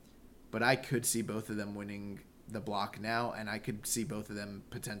undefeated. But I could see both of them winning the block now, and I could see both of them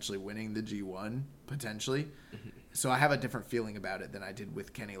potentially winning the G1, potentially. Mm-hmm. So I have a different feeling about it than I did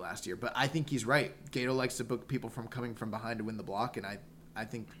with Kenny last year. But I think he's right. Gato likes to book people from coming from behind to win the block, and I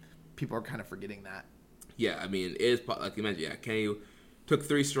think people are kind of forgetting that. Yeah, I mean, it is, like you mentioned, yeah, Kenny took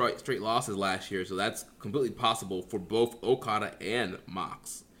 3 straight losses last year, so that's completely possible for both Okada and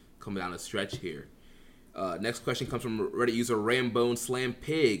Mox coming down the stretch here. Next question comes from Reddit user Rambone Slam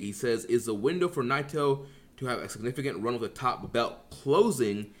Pig. He says, is the window for Naito to have a significant run with the top belt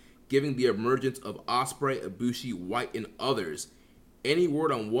closing, giving the emergence of Ospreay, Ibushi, White, and others? Any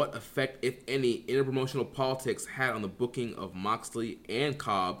word on what effect, if any, interpromotional politics had on the booking of Moxley and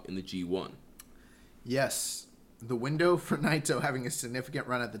Cobb in the G1? Yes. The window for Naito having a significant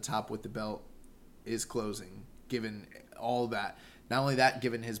run at the top with the belt is closing, given all that. Not only that,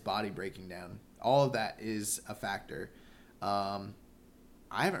 given his body breaking down. All of that is a factor. I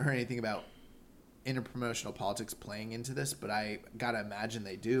haven't heard anything about interpromotional politics playing into this, but I gotta imagine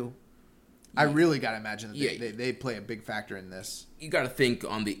they do. I really gotta imagine that they play a big factor in this. You gotta think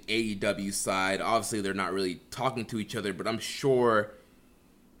on the AEW side. Obviously, they're not really talking to each other, but I'm sure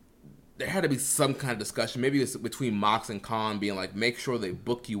there had to be some kind of discussion. Maybe it's between Mox and Khan being like, make sure they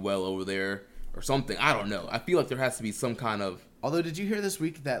book you well over there or something. I don't know. I feel like there has to be some kind of... Although, did you hear this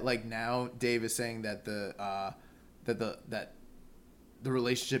week that like now Dave is saying that the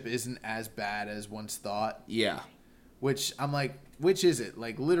relationship isn't as bad as once thought? Yeah. Which I'm like, which is it?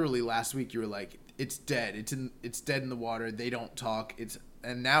 Like literally last week you were like, it's dead. It's dead in the water. They don't talk.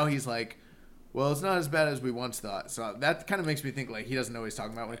 And now he's like, well, it's not as bad as we once thought. So that kind of makes me think like he doesn't know what he's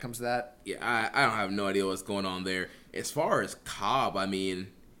talking about when it comes to that. Yeah, I don't have no idea what's going on there. As far as Cobb, I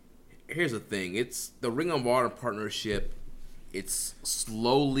mean, here's the thing. It's the Ring of Honor partnership. It's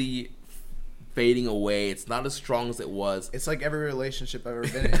slowly fading away. It's not as strong as it was. It's like every relationship I've ever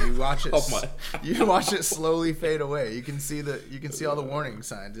been in. You watch it. You watch it slowly fade away. You can see all the warning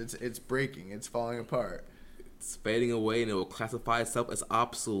signs. It's breaking. It's falling apart. It's fading away, and it will classify itself as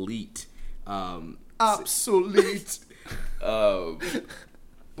obsolete. Obsolete.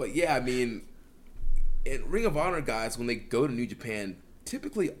 But yeah, I mean, Ring of Honor guys, when they go to New Japan,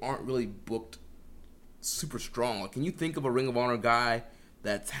 typically aren't really booked super strong. Like, can you think of a Ring of Honor guy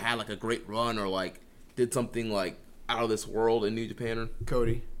that's had like a great run or like did something like out of this world in New Japan?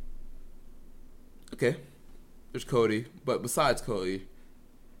 Cody. Okay, there's Cody, but besides Cody,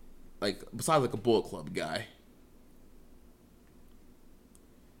 besides a Bullet Club guy,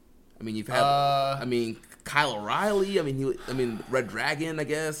 I mean, you've had Kyle O'Reilly. I mean Red Dragon, I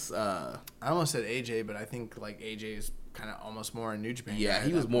guess. I almost said AJ, but I think like AJ is kind of almost more in New Japan. Yeah,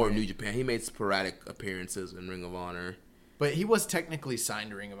 he was more in New Japan. He made sporadic appearances in Ring of Honor. But he was technically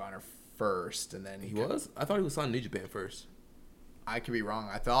signed to Ring of Honor first, and then he was? I thought he was signed to New Japan first. I could be wrong.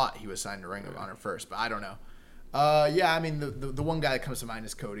 I thought he was signed to Ring of Honor first, but I don't know. Yeah, I mean, the one guy that comes to mind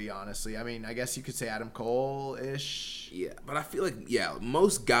is Cody, honestly. I mean, I guess you could say Adam Cole-ish. Yeah, but I feel like,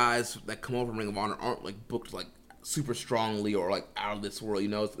 most guys that come over from Ring of Honor aren't, like, booked, like, super strongly or, like, out of this world, you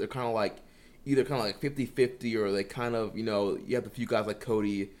know? They're kind of like, either kind of like 50-50 or they kind of, you know, you have a few guys like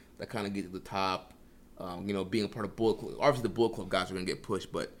Cody that kind of get to the top, you know, being a part of Bullet Club. Obviously, the Bullet Club guys are going to get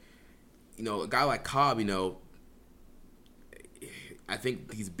pushed, but, you know, a guy like Cobb, you know, I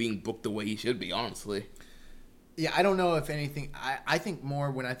think he's being booked the way he should be, honestly. Yeah, I don't know if anything. I think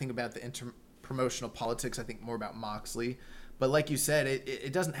more when I think about the interpromotional politics, I think more about Moxley. But like you said,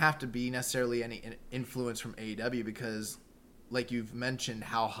 it doesn't have to be necessarily any influence from AEW because, like you've mentioned,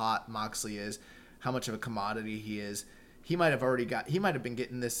 how hot Moxley is, how much of a commodity he is. He might have been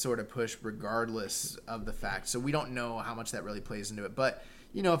getting this sort of push regardless of the fact. So we don't know how much that really plays into it. But,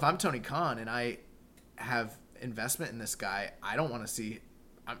 you know, if I'm Tony Khan and I have investment in this guy, I don't want to see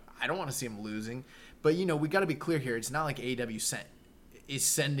him losing. But we got to be clear here. It's not like AEW is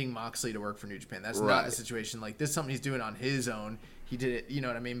sending Moxley to work for New Japan. That's not the situation. Like, this is something he's doing on his own. He did it, you know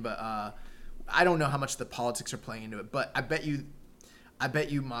what I mean? But I don't know how much the politics are playing into it. But I bet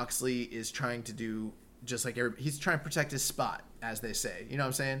you Moxley is trying to do just like he's trying to protect his spot, as they say. You know what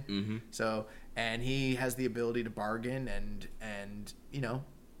I'm saying? Mm-hmm. So, and he has the ability to bargain and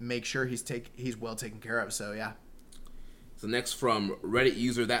make sure he's well taken care of. So yeah. So next from Reddit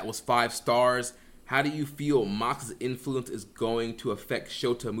user, that was 5 stars. How do you feel Mox's influence is going to affect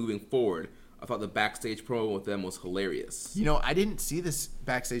Shota moving forward? I thought the backstage promo with them was hilarious. I didn't see this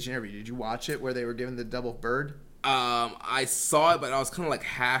backstage interview. Did you watch it where they were giving the double bird? I saw it, but I was kind of like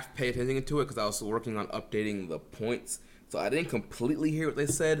half paying attention to it because I was working on updating the points. So I didn't completely hear what they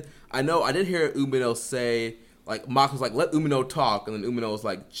said. I know I did hear Umino say, like, Mox was like, let Umino talk. And then Umino was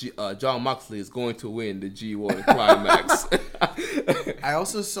like, John Moxley is going to win the G1 Climax. I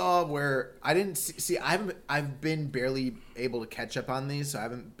also saw where I didn't see I've been barely able to catch up on these, so I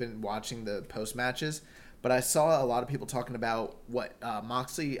haven't been watching the post matches. But I saw a lot of people talking about what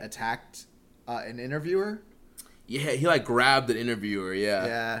Moxley attacked an interviewer. Yeah, he like grabbed an interviewer. Yeah.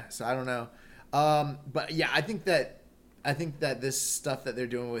 Yeah. So I don't know. But yeah, I think that this stuff that they're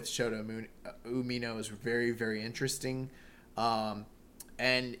doing with Shota Umino is very, very interesting.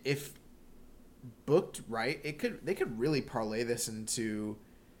 And if booked right, they could really parlay this into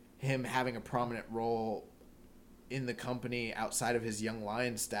him having a prominent role in the company outside of his Young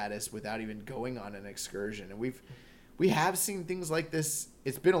Lion status without even going on an excursion. And we have seen things like this.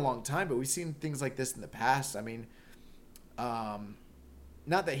 It's been a long time, but we've seen things like this in the past. I mean,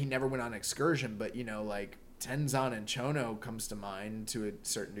 not that he never went on excursion, but like Tenzan and Chono comes to mind to a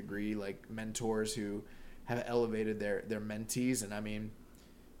certain degree, like mentors who have elevated their mentees. And I mean,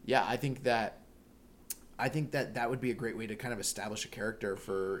 yeah, I think that would be a great way to kind of establish a character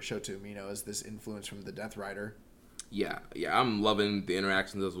for Shota Umino as this influence from the Death Rider. Yeah, I'm loving the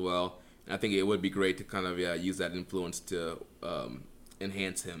interactions as well. And I think it would be great to kind of use that influence to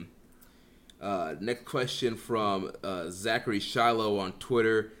enhance him. Next question from Zachary Shiloh on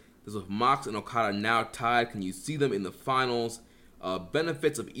Twitter. This is with Mox and Okada now tied. Can you see them in the finals?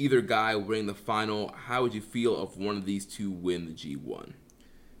 Benefits of either guy winning the final. How would you feel if one of these two win the G1?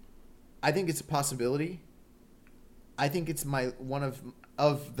 I think it's a possibility. I think it's one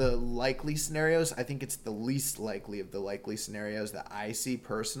of the likely scenarios. I think it's the least likely of the likely scenarios that I see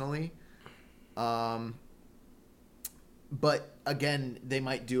personally. But again, they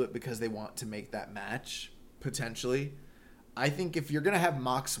might do it because they want to make that match, potentially. I think if you're going to have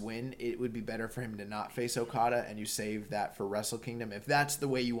Mox win, it would be better for him to not face Okada and you save that for Wrestle Kingdom. If that's the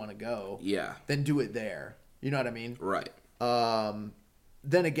way you want to go, then do it there. You know what I mean? Right.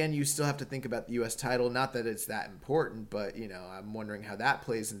 Then again, you still have to think about the U.S. title. Not that it's that important, but, I'm wondering how that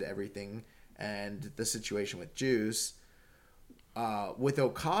plays into everything and the situation with Juice. With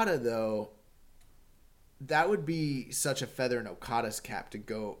Okada, though, that would be such a feather in Okada's cap to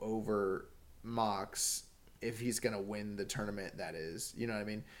go over Mox if he's going to win the tournament, that is. You know what I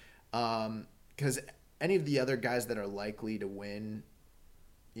mean? Because any of the other guys that are likely to win,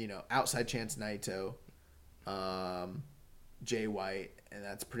 outside Chance Naito, Jay White, and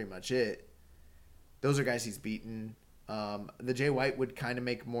that's pretty much it. Those are guys he's beaten. The Jay White would kind of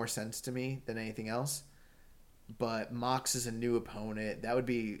make more sense to me than anything else. But Mox is a new opponent. That would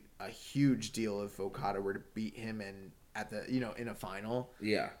be a huge deal if Okada were to beat him and at the in a final.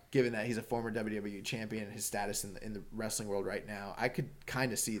 Yeah. Given that he's a former WWE champion and his status in the wrestling world right now, I could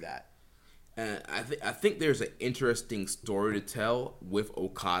kind of see that. I think there's an interesting story to tell with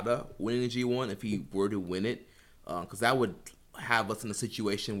Okada winning the G1 if he were to win it, because that would have us in a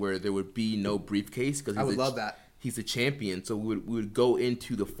situation where there would be no briefcase. Because I would love that. He's a champion, so we would go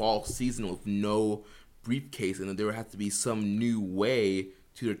into the fall season with no briefcase, and then there would have to be some new way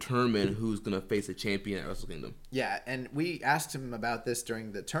to determine who's going to face a champion at Wrestle Kingdom. Yeah, and we asked him about this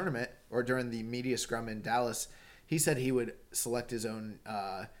during the tournament or during the media scrum in Dallas. He said he would select his own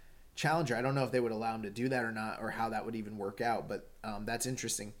challenger. I don't know if they would allow him to do that or not, or how that would even work out, but that's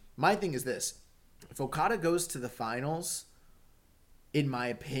interesting. My thing is this. If Okada goes to the finals, in my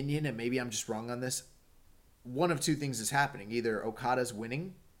opinion, and maybe I'm just wrong on this, one of two things is happening. Either Okada's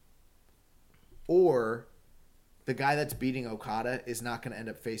winning, or the guy that's beating Okada is not going to end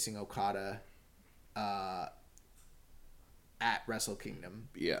up facing Okada at Wrestle Kingdom.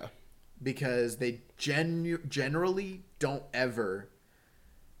 Yeah. Because they generally don't ever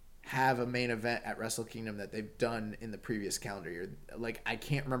have a main event at Wrestle Kingdom that they've done in the previous calendar year. Like, I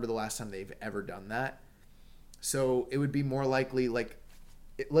can't remember the last time they've ever done that. So it would be more likely, like,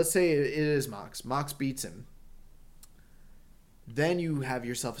 let's say it is Mox. Mox beats him. Then you have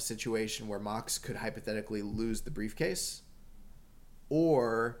yourself a situation where Mox could hypothetically lose the briefcase,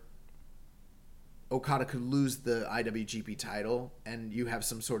 or Okada could lose the IWGP title, and you have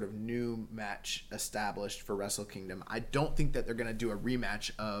some sort of new match established for Wrestle Kingdom. I don't think that they're going to do a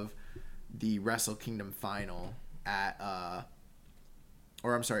rematch of the Wrestle Kingdom final at, of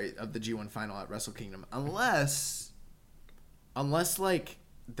the G1 final at Wrestle Kingdom, unless like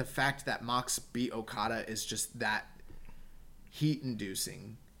the fact that Mox beat Okada is just that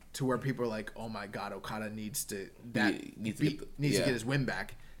heat-inducing to where people are like, oh my God, Okada needs to get his win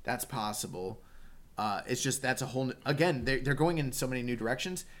back. That's possible. It's just that's a whole again. They're going in so many new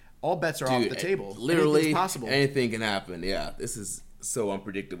directions. All bets are off the table. Literally, possible. Anything can happen. Yeah, this is so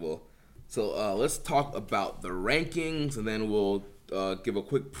unpredictable. So let's talk about the rankings, and then we'll give a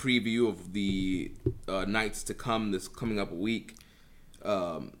quick preview of the nights to come this coming up week.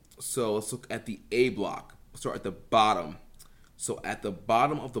 So let's look at the A block. Start at the bottom. So at the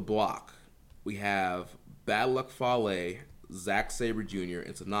bottom of the block, we have Bad Luck Fale, Zack Sabre Jr.,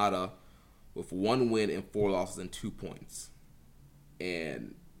 and Sonata with 1 win and 4 losses and 2 points.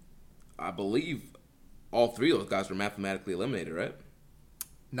 And I believe all 3 of those guys were mathematically eliminated, right?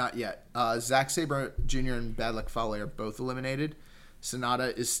 Not yet. Zack Sabre Jr. and Bad Luck Fale are both eliminated.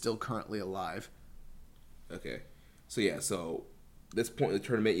 Sonata is still currently alive. Okay. So this point in the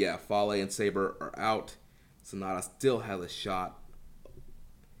tournament, Fale and Sabre are out. Sonata still has a shot.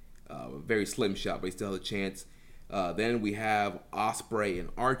 A very slim shot, but he still has a chance. Then we have Ospreay and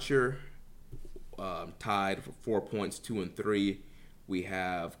Archer tied for 4 points, 2 and 3. We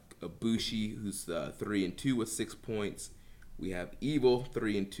have Ibushi, who's 3 and 2 with 6 points. We have Evil,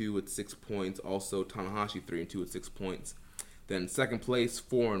 3 and 2 with 6 points. Also Tanahashi, 3 and 2 with 6 points. Then second place,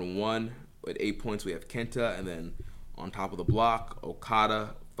 4 and 1 with 8 points. We have Kenta, and then on top of the block,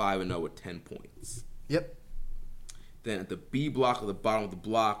 Okada, 5 and 0 with 10 points. Yep. Then at the B block, at the bottom of the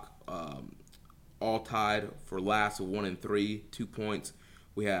block, all tied for last with 1 and 3, 2 points.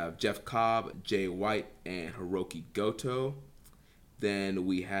 We have Jeff Cobb, Jay White, and Hiroki Goto. Then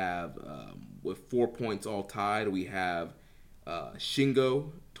we have, with 4 points all tied, we have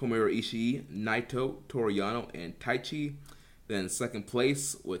Shingo, Tomohiro Ishii, Naito, Toru Yano, and Taichi. Then second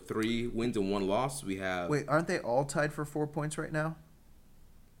place with 3 wins and 1 loss, we have... Wait, aren't they all tied for 4 points right now?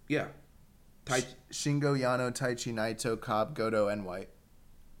 Yeah. Shingo, Yano, Taichi, Naito, Cobb, Goto, and White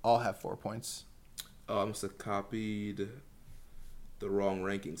all have 4 points. Oh, I must have copied the wrong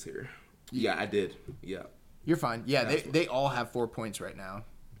rankings here. Yeah, I did. Yeah. You're fine. Yeah, they all have 4 points right now.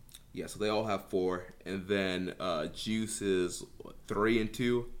 Yeah, so they all have 4. And then Juice is 3 and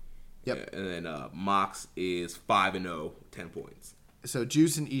 2. Yep. And then Mox is 5 and 0, 10 points. So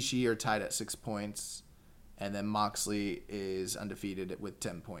Juice and Ishii are tied at 6 points. And then Moxley is undefeated with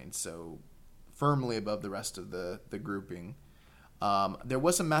 10 points. So firmly above the rest of the grouping. There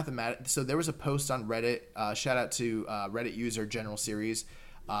was some mathematics. So there was a post on Reddit. Shout out to Reddit user General Series.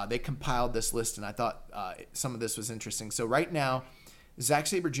 They compiled this list, and I thought some of this was interesting. So right now, Zack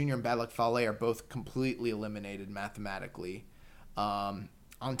Sabre Jr. and Bad Luck Fale are both completely eliminated mathematically. On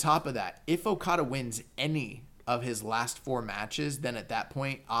top of that, if Okada wins any of his last 4 matches, then at that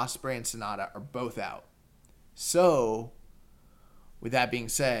point, Ospreay and Sonata are both out. So, with that being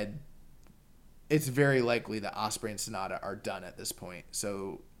said, it's very likely that Ospreay and Sonata are done at this point.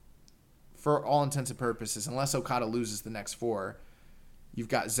 So, for all intents and purposes, unless Okada loses the next 4, you've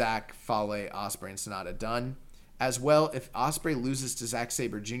got Zack, Fale, Ospreay, and Sonata done. As well, if Ospreay loses to Zack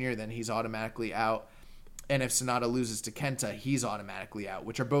Sabre Jr., then he's automatically out. And if Sonata loses to Kenta, he's automatically out,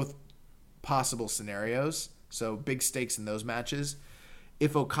 which are both possible scenarios. So, big stakes in those matches.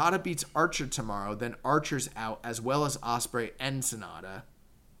 If Okada beats Archer tomorrow, then Archer's out, as well as Ospreay and Sonata.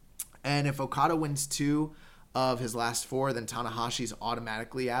 And if Okada wins 2 of his last 4, then Tanahashi's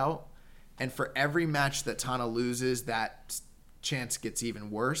automatically out. And for every match that Tana loses, that chance gets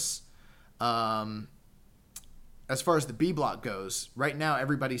even worse. As far as the B block goes, right now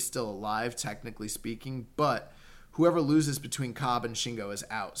everybody's still alive, technically speaking, but whoever loses between Cobb and Shingo is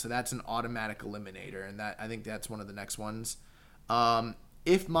out. So that's an automatic eliminator, and I think that's one of the next ones.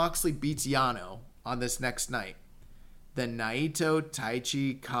 If Moxley beats Yano on this next night, then Naito,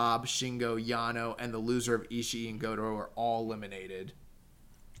 Taichi, Cobb, Shingo, Yano, and the loser of Ishii and Goto are all eliminated.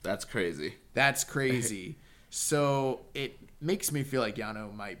 That's crazy. That's crazy. So it makes me feel like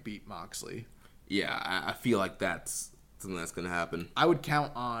Yano might beat Moxley. Yeah, I feel like that's something that's going to happen. I would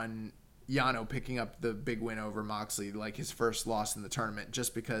count on Yano picking up the big win over Moxley, like his first loss in the tournament,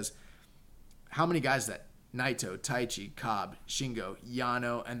 just because how many guys that Naito, Taichi, Cobb, Shingo,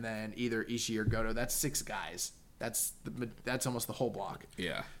 Yano, and then either Ishii or Goto, that's 6 guys. That's almost the whole block.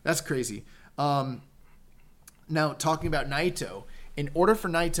 Yeah. That's crazy. Now, talking about Naito, in order for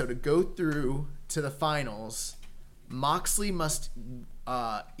Naito to go through to the finals, Moxley must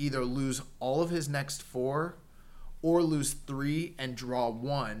either lose all of his next 4 or lose 3 and draw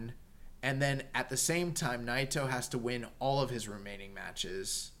 1. And then at the same time, Naito has to win all of his remaining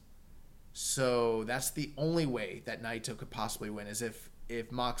matches. So that's the only way that Naito could possibly win, is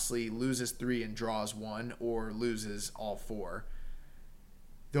if Moxley loses 3 and draws 1 or loses all 4.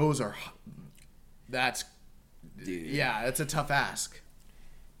 That's a tough ask.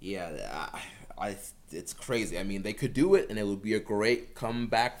 Yeah, it's crazy. I mean, they could do it, and it would be a great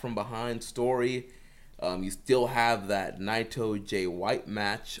comeback from behind story. You still have that Naito Jay White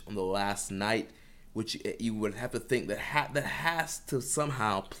match on the last night, which you would have to think that has to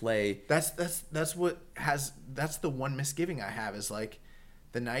somehow play. That's the one misgiving I have, is like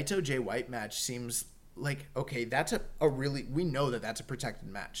the Naito Jay White match seems like, okay, that's a really, we know that's a protected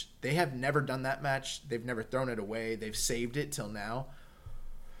match. They have never done that match. They've never thrown it away. They've saved it till now.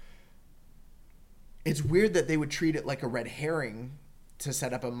 It's weird that they would treat it like a red herring to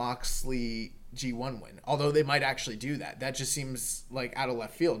set up a Moxley G1 win. Although they might actually do that. That just seems like out of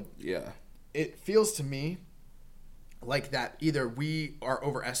left field. Yeah. It feels to me like that either we are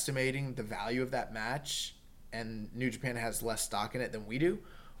overestimating the value of that match and New Japan has less stock in it than we do,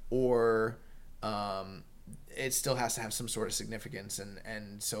 or it still has to have some sort of significance,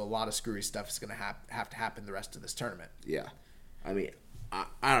 and so a lot of screwy stuff is going to have to happen the rest of this tournament. Yeah. I mean,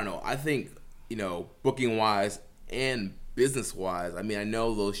 I don't know. I think, booking wise and business wise, I mean, I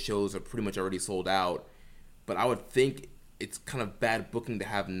know those shows are pretty much already sold out, but I would think it's kind of bad booking to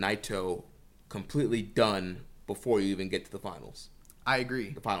have Naito completely done before you even get to the finals. I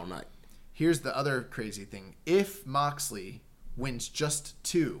agree. The final night. Here's the other crazy thing. If Moxley wins just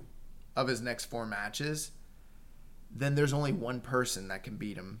 2 of his next 4 matches, then there's only one person that can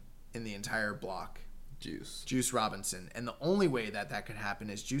beat him in the entire block. Juice Robinson. And the only way that could happen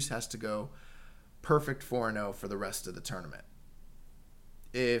is Juice has to go perfect 4-0 for the rest of the tournament.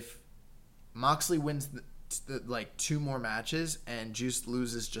 If Moxley wins the 2 more matches and Juice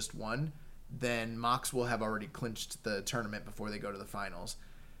loses just 1, then Mox will have already clinched the tournament before they go to the finals.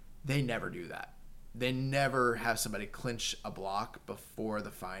 They never do that. They never have somebody clinch a block before the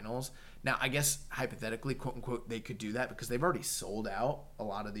finals. Now, I guess hypothetically, quote unquote, they could do that because they've already sold out a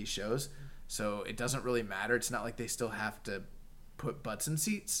lot of these shows. So it doesn't really matter. It's not like they still have to put butts in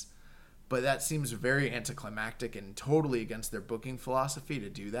seats. But that seems very anticlimactic and totally against their booking philosophy to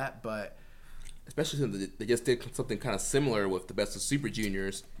do that. But especially since they just did something kind of similar with the Best of Super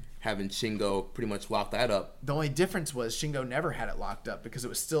Juniors, having Shingo pretty much lock that up. The only difference was Shingo never had it locked up because it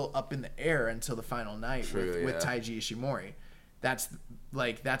was still up in the air until the final night with Taiji Ishimori. That's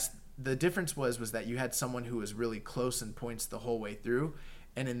the difference was that you had someone who was really close in points the whole way through.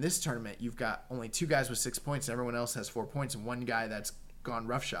 And in this tournament, you've got only 2 guys with 6 points and everyone else has 4 points and one guy that's gone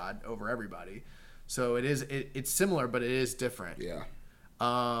roughshod over everybody. So it's similar, but it is different. Yeah.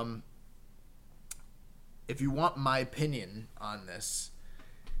 If you want my opinion on this,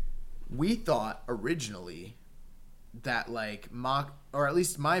 we thought originally that or at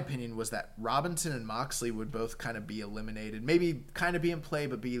least my opinion was that Robinson and Moxley would both kind of be eliminated, maybe kind of be in play,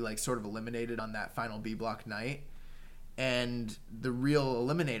 but be sort of eliminated on that final B block night. And the real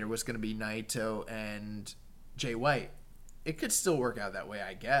eliminator was going to be Naito and Jay White. It could still work out that way,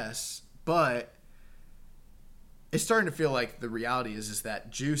 I guess, but it's starting to feel like the reality is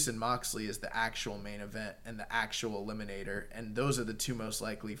that Juice and Moxley is the actual main event and the actual eliminator, and those are the 2 most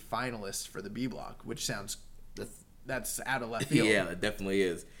likely finalists for the B block, which sounds that's out of left field. Yeah, it definitely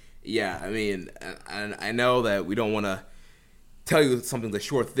is. Yeah, I mean, I know that we don't want to tell you something's a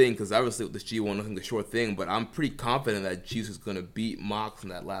sure thing because obviously with this G1, nothing's a sure thing, but I'm pretty confident that Juice is going to beat Mox in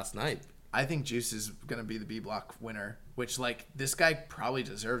that last night. I think Juice is going to be the B block winner, which this guy probably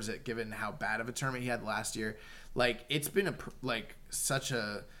deserves it given how bad of a tournament he had last year. It's been such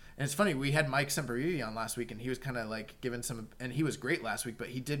a, and it's funny, we had Mike Sempervive on last week and he was kind of giving some, and he was great last week, but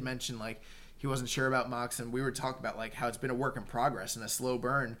he did mention he wasn't sure about Mox, and we were talking about how it's been a work in progress and a slow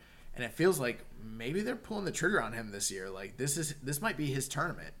burn, and it feels like maybe they're pulling the trigger on him this year. This might be his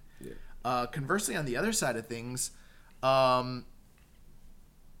tournament. Yeah. Conversely, on the other side of things, Tanahashi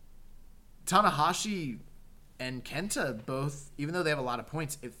and Kenta both, even though they have a lot of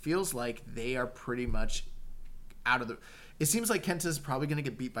points, it feels like they are pretty much out of the... It seems like Kenta's probably going to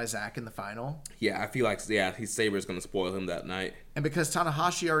get beat by Zack in the final. Yeah, I feel like, his Saber's going to spoil him that night. And because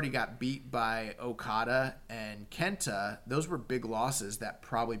Tanahashi already got beat by Okada and Kenta, those were big losses that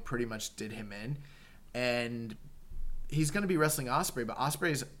probably pretty much did him in. And he's going to be wrestling Ospreay, but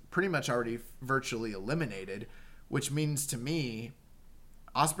Ospreay is pretty much already virtually eliminated, which means to me,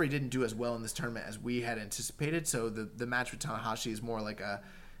 Ospreay didn't do as well in this tournament as we had anticipated. So the match with Tanahashi is more like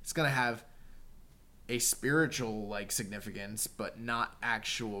it's going to have a spiritual like significance, but not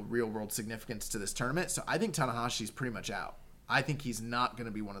actual real world significance to this tournament. So I think Tanahashi's pretty much out. I think he's not going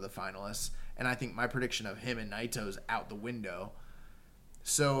to be one of the finalists. And I think my prediction of him and Naito's out the window.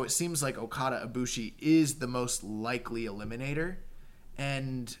 So it seems like Okada Ibushi is the most likely eliminator.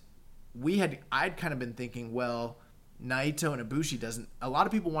 And I'd kind of been thinking, well, Naito and Ibushi doesn't... A lot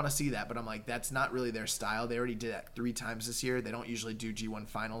of people want to see that, but I'm like, that's not really their style. They already did that 3 times this year. They don't usually do G1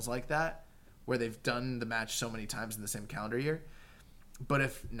 finals like that, where they've done the match so many times in the same calendar year. But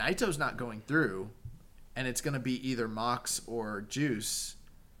if Naito's not going through, and it's going to be either Mox or Juice,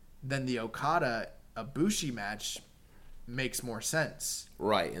 then the Okada-Ibushi match makes more sense.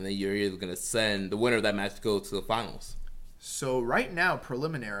 Right, and then you're either going to send the winner of that match to go to the finals. So right now,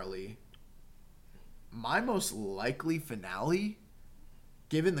 preliminarily, my most likely finale,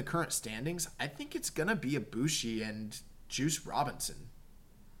 given the current standings, I think it's going to be Ibushi and Juice Robinson.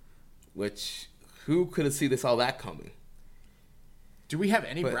 Which, who could have seen all that coming? Do we have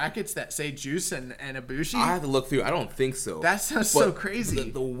any brackets that say Juice and Ibushi? I have to look through. I don't think so. That sounds so crazy.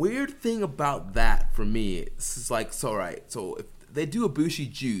 The weird thing about that for me is like, so if they do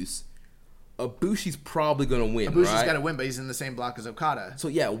Ibushi Juice, Ibushi's probably going to win, Ibushi's got to win, but he's in the same block as Okada. So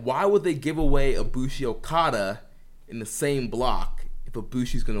yeah, why would they give away Ibushi Okada in the same block if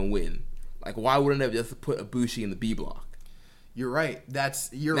Ibushi's going to win? Like, why wouldn't they just put Ibushi in the B block? You're right. That's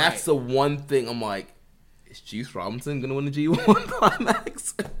the one thing I'm like, is Juice Robinson going to win the G1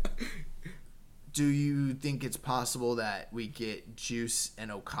 Climax? Do you think it's possible that we get Juice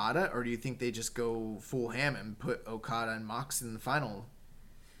and Okada, or do you think they just go full ham and put Okada and Mox in the final?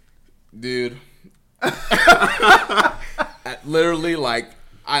 Dude. Literally, like,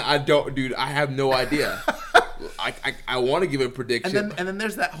 I don't, dude, I have no idea. I want to give a prediction. And then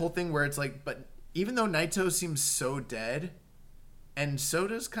there's that whole thing where it's like, but even though Naito seems so dead, and so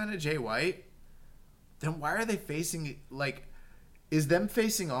does kind of Jay White, then why are they facing, like, is them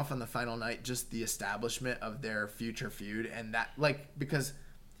facing off on the final night just the establishment of their future feud? And that, like, because,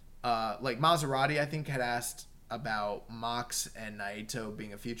 like, Maserati, I think, had asked about Mox and Naito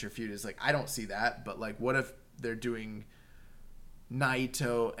being a future feud. Is like, I don't see that, but, like, what if they're doing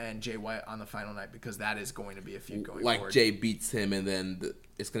Naito and Jay White on the final night, because that is going to be a feud going forward. Like, Jay beats him, and then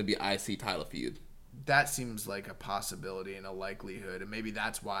it's going to be IC title feud. That seems like a possibility and a likelihood, and maybe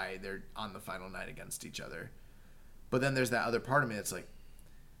that's why they're on the final night against each other. But then there's that other part of me that's like,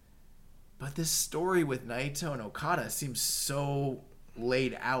 but this story with Naito and Okada seems so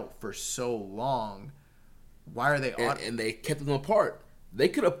laid out for so long. Why are they and they kept them apart. They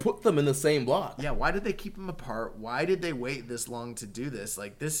could have put them in the same block. Yeah, why did they keep them apart? Why did they wait this long to do this?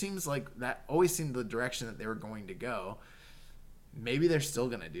 Like, this seems like that always seemed the direction that they were going to go. Maybe they're still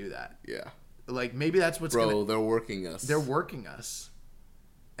going to do that. Yeah. Like, maybe that's what's Bro, they're working us. They're working us.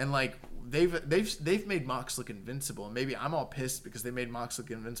 And, like, they've made Mox look invincible. And maybe I'm all pissed because they made Mox look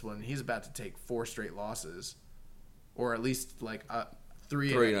invincible and he's about to take 4 straight losses. Or at least, like,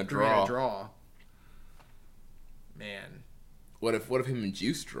 3 in a draw. Man. What if him and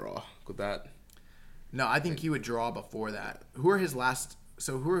Juice draw? Could that? No, I think he would draw before that. Who are his last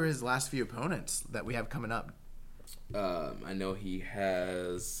few opponents that we have coming up? I know he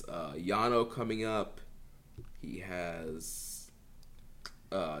has Yano coming up. He has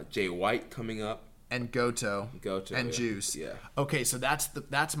Jay White coming up. And Goto. And yeah. Juice. Yeah. Okay, so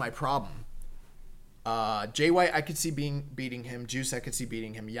that's my problem. Jay White, I could see beating him. Juice, I could see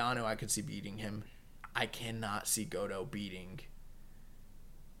beating him. Yano, I could see beating him. I cannot see Goto beating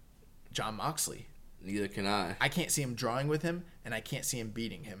Jon Moxley. Neither can I. I can't see him drawing with him, and I can't see him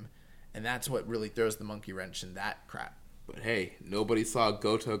beating him. And that's what really throws the monkey wrench in that crap. But hey, nobody saw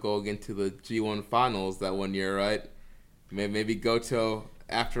Goto go into the G1 finals that one year, right? Maybe Goto,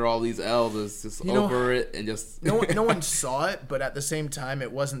 after all these L's, is just over it and just... no one saw it, but at the same time,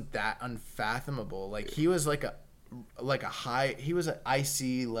 it wasn't that unfathomable. Like, he was like he was an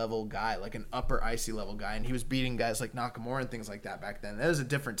IC level guy, like an upper IC level guy, and he was beating guys like Nakamura and things like that back then. That was a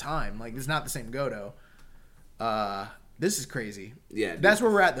different time. Like, it's not the same Goto. This is crazy. Yeah. That's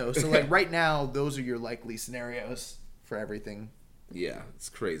where we're at, though. So, like, right now, those are your likely scenarios for everything. Yeah, it's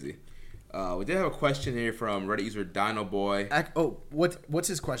crazy. We did have a question here from Reddit user Dino Boy. What's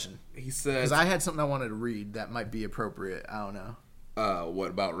his question? He says... Because I had something I wanted to read that might be appropriate. I don't know. What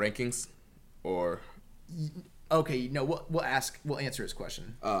about rankings? Or... Okay, no, we'll answer his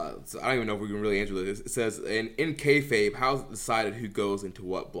question. So I don't even know if we can really answer this. It says, in kayfabe, how's it decided who goes into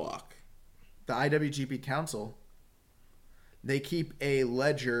what block? The IWGP Council. They keep a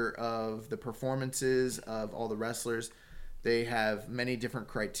ledger of the performances of all the wrestlers. They have many different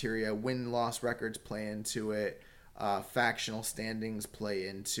criteria. Win-loss records play into it. Factional standings play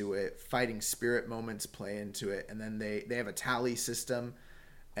into it. Fighting spirit moments play into it. And then they have a tally system,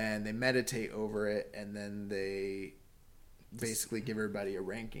 and they meditate over it, and then they basically give everybody a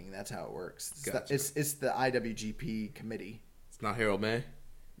ranking. That's how it works. It's the IWGP committee. It's not Harold May?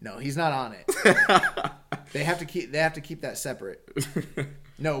 No, he's not on it. They have to keep that separate.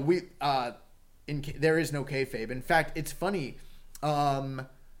 No, there is no kayfabe. In fact, it's funny. Tetsuya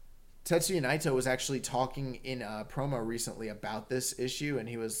Naito was actually talking in a promo recently about this issue, and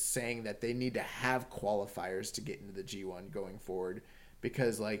he was saying that they need to have qualifiers to get into the G1 going forward,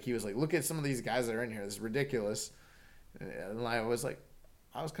 because he was like, look at some of these guys that are in here. This is ridiculous. And I was kind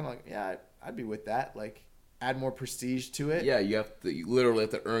of like, yeah, I'd be with that. Add more prestige to it. Yeah, you literally have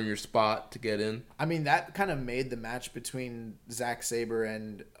to earn your spot to get in. I mean, that kind of made the match between Zack Sabre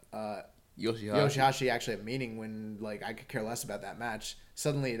and Yoshihashi actually a meaning, when I could care less about that match.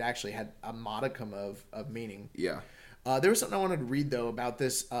 Suddenly it actually had a modicum of meaning. Yeah. There was something I wanted to read though about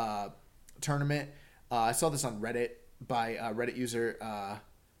this tournament. I saw this on Reddit by Reddit user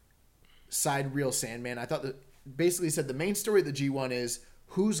Side Real Sandman. I thought that basically said the main story of the G1 is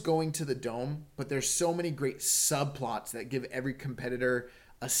who's going to the Dome, but there's so many great subplots that give every competitor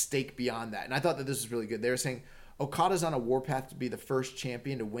a stake beyond that. And I thought that this was really good. They were saying Okada's on a warpath to be the first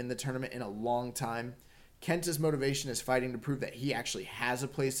champion to win the tournament in a long time. Kenta's motivation is fighting to prove that he actually has a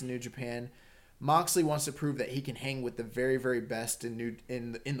place in New Japan. Moxley wants to prove that he can hang with the very, very best in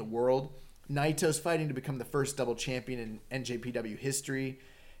the world. Naito's fighting to become the first double champion in NJPW history.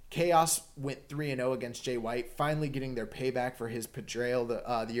 Chaos went 3-0 against Jay White, finally getting their payback for his betrayal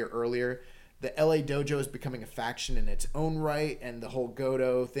the year earlier. The LA Dojo is becoming a faction in its own right, and the whole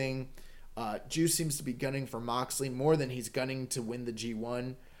Goto thing. Juice seems to be gunning for Moxley more than he's gunning to win the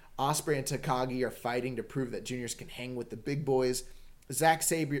G1. Ospreay and Takagi are fighting to prove that juniors can hang with the big boys. Zack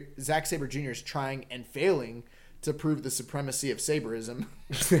Sabre Jr. is trying and failing to prove the supremacy of Sabreism.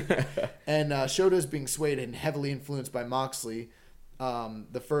 And Shoto's being swayed and heavily influenced by Moxley.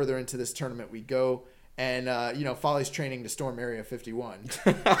 The further into this tournament we go, and Foley's training to storm Area 51.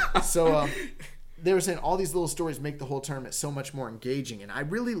 So they were saying all these little stories make the whole tournament so much more engaging, and I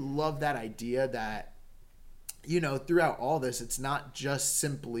really love that idea that throughout all this, it's not just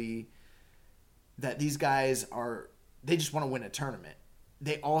simply that these guys they just want to win a tournament.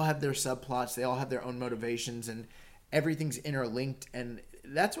 They all have their subplots, they all have their own motivations, and everything's interlinked, and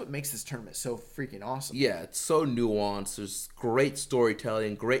that's what makes this tournament so freaking awesome. Yeah, it's so nuanced. There's great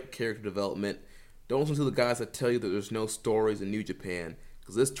storytelling, great character development. Don't listen to the guys that tell you that there's no stories in New Japan,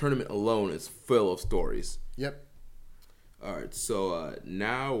 because this tournament alone is full of stories. Yep. All right, so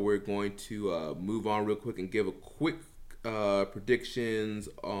now we're going to move on real quick and give a quick predictions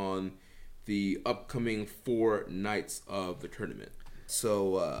on the upcoming 4 nights of the tournament.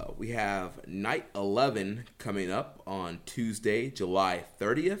 So we have Night 11 coming up on Tuesday, July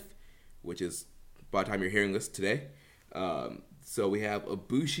 30th, which is by the time you're hearing this today. So we have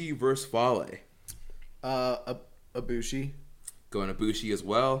Ibushi versus Fale. Ibushi. Going Ibushi as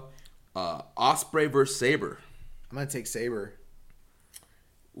well. Ospreay versus Sabre. I'm going to take Sabre.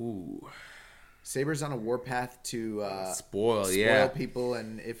 Ooh. Sabre's on a warpath to spoil people,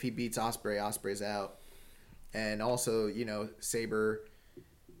 and if he beats Ospreay, Ospreay's out. And also, Sabre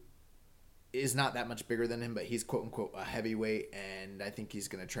is not that much bigger than him, but he's quote-unquote a heavyweight, and I think he's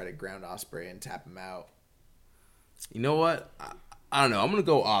going to try to ground Ospreay and tap him out. You know what? I don't know. I'm going to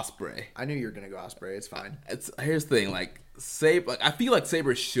go Ospreay. I knew you were going to go Ospreay. It's fine. Here's the thing. Sabre, I feel like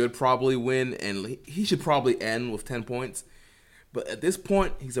Sabre should probably win, and he should probably end with 10 points. But at this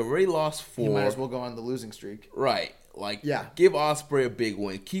point, he's already lost 4. He might as well go on the losing streak. Right. Give Ospreay a big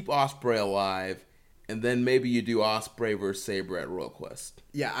win. Keep Ospreay alive. And then maybe you do Ospreay versus Sabre at Royal Quest.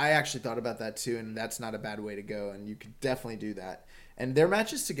 Yeah, I actually thought about that too, and that's not a bad way to go, and you could definitely do that. And their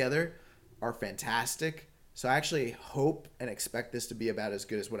matches together are fantastic, so I actually hope and expect this to be about as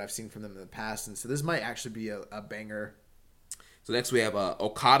good as what I've seen from them in the past, and so this might actually be a banger. So next we have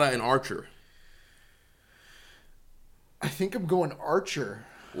Okada and Archer. I think I'm going Archer.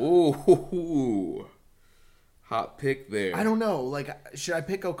 Ooh. Hot pick there. I don't know. Should I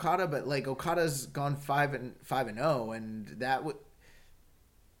pick Okada? But Okada's gone 5-0, and that would.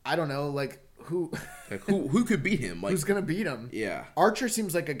 I don't know. Who? Who could beat him? Who's gonna beat him? Yeah. Archer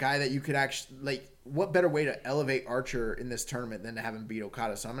seems like a guy that you could actually What better way to elevate Archer in this tournament than to have him beat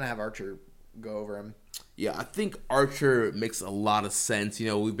Okada? So I'm gonna have Archer go over him. Yeah, I think Archer makes a lot of sense.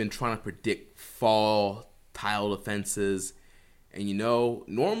 We've been trying to predict fall title defenses. And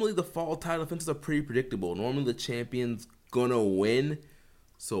normally the fall title defenses are pretty predictable. Normally the champions gonna win.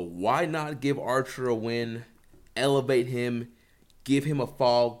 So why not give Archer a win, elevate him, give him a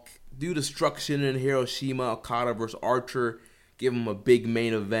fall, do destruction in Hiroshima, Okada versus Archer, give him a big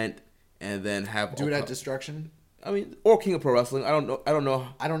main event, and then have do it at Destruction. I mean, or King of Pro Wrestling. I don't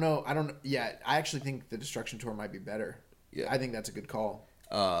know. Yeah, I actually think the Destruction Tour might be better. Yeah, I think that's a good call.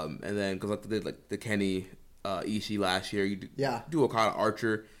 And then because like they did like the Kenny Ishii last year, you do Okada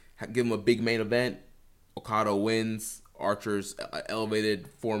Archer, give him a big main event. Okada wins. Archer's elevated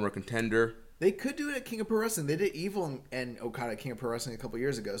former contender. They could do it at King of Pro Wrestling. They did Evil and Okada at King of Pro Wrestling a couple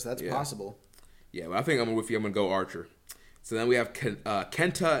years ago, so that's possible. Yeah, but I think I'm with you. I'm gonna go Archer. So then we have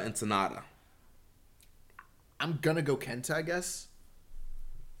Kenta and Sonata. I'm gonna go Kenta, I guess.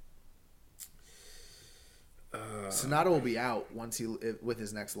 Sonata will be out once with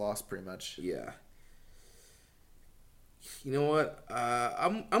his next loss, pretty much. Yeah. You know what?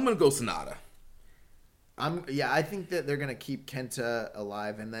 I'm gonna go Sonata. I think that they're gonna keep Kenta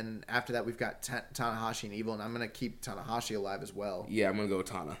alive, and then after that we've got Tanahashi and Evil, and I'm gonna keep Tanahashi alive as well. Yeah, I'm gonna go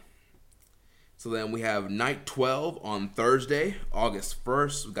Tana. So then we have Night 12 on Thursday, August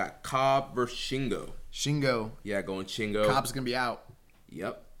 1st. We got Cobb versus Shingo. Shingo. Yeah, going Shingo. Cobb's gonna be out.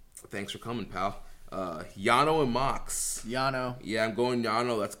 Yep. Thanks for coming, pal. Yano and Mox. Yano. Yeah, I'm going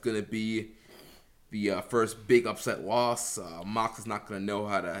Yano. That's gonna be the first big upset loss. Mox is not going to know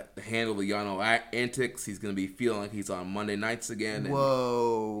how to handle the Yano antics. He's going to be feeling like he's on Monday nights again.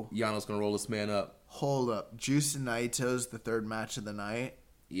 Whoa. And Yano's going to roll this man up. Hold up. Juice and Naito's the third match of the night?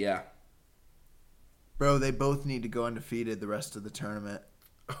 Yeah. Bro, they both need to go undefeated the rest of the tournament.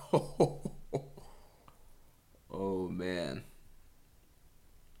 Oh, man.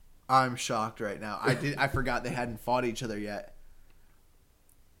 I'm shocked right now. I forgot they hadn't fought each other yet.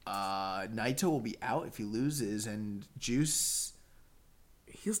 Naito will be out if he loses, and Juice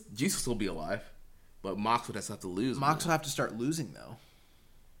will still be alive, but Mox would have to lose. Mox will have to start losing though.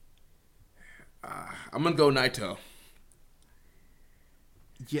 I'm gonna go Naito.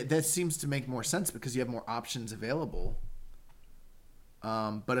 Yeah, that seems to make more sense because you have more options available.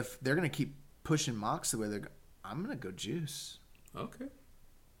 But if they're gonna keep pushing Mox the way I'm gonna go Juice. Okay.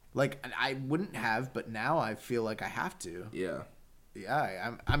 Like I wouldn't have, but now I feel like I have to. Yeah.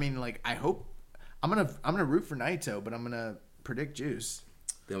 Yeah, I mean, like I hope I'm gonna root for Naito, but I'm gonna predict Juice.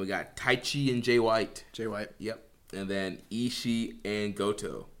 Then we got Taichi and Jay White. Jay White. Yep. And then Ishii and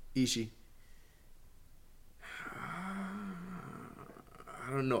Goto. Ishii.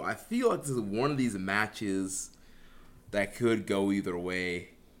 I don't know. I feel like this is one of these matches that could go either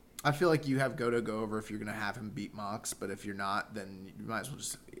way. I feel like you have Goto go over if you're gonna have him beat Mox, but if you're not, then you might as well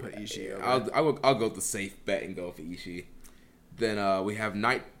just put Ishii over. I'll go with the safe bet and go for Ishii. Then we have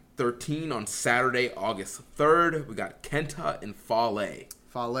Night 13 on Saturday, August 3rd. We got Kenta and Fale.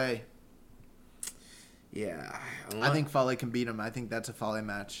 Fale. Yeah. I think Fale can beat him. I think that's a Fale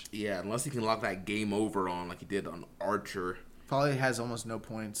match. Yeah, unless he can lock that game over on like he did on Archer. Fale has almost no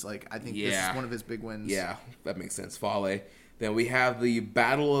points. Like I think this is one of his big wins. Yeah, that makes sense. Fale. Then we have the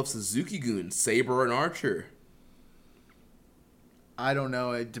Battle of Suzuki-gun, Sabre and Archer. I don't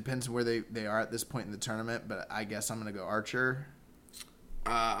know. It depends where they are at this point in the tournament, but I guess I'm going to go Archer.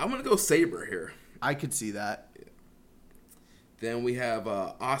 I'm going to go Sabre here. I could see that. Then we have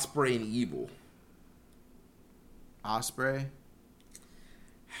Ospreay and Evil. Ospreay?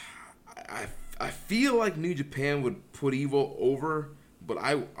 I feel like New Japan would put Evil over, but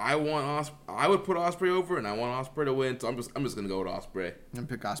I would put Ospreay over, and I want Ospreay to win, so I'm just going to go with Ospreay. I'm going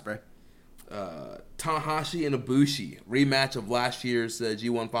to pick Ospreay. Tanahashi and Ibushi, rematch of last year's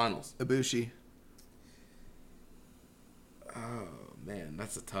G1 Finals. Ibushi. Oh man,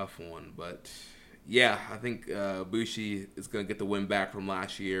 that's a tough one, but yeah, I think Ibushi is gonna get the win back from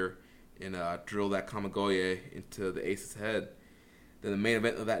last year and drill that Kamigoye into the Ace's head. Then the main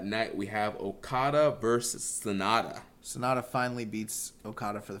event of that night, we have Okada versus Sonata. Sonata finally beats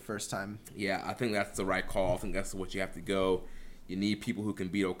Okada for the first time. Yeah, I think that's the right call. I think that's what you have to go. You need people who can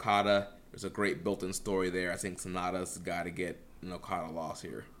beat Okada. There's a great built-in story there. I think Sonata's the guy to get an Okada loss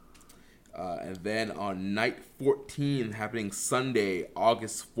here. And then on night 14, happening Sunday,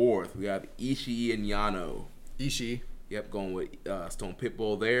 August 4th, we have Ishii and Yano. Ishii. Yep, going with Stone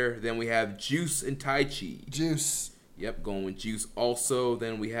Pitbull there. Then we have Juice and Taichi. Juice. Yep, going with Juice also.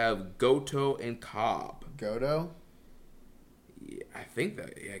 Then we have Goto and Cobb. Goto? Yeah, I think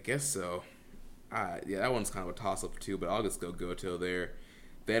that. Yeah, I guess so. Yeah, that one's kind of a toss-up too, but I'll just go Goto there.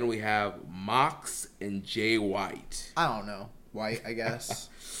 Then we have Mox and Jay White. I don't know. White, I guess.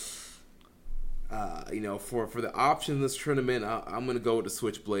 For the option in this tournament, I'm going to go with the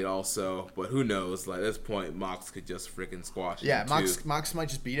Switchblade also. But who knows? Like, at this point, Mox could just freaking squash him. Yeah, Mox might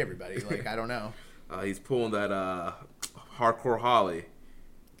just beat everybody. Like, I don't know. He's pulling that, Hardcore Holly.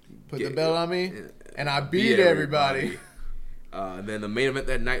 Put the belt on me, and I beat everybody. Then the main event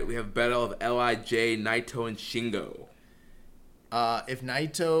that night, we have battle of LIJ, Naito, and Shingo. If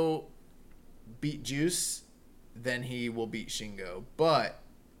Naito beat Juice, then he will beat Shingo. But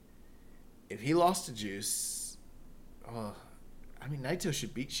if he lost to Juice, Naito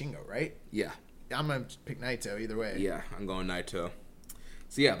should beat Shingo, right? Yeah. I'm going to pick Naito either way. Yeah, I'm going Naito.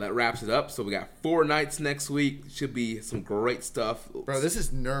 So yeah, that wraps it up. So we got 4 nights next week. Should be some great stuff. Bro, this is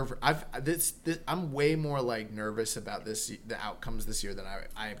I'm way more like nervous about the outcomes this year than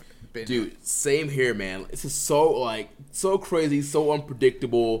I've been. Dude, same here, man. This is so crazy, so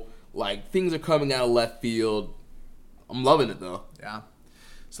unpredictable. Like, things are coming out of left field. I'm loving it though. Yeah.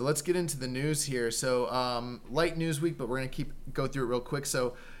 So let's get into the news here. So light news week, but we're gonna go through it real quick.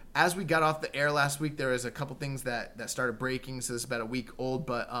 So as we got off the air last week, there was a couple things that started breaking. So this is about a week old,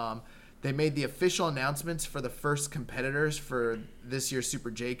 but they made the official announcements for the first competitors for this year's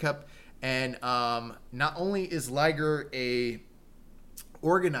Super J Cup. And not only is Liger a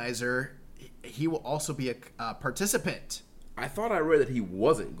organizer, he will also be a participant. I thought I read that he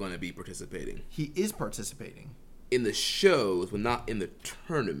wasn't going to be participating. He is participating. In the shows, but not in the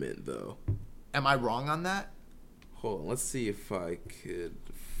tournament, though. Am I wrong on that? Hold on, let's see if I could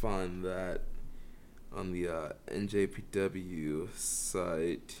find that on the NJPW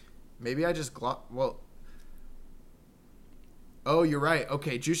site. Maybe I just oh, you're right.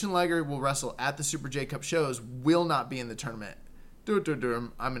 Okay, Jushin Liger will wrestle at the Super J Cup shows, will not be in the tournament.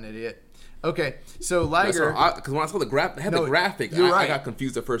 I'm an idiot. Okay, so Liger... Because when I saw the graphic, the graphic, right. I got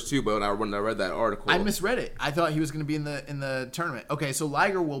confused at first too, but when I read that article... I misread it. I thought he was going to be in the tournament. Okay, so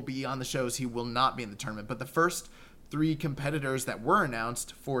Liger will be on the shows. He will not be in the tournament. But the first 3 competitors that were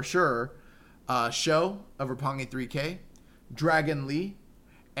announced, for sure, Sho of Roppongi 3K, Dragon Lee,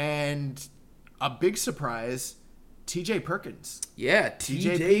 and a big surprise, TJ Perkins. Yeah,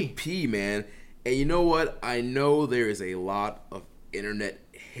 TJP, man. And you know what? I know there is a lot of internet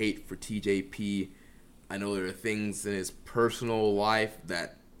hate for TJP. I know there are things in his personal life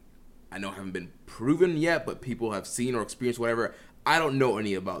that I know haven't been proven yet, but people have seen or experienced whatever. I don't know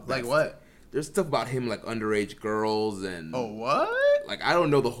any about that. Like what? There's stuff about him like underage girls and... Oh, what? Like, I don't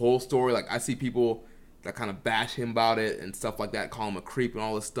know the whole story. Like, I see people that kind of bash him about it and stuff like that, call him a creep and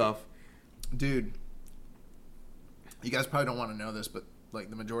all this stuff. Dude, you guys probably don't want to know this, but like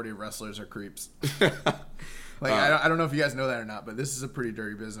the majority of wrestlers are creeps. Like, I don't know if you guys know that or not, but this is a pretty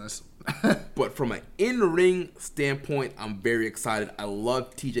dirty business. But from an in-ring standpoint, I'm very excited. I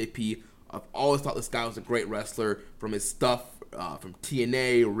love TJP. I've always thought this guy was a great wrestler from his stuff from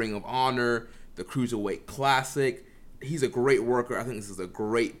TNA, Ring of Honor, the Cruiserweight Classic. He's a great worker. I think this is a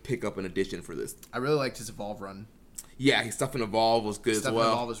great pickup and addition for this. I really liked his Evolve run. Yeah, his stuff in Evolve was good as well. Stuff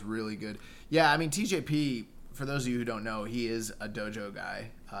in Evolve was really good. Yeah, I mean, TJP, for those of you who don't know, he is a dojo guy.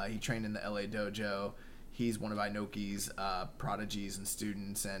 He trained in the LA dojo. He's one of Inoki's prodigies and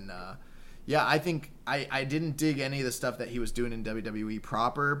students. And, yeah, I think I didn't dig any of the stuff that he was doing in WWE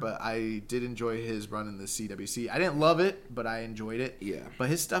proper, but I did enjoy his run in the CWC. I didn't love it, but I enjoyed it. Yeah. But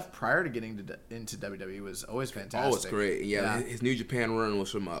his stuff prior to getting into WWE was always fantastic. Always great. Yeah, his New Japan run was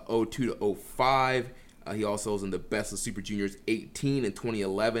from 02 to 05. He also was in the Best of Super Juniors 18 in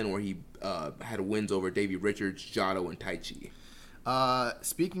 2011, where he had wins over Davey Richards, Jado, and Taichi.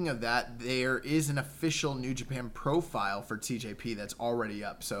 Speaking of that, there is an official New Japan profile for TJP that's already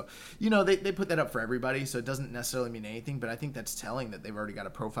up. So, you know, they put that up for everybody, so it doesn't necessarily mean anything, but I think that's telling that they've already got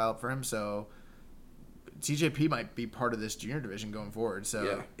a profile up for him. So TJP might be part of this junior division going forward. So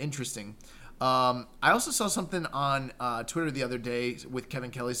yeah. Interesting. I also saw something on Twitter the other day with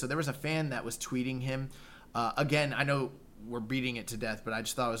Kevin Kelly. So there was a fan that was tweeting him. Again, I know we're beating it to death, but I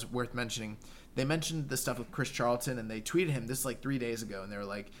just thought it was worth mentioning. They mentioned the stuff with Chris Charlton, and they tweeted him this like 3 days ago, and they were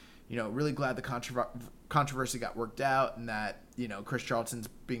like, you know, really glad the controversy got worked out, and that, you know, Chris Charlton's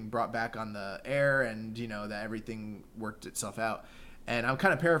being brought back on the air, and, you know, that everything worked itself out. And I'm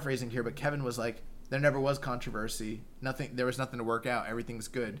kind of paraphrasing here, but Kevin was like, there never was controversy. There was nothing to work out. Everything's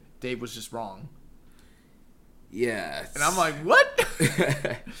good. Dave was just wrong. Yeah. And I'm like, what?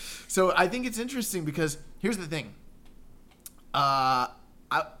 So I think it's interesting because here's the thing. I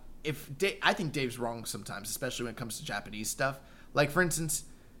think Dave's wrong sometimes, especially when it comes to Japanese stuff. Like, for instance,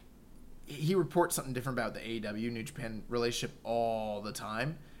 he reports something different about the AEW New Japan relationship all the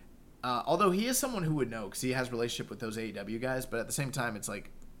time. Although he is someone who would know because he has a relationship with those AEW guys. But at the same time, it's like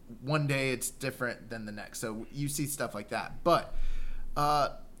one day it's different than the next. So you see stuff like that. But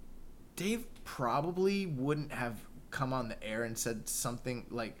Dave probably wouldn't have come on the air and said something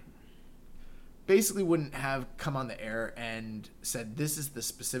like basically wouldn't have come on the air and said, this is the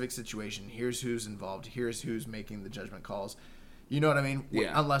specific situation. Here's who's involved. Here's who's making the judgment calls. You know what I mean?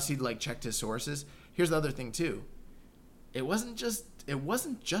 Yeah. Unless he'd like checked his sources. Here's the other thing too. It wasn't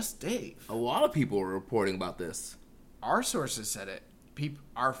just Dave. A lot of people were reporting about this. Our sources said it.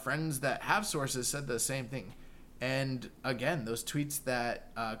 Our friends that have sources said the same thing. And again, those tweets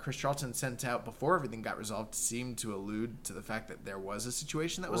that Chris Charlton sent out before everything got resolved seemed to allude to the fact that there was a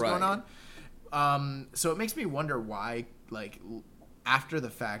situation that was going on. So it makes me wonder why, like, after the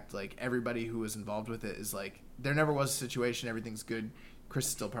fact, like, everybody who was involved with it is like, there never was a situation, everything's good, Chris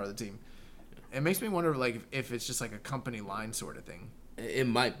is still part of the team. It makes me wonder, like, if it's just like a company line sort of thing. It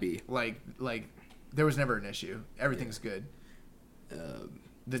might be. Like there was never an issue. Everything's good.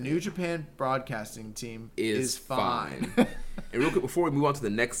 The New Japan Broadcasting team is fine. And real quick, before we move on to the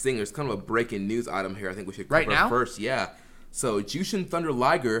next thing, there's kind of a breaking news item here I think we should cover right now? first. Yeah. So Jushin Thunder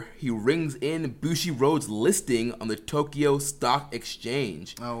Liger, he rings in Bushiroad's listing on the Tokyo Stock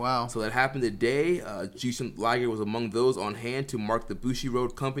Exchange. Oh, wow. So that happened today. Jushin Liger was among those on hand to mark the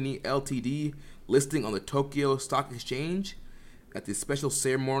Bushiroad Company Ltd. listing on the Tokyo Stock Exchange at the special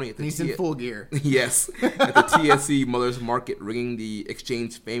ceremony at the He's in full gear. Yes, at the TSC Mother's Market, ringing the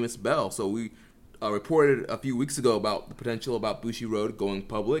exchange famous bell. So we reported a few weeks ago about the potential about Bushiroad going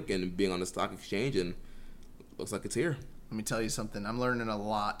public and being on the stock exchange, and looks like it's here. Let me tell you something. I'm learning a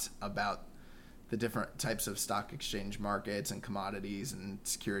lot about the different types of stock exchange markets and commodities and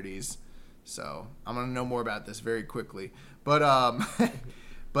securities. So I'm going to know more about this very quickly.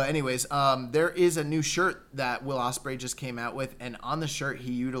 But anyways, there is a new shirt that Will Ospreay just came out with. And on the shirt,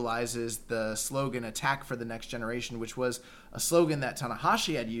 he utilizes the slogan "Attack for the Next Generation," which was a slogan that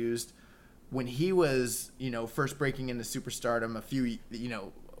Tanahashi had used when he was, first breaking into superstardom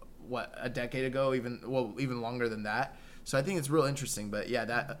a decade ago, even longer than that. So I think it's real interesting. But yeah,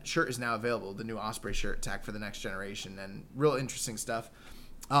 that shirt is now available, the new Ospreay shirt, Attack for the Next Generation, and real interesting stuff.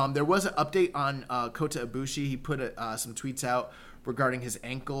 There was an update on Kota Ibushi. He put some tweets out regarding his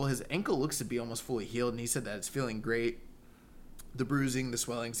ankle. His ankle looks to be almost fully healed, and he said that it's feeling great. The bruising, the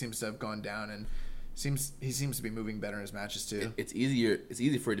swelling seems to have gone down, and he seems to be moving better in his matches too. It's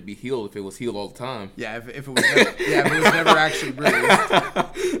easy for it to be healed if it was healed all the time. Yeah, if it was never actually bruised.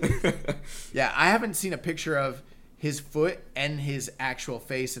 Yeah, I haven't seen a picture of his foot and his actual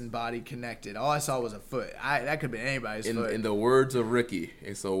face and body connected. All I saw was a foot. That could have been anybody's foot. In the words of Ricky,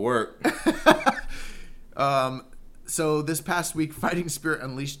 it's a work. So this past week, Fighting Spirit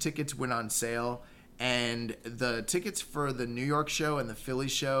Unleashed tickets went on sale, and the tickets for the New York show and the Philly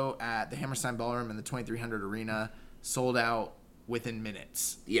show at the Hammerstein Ballroom and the 2300 Arena sold out within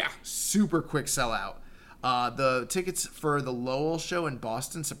minutes. Yeah. Super quick sellout. The tickets for the Lowell show in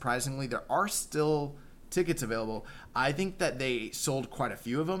Boston, surprisingly, there are still tickets available. I think that they sold quite a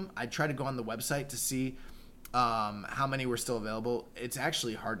few of them. I tried to go on the website to see how many were still available. It's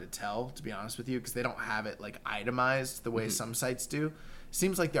actually hard to tell, to be honest with you, because they don't have it like itemized the way some sites do.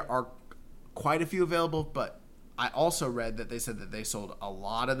 Seems like there are quite a few available, but I also read that they said that they sold a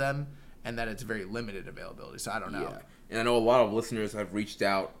lot of them and that it's very limited availability. So I don't know. Yeah. And I know a lot of listeners have reached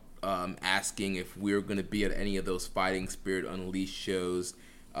out asking if we're going to be at any of those Fighting Spirit Unleashed shows.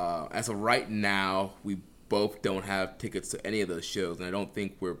 As of right now, we both don't have tickets to any of those shows, and I don't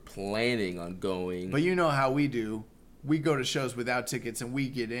think we're planning on going. But you know how we do. We go to shows without tickets and we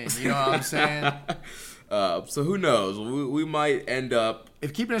get in. You know what I'm saying? So who knows? We might end up.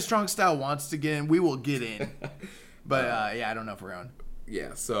 If Keepin' It Strong Style wants to get in, we will get in. But yeah, I don't know if we're going.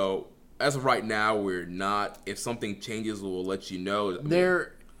 Yeah, so as of right now, we're not. If something changes, we'll let you know.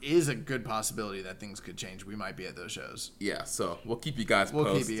 There is a good possibility that things could change. We might be at those shows. Yeah, so we'll keep you guys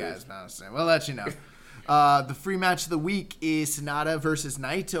posted. We'll keep you guys posted. We'll let you know. The free match of the week is Sonata versus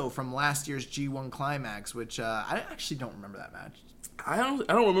Naito from last year's G1 Climax, which I actually don't remember that match. I don't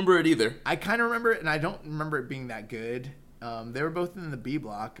remember it either. I kind of remember it, and I don't remember it being that good. They were both in the B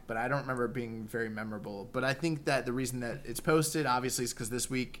block, but I don't remember it being very memorable. But I think that the reason that it's posted, obviously, is because this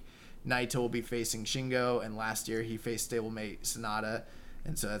week Naito will be facing Shingo, and last year he faced stablemate Sonata,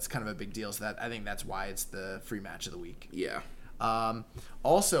 and so that's kind of a big deal. So I think that's why it's the free match of the week. Yeah.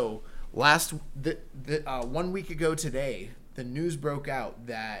 Also, 1 week ago today, the news broke out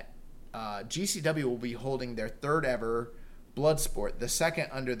that GCW will be holding their third ever Bloodsport, the second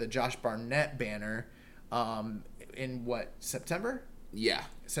under the Josh Barnett banner, in September? Yeah.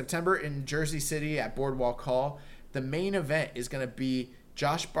 September in Jersey City at Boardwalk Hall. The main event is going to be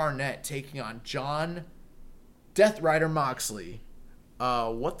Josh Barnett taking on John Death Rider Moxley.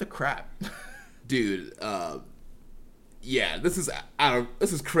 What the crap? Dude, Yeah, this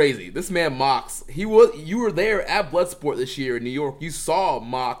is crazy. This man Mox, you were there at Bloodsport this year in New York. You saw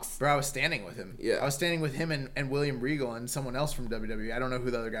Mox. Bro, I was standing with him. Yeah. I was standing with him and William Regal and someone else from WWE. I don't know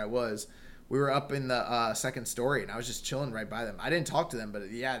who the other guy was. We were up in the second story, and I was just chilling right by them. I didn't talk to them, but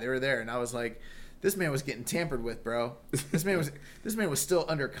yeah, they were there, and I was like, this man was getting tampered with, bro. This man was still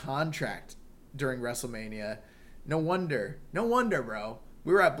under contract during WrestleMania. No wonder, bro.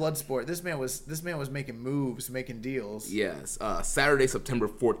 We were at Bloodsport. This man was making moves, making deals. Yes. Saturday, September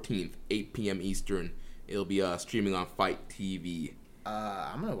 14th, 8 p.m. Eastern. It'll be streaming on Fight TV.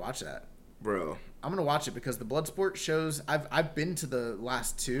 I'm gonna watch that, bro. I'm gonna watch it because the Bloodsport shows. I've been to the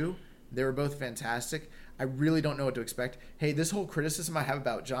last two. They were both fantastic. I really don't know what to expect. Hey, this whole criticism I have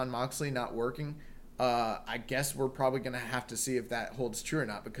about Jon Moxley not working, I guess we're probably gonna have to see if that holds true or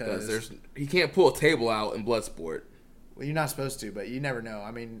not because he can't pull a table out in Bloodsport. Well, you're not supposed to, but you never know.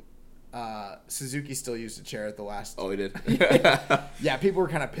 I mean, Suzuki still used a chair at the last. Oh, he did. Yeah, people were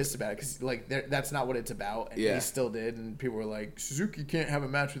kind of pissed about it because like that's not what it's about, and yeah. He still did, and people were like, Suzuki can't have a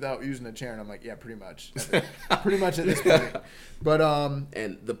match without using a chair, and I'm like, yeah, pretty much, pretty much at this point. But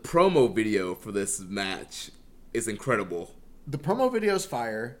and the promo video for this match is incredible. The promo video is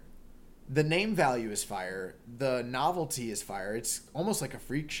fire. The name value is fire. The novelty is fire. It's almost like a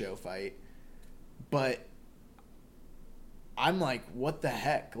freak show fight, but I'm like, what the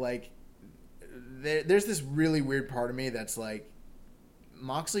heck? Like, there's this really weird part of me that's like,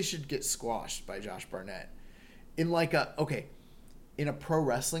 Moxley should get squashed by Josh Barnett. In a pro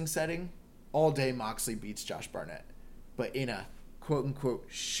wrestling setting, all day Moxley beats Josh Barnett. But in a quote-unquote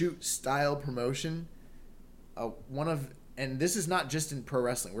shoot style promotion, and this is not just in pro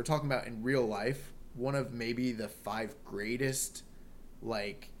wrestling, we're talking about in real life, one of maybe the 5 greatest,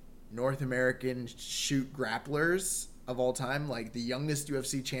 like, North American shoot grapplers of all time, like the youngest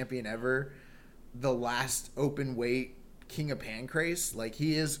UFC champion ever, the last open weight king of pancrase. Like,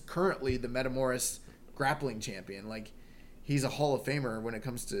 he is currently the Metamoris grappling champion. Like, he's a Hall of Famer when it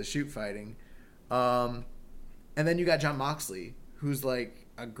comes to shoot fighting. And then you got Jon Moxley, who's like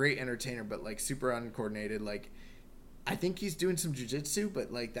a great entertainer, but like super uncoordinated. Like, I think he's doing some jiu-jitsu,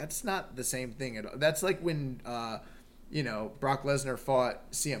 but like that's not the same thing at all. That's like when Brock Lesnar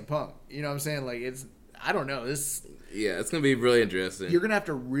fought CM Punk. You know what I'm saying? Like, I don't know. Yeah, it's going to be really interesting. You're going to have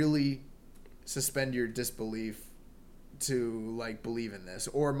to really suspend your disbelief to, like, believe in this.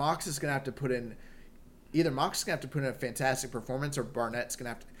 Or Mox is going to have to put in... Either Mox is going to have to put in a fantastic performance, or Barnett's going to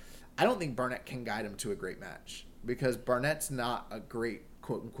have to... I don't think Barnett can guide him to a great match. Because Barnett's not a great,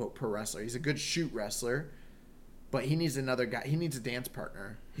 quote-unquote, pro wrestler. He's a good shoot wrestler. But he needs another guy. He needs a dance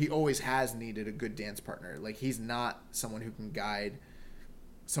partner. He always has needed a good dance partner. Like, he's not someone who can guide...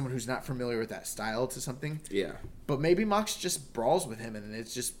 someone who's not familiar with that style to something. Yeah. But maybe Mox just brawls with him, and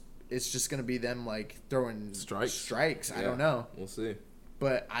it's just going to be them, like, throwing strikes. Yeah. I don't know. We'll see.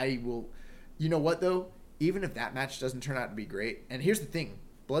 But I will... You know what, though? Even if that match doesn't turn out to be great... And here's the thing.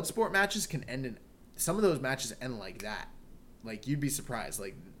 Bloodsport matches can end in... Some of those matches end like that. Like, you'd be surprised.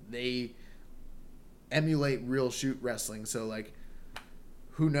 Like, they emulate real shoot wrestling. So, like...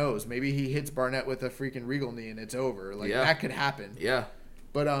 Who knows? Maybe he hits Barnett with a freaking Regal knee and it's over. Like, that could happen. Yeah.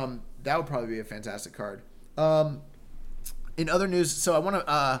 But that would probably be a fantastic card. In other news, so I want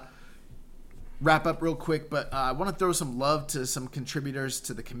to wrap up real quick, but I want to throw some love to some contributors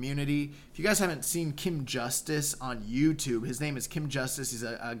to the community. If you guys haven't seen Kim Justice on YouTube, his name is Kim Justice. He's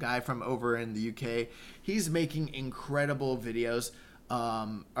a guy from over in the UK. He's making incredible videos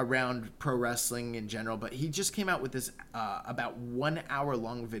around pro wrestling in general, but he just came out with this about 1 hour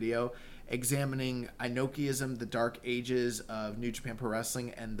long video examining Inokiism, the dark ages of New Japan Pro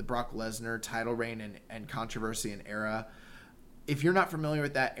Wrestling, and the Brock Lesnar title reign and controversy and era. If you're not familiar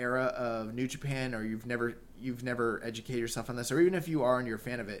with that era of New Japan, or you've never educated yourself on this, or even if you are and you're a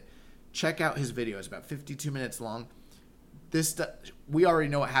fan of it, check out his video. It's about 52 minutes long. We already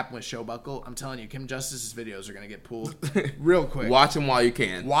know what happened with Showbuckle. I'm telling you, Kim Justice's videos are going to get pulled real quick. Watch them while you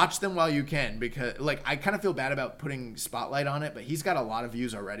can. Watch them while you can, because like I kind of feel bad about putting spotlight on it, but he's got a lot of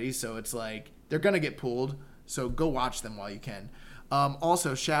views already, so it's like they're going to get pulled. So go watch them while you can.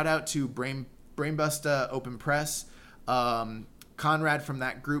 Also, shout out to Brainbusta Open Press. Conrad from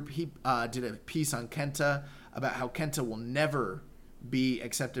that group, he did a piece on Kenta about how Kenta will never be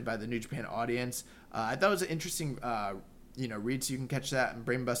accepted by the New Japan audience. I thought it was an interesting read, so you can catch that on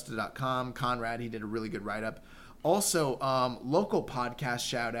brainbuster.com. Conrad, he did a really good write-up. Also, local podcast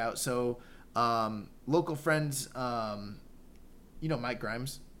shout-out. So, local friends, Mike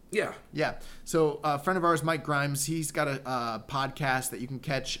Grimes. Yeah. Yeah. So, a friend of ours, Mike Grimes, he's got a podcast that you can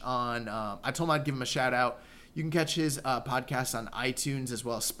catch on... I told him I'd give him a shout-out. You can catch his podcast on iTunes as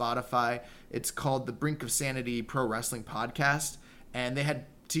well as Spotify. It's called the Brink of Sanity Pro Wrestling Podcast. And they had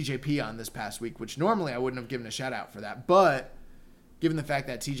TJP on this past week, which normally I wouldn't have given a shout out for that. But given the fact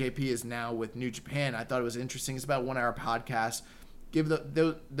that TJP is now with New Japan, I thought it was interesting. It's about a 1 hour podcast.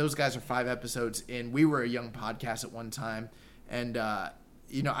 Those guys are 5 episodes in. We were a young podcast at one time. And, I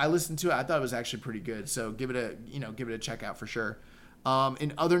listened to it. I thought it was actually pretty good. So give it a check out for sure.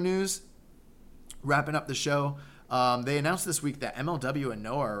 In other news, wrapping up the show, they announced this week that MLW and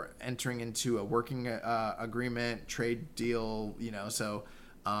Noah are entering into a working agreement, trade deal, so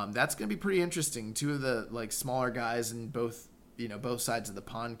that's going to be pretty interesting. 2 of the smaller guys in both sides of the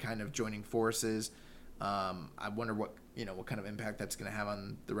pond kind of joining forces. I wonder what kind of impact that's going to have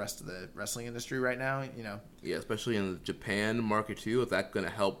on the rest of the wrestling industry right now, Yeah, especially in the Japan market too. Is that going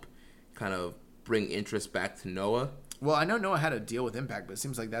to help kind of bring interest back to Noah? Well, I know Noah had a deal with Impact, but it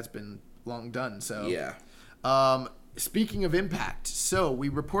seems like that's been long done. So yeah. Speaking of Impact, so we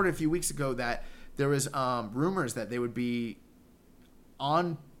reported a few weeks ago that there was rumors that they would be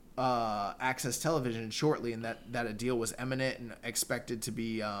on Access Television shortly, and that a deal was imminent and expected to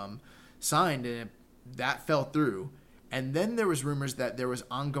be signed, and that fell through. And then there was rumors that there was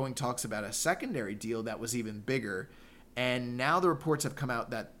ongoing talks about a secondary deal that was even bigger. And now the reports have come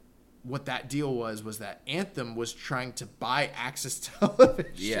out that what that deal was that Anthem was trying to buy Access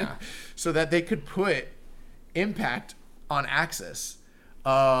Television so that they could put Impact on Access.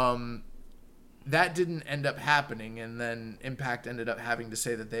 That didn't end up happening, and then Impact ended up having to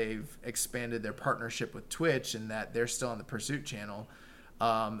say that they've expanded their partnership with Twitch and that they're still on the Pursuit channel.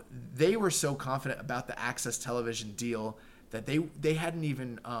 They were so confident about the Access Television deal that they hadn't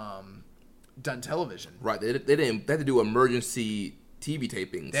even done television. Right, they didn't. They had to do emergency TV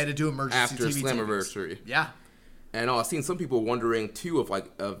tapings. They had to do emergency after TV Slammiversary. Yeah, and I've seen some people wondering too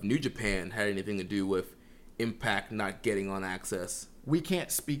if New Japan had anything to do with Impact not getting on Access. We can't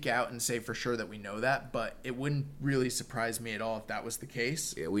speak out and say for sure that we know that, but it wouldn't really surprise me at all if that was the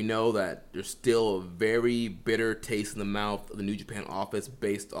case. Yeah, we know that there's still a very bitter taste in the mouth of the New Japan office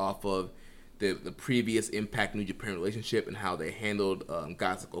based off of the previous Impact New Japan relationship and how they handled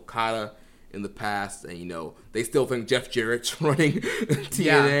guys like Okada in the past. And, they still think Jeff Jarrett's running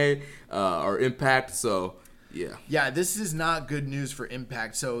TNA or Impact, so... Yeah, this is not good news for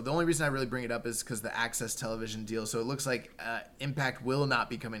Impact. So the only reason I really bring it up is because the Access Television deal. So it looks like Impact will not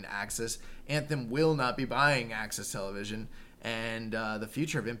be coming to Access. Anthem will not be buying Access Television. And the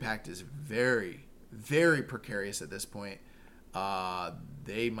future of Impact is very, very precarious at this point.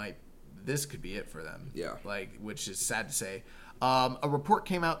 This could be it for them. Yeah. Which is sad to say. A report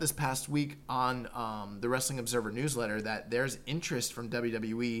came out this past week on the Wrestling Observer newsletter that there's interest from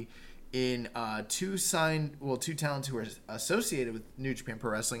WWE in two talents who are associated with New Japan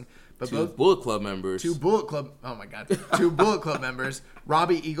Pro Wrestling, but both Bullet Club members. Two Bullet Club members,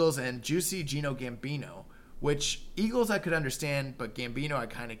 Robbie Eagles and Juicy Gino Gambino. Which Eagles I could understand, but Gambino I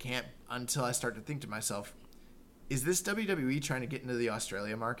kind of can't until I start to think to myself, is this WWE trying to get into the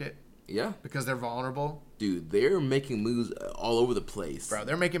Australia market? Yeah, because they're vulnerable. Dude, they're making moves all over the place. Bro,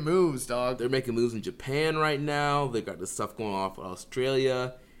 they're making moves, dog. They're making moves in Japan right now. They got this stuff going on in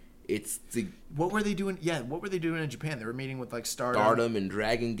Australia. What were they doing? Yeah, what were they doing in Japan? They were meeting with Stardom and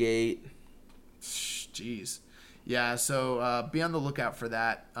Dragon Gate. Jeez. Yeah, so be on the lookout for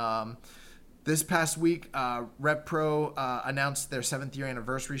that. This past week, Rev Pro announced their 7th year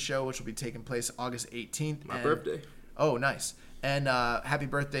anniversary show, which will be taking place August 18th. My birthday. Oh, nice. And happy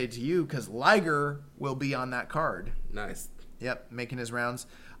birthday to you, because Liger will be on that card. Nice. Yep, making his rounds.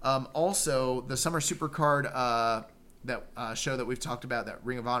 Also, the Summer Supercard that show that we've talked about that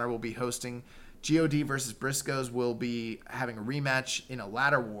Ring of Honor will be hosting, GOD versus Briscoes will be having a rematch in a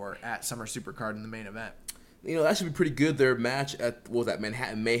ladder war at Summer Supercard in the main event. That should be pretty good. Their match at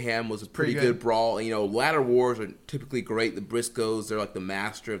Manhattan Mayhem was a pretty good brawl. Ladder wars are typically great. The Briscoes, they're like the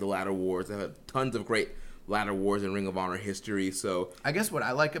master of the ladder wars. They have tons of great ladder wars in Ring of Honor history. So I guess what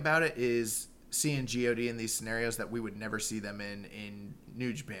I like about it is seeing GOD in these scenarios that we would never see them in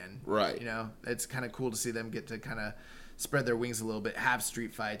New Japan. Right. It's kind of cool to see them get to kind of spread their wings a little bit, have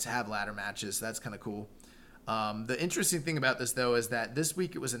street fights, have ladder matches. That's kind of cool. The interesting thing about this, though, is that this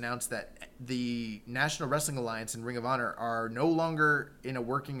week it was announced that the National Wrestling Alliance and Ring of Honor are no longer in a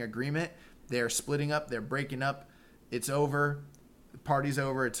working agreement. They're splitting up. They're breaking up. It's over. The party's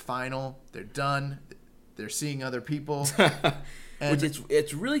over. It's final. They're done. They're seeing other people. Which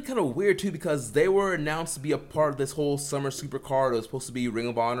it's really kind of weird, too, because they were announced to be a part of this whole Summer Supercard. It was supposed to be Ring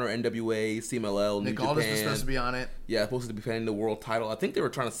of Honor, NWA, CMLL, New Japan. Nick Aldis was supposed to be on it. Yeah, supposed to be defending the world title. I think they were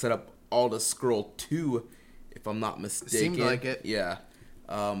trying to set up Aldis Scroll 2, if I'm not mistaken. Seemed like it. Yeah.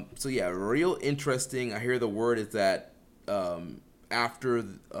 So yeah, real interesting. I hear the word is that after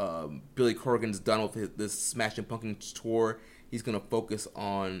Billy Corgan's done with this Smashing Pumpkins tour, he's gonna focus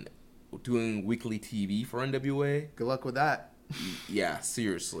on doing weekly TV for NWA. Good luck with that. Yeah,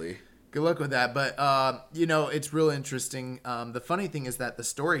 seriously. Good luck with that. But it's real interesting. The funny thing is that the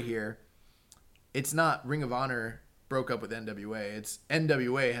story here, it's not Ring of Honor broke up with NWA. It's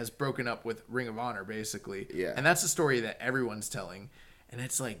NWA has broken up with Ring of Honor, basically. Yeah. And that's the story that everyone's telling. And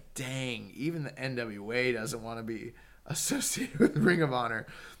it's like, dang, even the NWA doesn't want to be associated with Ring of Honor,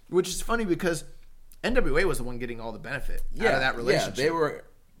 which is funny because NWA was the one getting all the benefit out of that relationship. Yeah, they were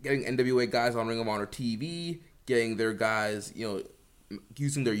getting NWA guys on Ring of Honor TV, getting their guys,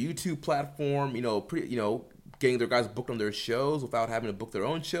 using their YouTube platform, getting their guys booked on their shows without having to book their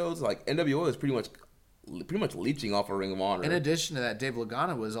own shows. Like NWA is pretty much leeching off of Ring of Honor. In addition to that, Dave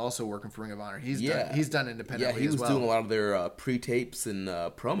Lagana was also working for Ring of Honor. He's done independently as well. Yeah, he was doing a lot of their pre-tapes and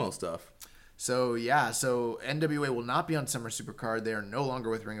promo stuff. So NWA will not be on Summer Supercard. They are no longer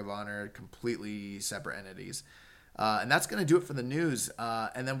with Ring of Honor, completely separate entities. And that's going to do it for the news.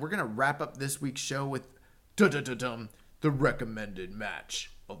 And then we're going to wrap up this week's show with the recommended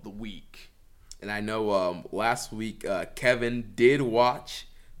match of the week. And I know last week Kevin did watch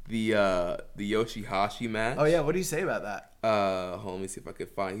the Yoshihashi match. Oh yeah, what did he say about that? Hold on, let me see if I can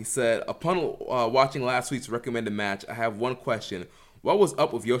find. He said, upon watching last week's recommended match, I have one question. What was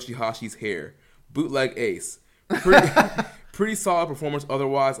up with Yoshihashi's hair? Bootleg ace. Pretty solid performance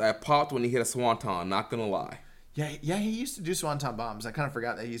otherwise. I popped when he hit a swanton, not gonna lie. Yeah, he used to do swanton bombs. I kind of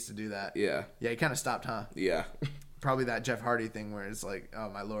forgot that he used to do that. Yeah, he kind of stopped, huh? Yeah. Probably that Jeff Hardy thing where it's like, oh,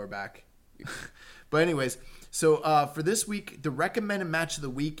 my lower back. But anyways, so for this week, the recommended match of the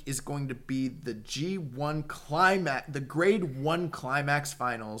week is going to be the G1 Climax, the Grade 1 Climax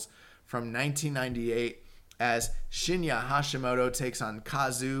Finals from 1998 as Shinya Hashimoto takes on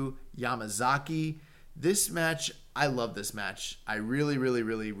Kazu Yamazaki. This match, I love this match. I really, really,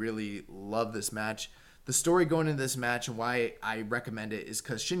 really, really love this match. The story going into this match and why I recommend it is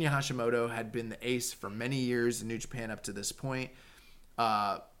because Shinya Hashimoto had been the ace for many years in New Japan up to this point.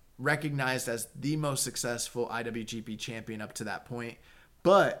 Recognized as the most successful IWGP champion up to that point.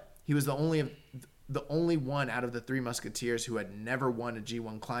 But he was the only one out of the Three Musketeers who had never won a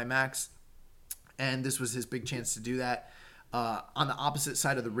G1 Climax. And this was his big chance to do that. On the opposite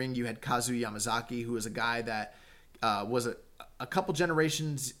side of the ring, you had Kazu Yamazaki, who was a guy that was a couple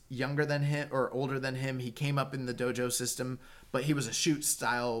generations younger than him or older than him. He came up in the dojo system, but he was a shoot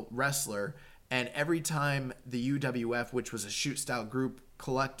style wrestler. And every time the UWF, which was a shoot style group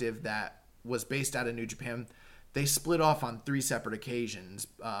collective that was based out of New Japan, they split off on 3 separate occasions.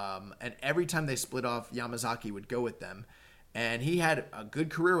 And every time they split off, Yamazaki would go with them. And he had a good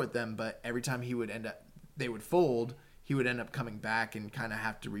career with them, but every time they would fold, he would end up coming back and kind of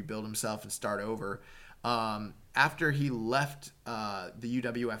have to rebuild himself and start over. After he left the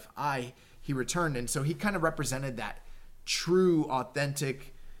UWFI, he returned, and so he kind of represented that true,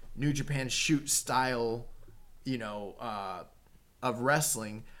 authentic New Japan shoot style, of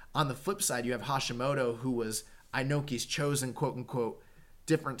wrestling. On the flip side, you have Hashimoto, who was Inoki's chosen, quote-unquote,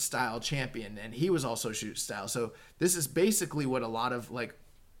 different style champion, and he was also shoot style. So this is basically what a lot of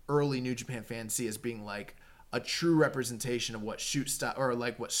early New Japan fans see as being a true representation of what shoot style or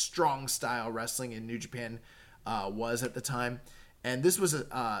what strong style wrestling in New Japan was at the time. And this was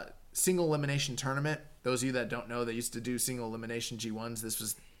a single elimination tournament. Those of you that don't know, they used to do single elimination G1s.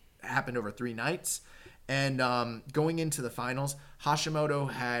 This happened over 3 nights. And going into the finals,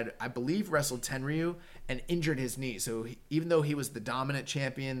 Hashimoto had, I believe, wrestled Tenryu and injured his knee. So even though he was the dominant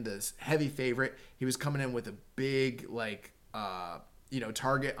champion, the heavy favorite, he was coming in with a big,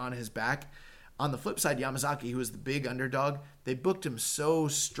 target on his back. On the flip side, Yamazaki, who was the big underdog, they booked him so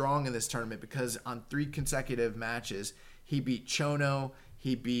strong in this tournament because on 3 consecutive matches, he beat Chono,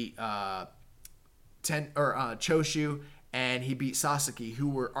 he beat Choshu, and he beat Sasaki, who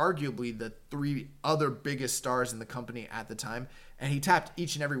were arguably the 3 other biggest stars in the company at the time. And he tapped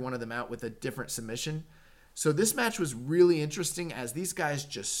each and every one of them out with a different submission. So this match was really interesting as these guys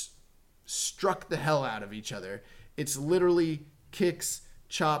just struck the hell out of each other. It's literally kicks,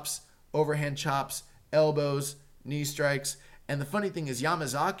 chops, overhand chops, elbows, knee strikes. And the funny thing is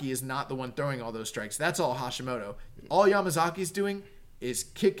Yamazaki is not the one throwing all those strikes. That's all Hashimoto. All Yamazaki's doing is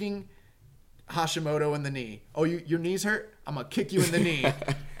kicking Hashimoto in the knee. Oh, your knee's hurt? I'm going to kick you in the knee.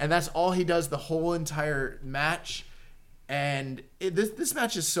 And that's all he does the whole entire match. And this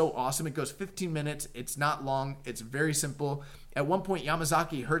match is so awesome. It goes 15 minutes. It's not long. It's very simple. At one point,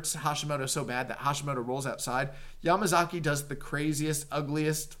 Yamazaki hurts Hashimoto so bad that Hashimoto rolls outside. Yamazaki does the craziest,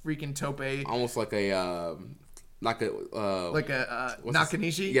 ugliest freaking tope. Almost like a Nakanishi.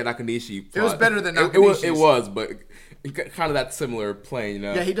 Yeah, Nakanishi. It was better than Nakanishi. It was, but kind of that similar plane, you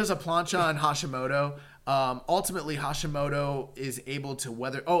know. Yeah, he does a plancha on Hashimoto. Ultimately, Hashimoto is able to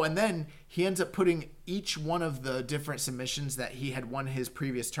weather. Oh, and then he ends up putting each one of the different submissions that he had won his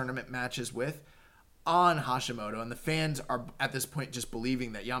previous tournament matches with on Hashimoto, and the fans are at this point just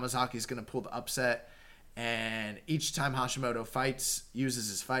believing that Yamazaki is going to pull the upset. And each time Hashimoto fights, uses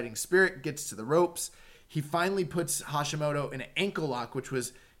his fighting spirit, gets to the ropes. He finally puts Hashimoto in an ankle lock, which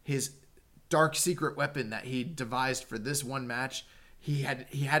was his dark secret weapon that he devised for this one match. He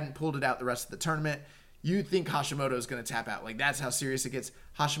hadn't pulled it out the rest of the tournament. You think Hashimoto is going to tap out. Like, that's how serious it gets.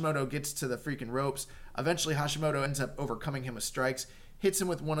 Hashimoto gets to the freaking ropes. Eventually, Hashimoto ends up overcoming him with strikes, hits him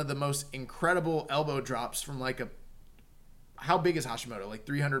with one of the most incredible elbow drops from how big is Hashimoto? Like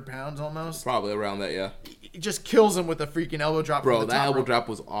 300 pounds almost? Probably around that, yeah. He just kills him with a freaking elbow drop. Bro, that elbow drop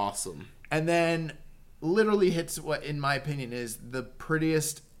was awesome. And then literally hits what, in my opinion, is the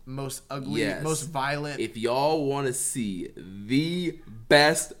prettiest, most ugly, most violent. If y'all want to see the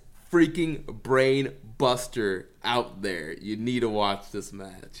best freaking brain buster out there, you need to watch this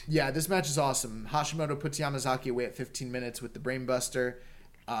match. Yeah, this match is awesome. Hashimoto puts Yamazaki away at 15 minutes with the brain buster.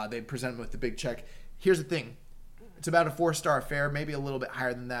 They present him with the big check. Here's the thing. It's about a 4-star affair, maybe a little bit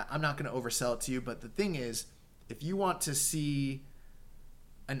higher than that. I'm not going to oversell it to you, but the thing is, if you want to see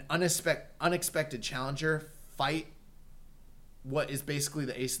an unexpected challenger fight what is basically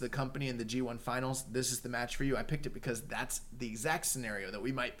the ace of the company in the G1 finals, this is the match for you. I picked it because that's the exact scenario that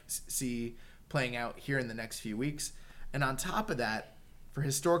we might see playing out here in the next few weeks. And on top of that, for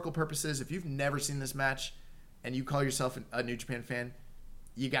historical purposes, if you've never seen this match and you call yourself a New Japan fan,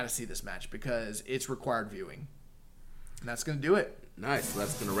 you got to see this match because it's required viewing. And that's going to do it. Nice. So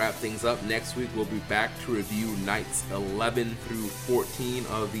that's going to wrap things up. Next week, we'll be back to review nights 11 through 14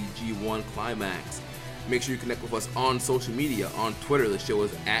 of the G1 Climax. Make sure you connect with us on social media. On Twitter, the show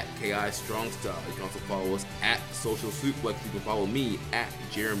is at KI Strongstyle. You can also follow us at Social Suplex. You can follow me at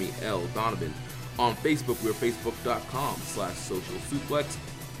Jeremy L. Donovan. On Facebook, we're facebook.com/Social Suplex.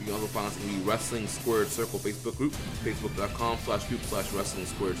 You can also find us in the Wrestling Squared Circle Facebook group, facebook.com/group/Wrestling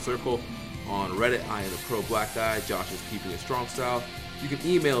Squared Circle. On Reddit, I am the Pro Black Guy. Josh is Keeping It Strong Style. You can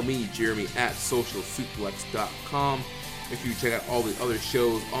email me, Jeremy, at socialsuplex.com. Make sure you check out all the other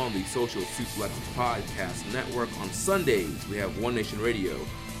shows on the Social Suplex Podcast Network. On Sundays, we have One Nation Radio,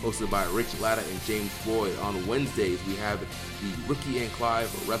 hosted by Rich Latta and James Boyd. On Wednesdays, we have the Ricky and Clive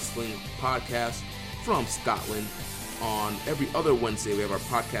Wrestling Podcast from Scotland. On every other Wednesday, we have our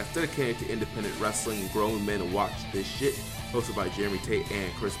podcast dedicated to independent wrestling. Grown Men Watch This Shit, hosted by Jeremy Tate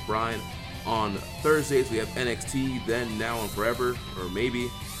and Chris Bryan. On Thursdays, we have NXT, Then, Now, and Forever, or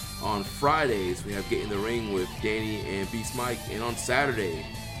maybe. On Fridays, we have Get in the Ring with Danny and Beast Mike. And on Saturday,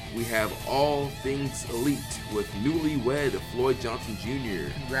 we have All Things Elite with newlywed Floyd Johnson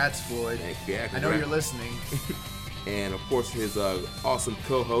Jr. Congrats, Floyd. Yeah, I know you're listening. And, of course, his awesome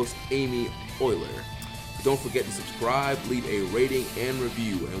co-host, Amy Euler. Don't forget to subscribe, leave a rating and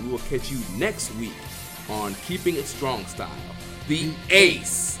review, and we will catch you next week on Keeping It Strong Style, the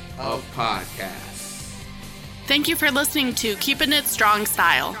ace of podcasts. Thank you for listening to Keepin' It Strong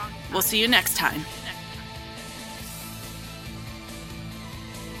Style. We'll see you next time.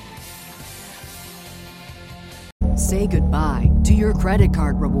 Say goodbye to your credit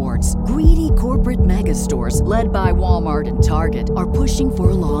card rewards. Greedy corporate mega stores, led by Walmart and Target, are pushing for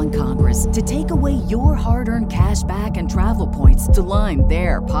a law in Congress to take away your hard-earned cash back and travel points to line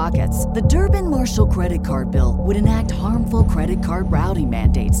their pockets. The Durbin-Marshall credit card bill would enact harmful credit card routing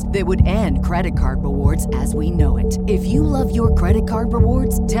mandates that would end credit card rewards as we know it. If you love your credit card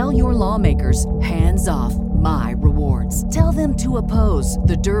rewards, tell your lawmakers, hands off my rewards. Tell them to oppose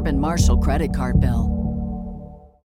the Durbin-Marshall credit card bill.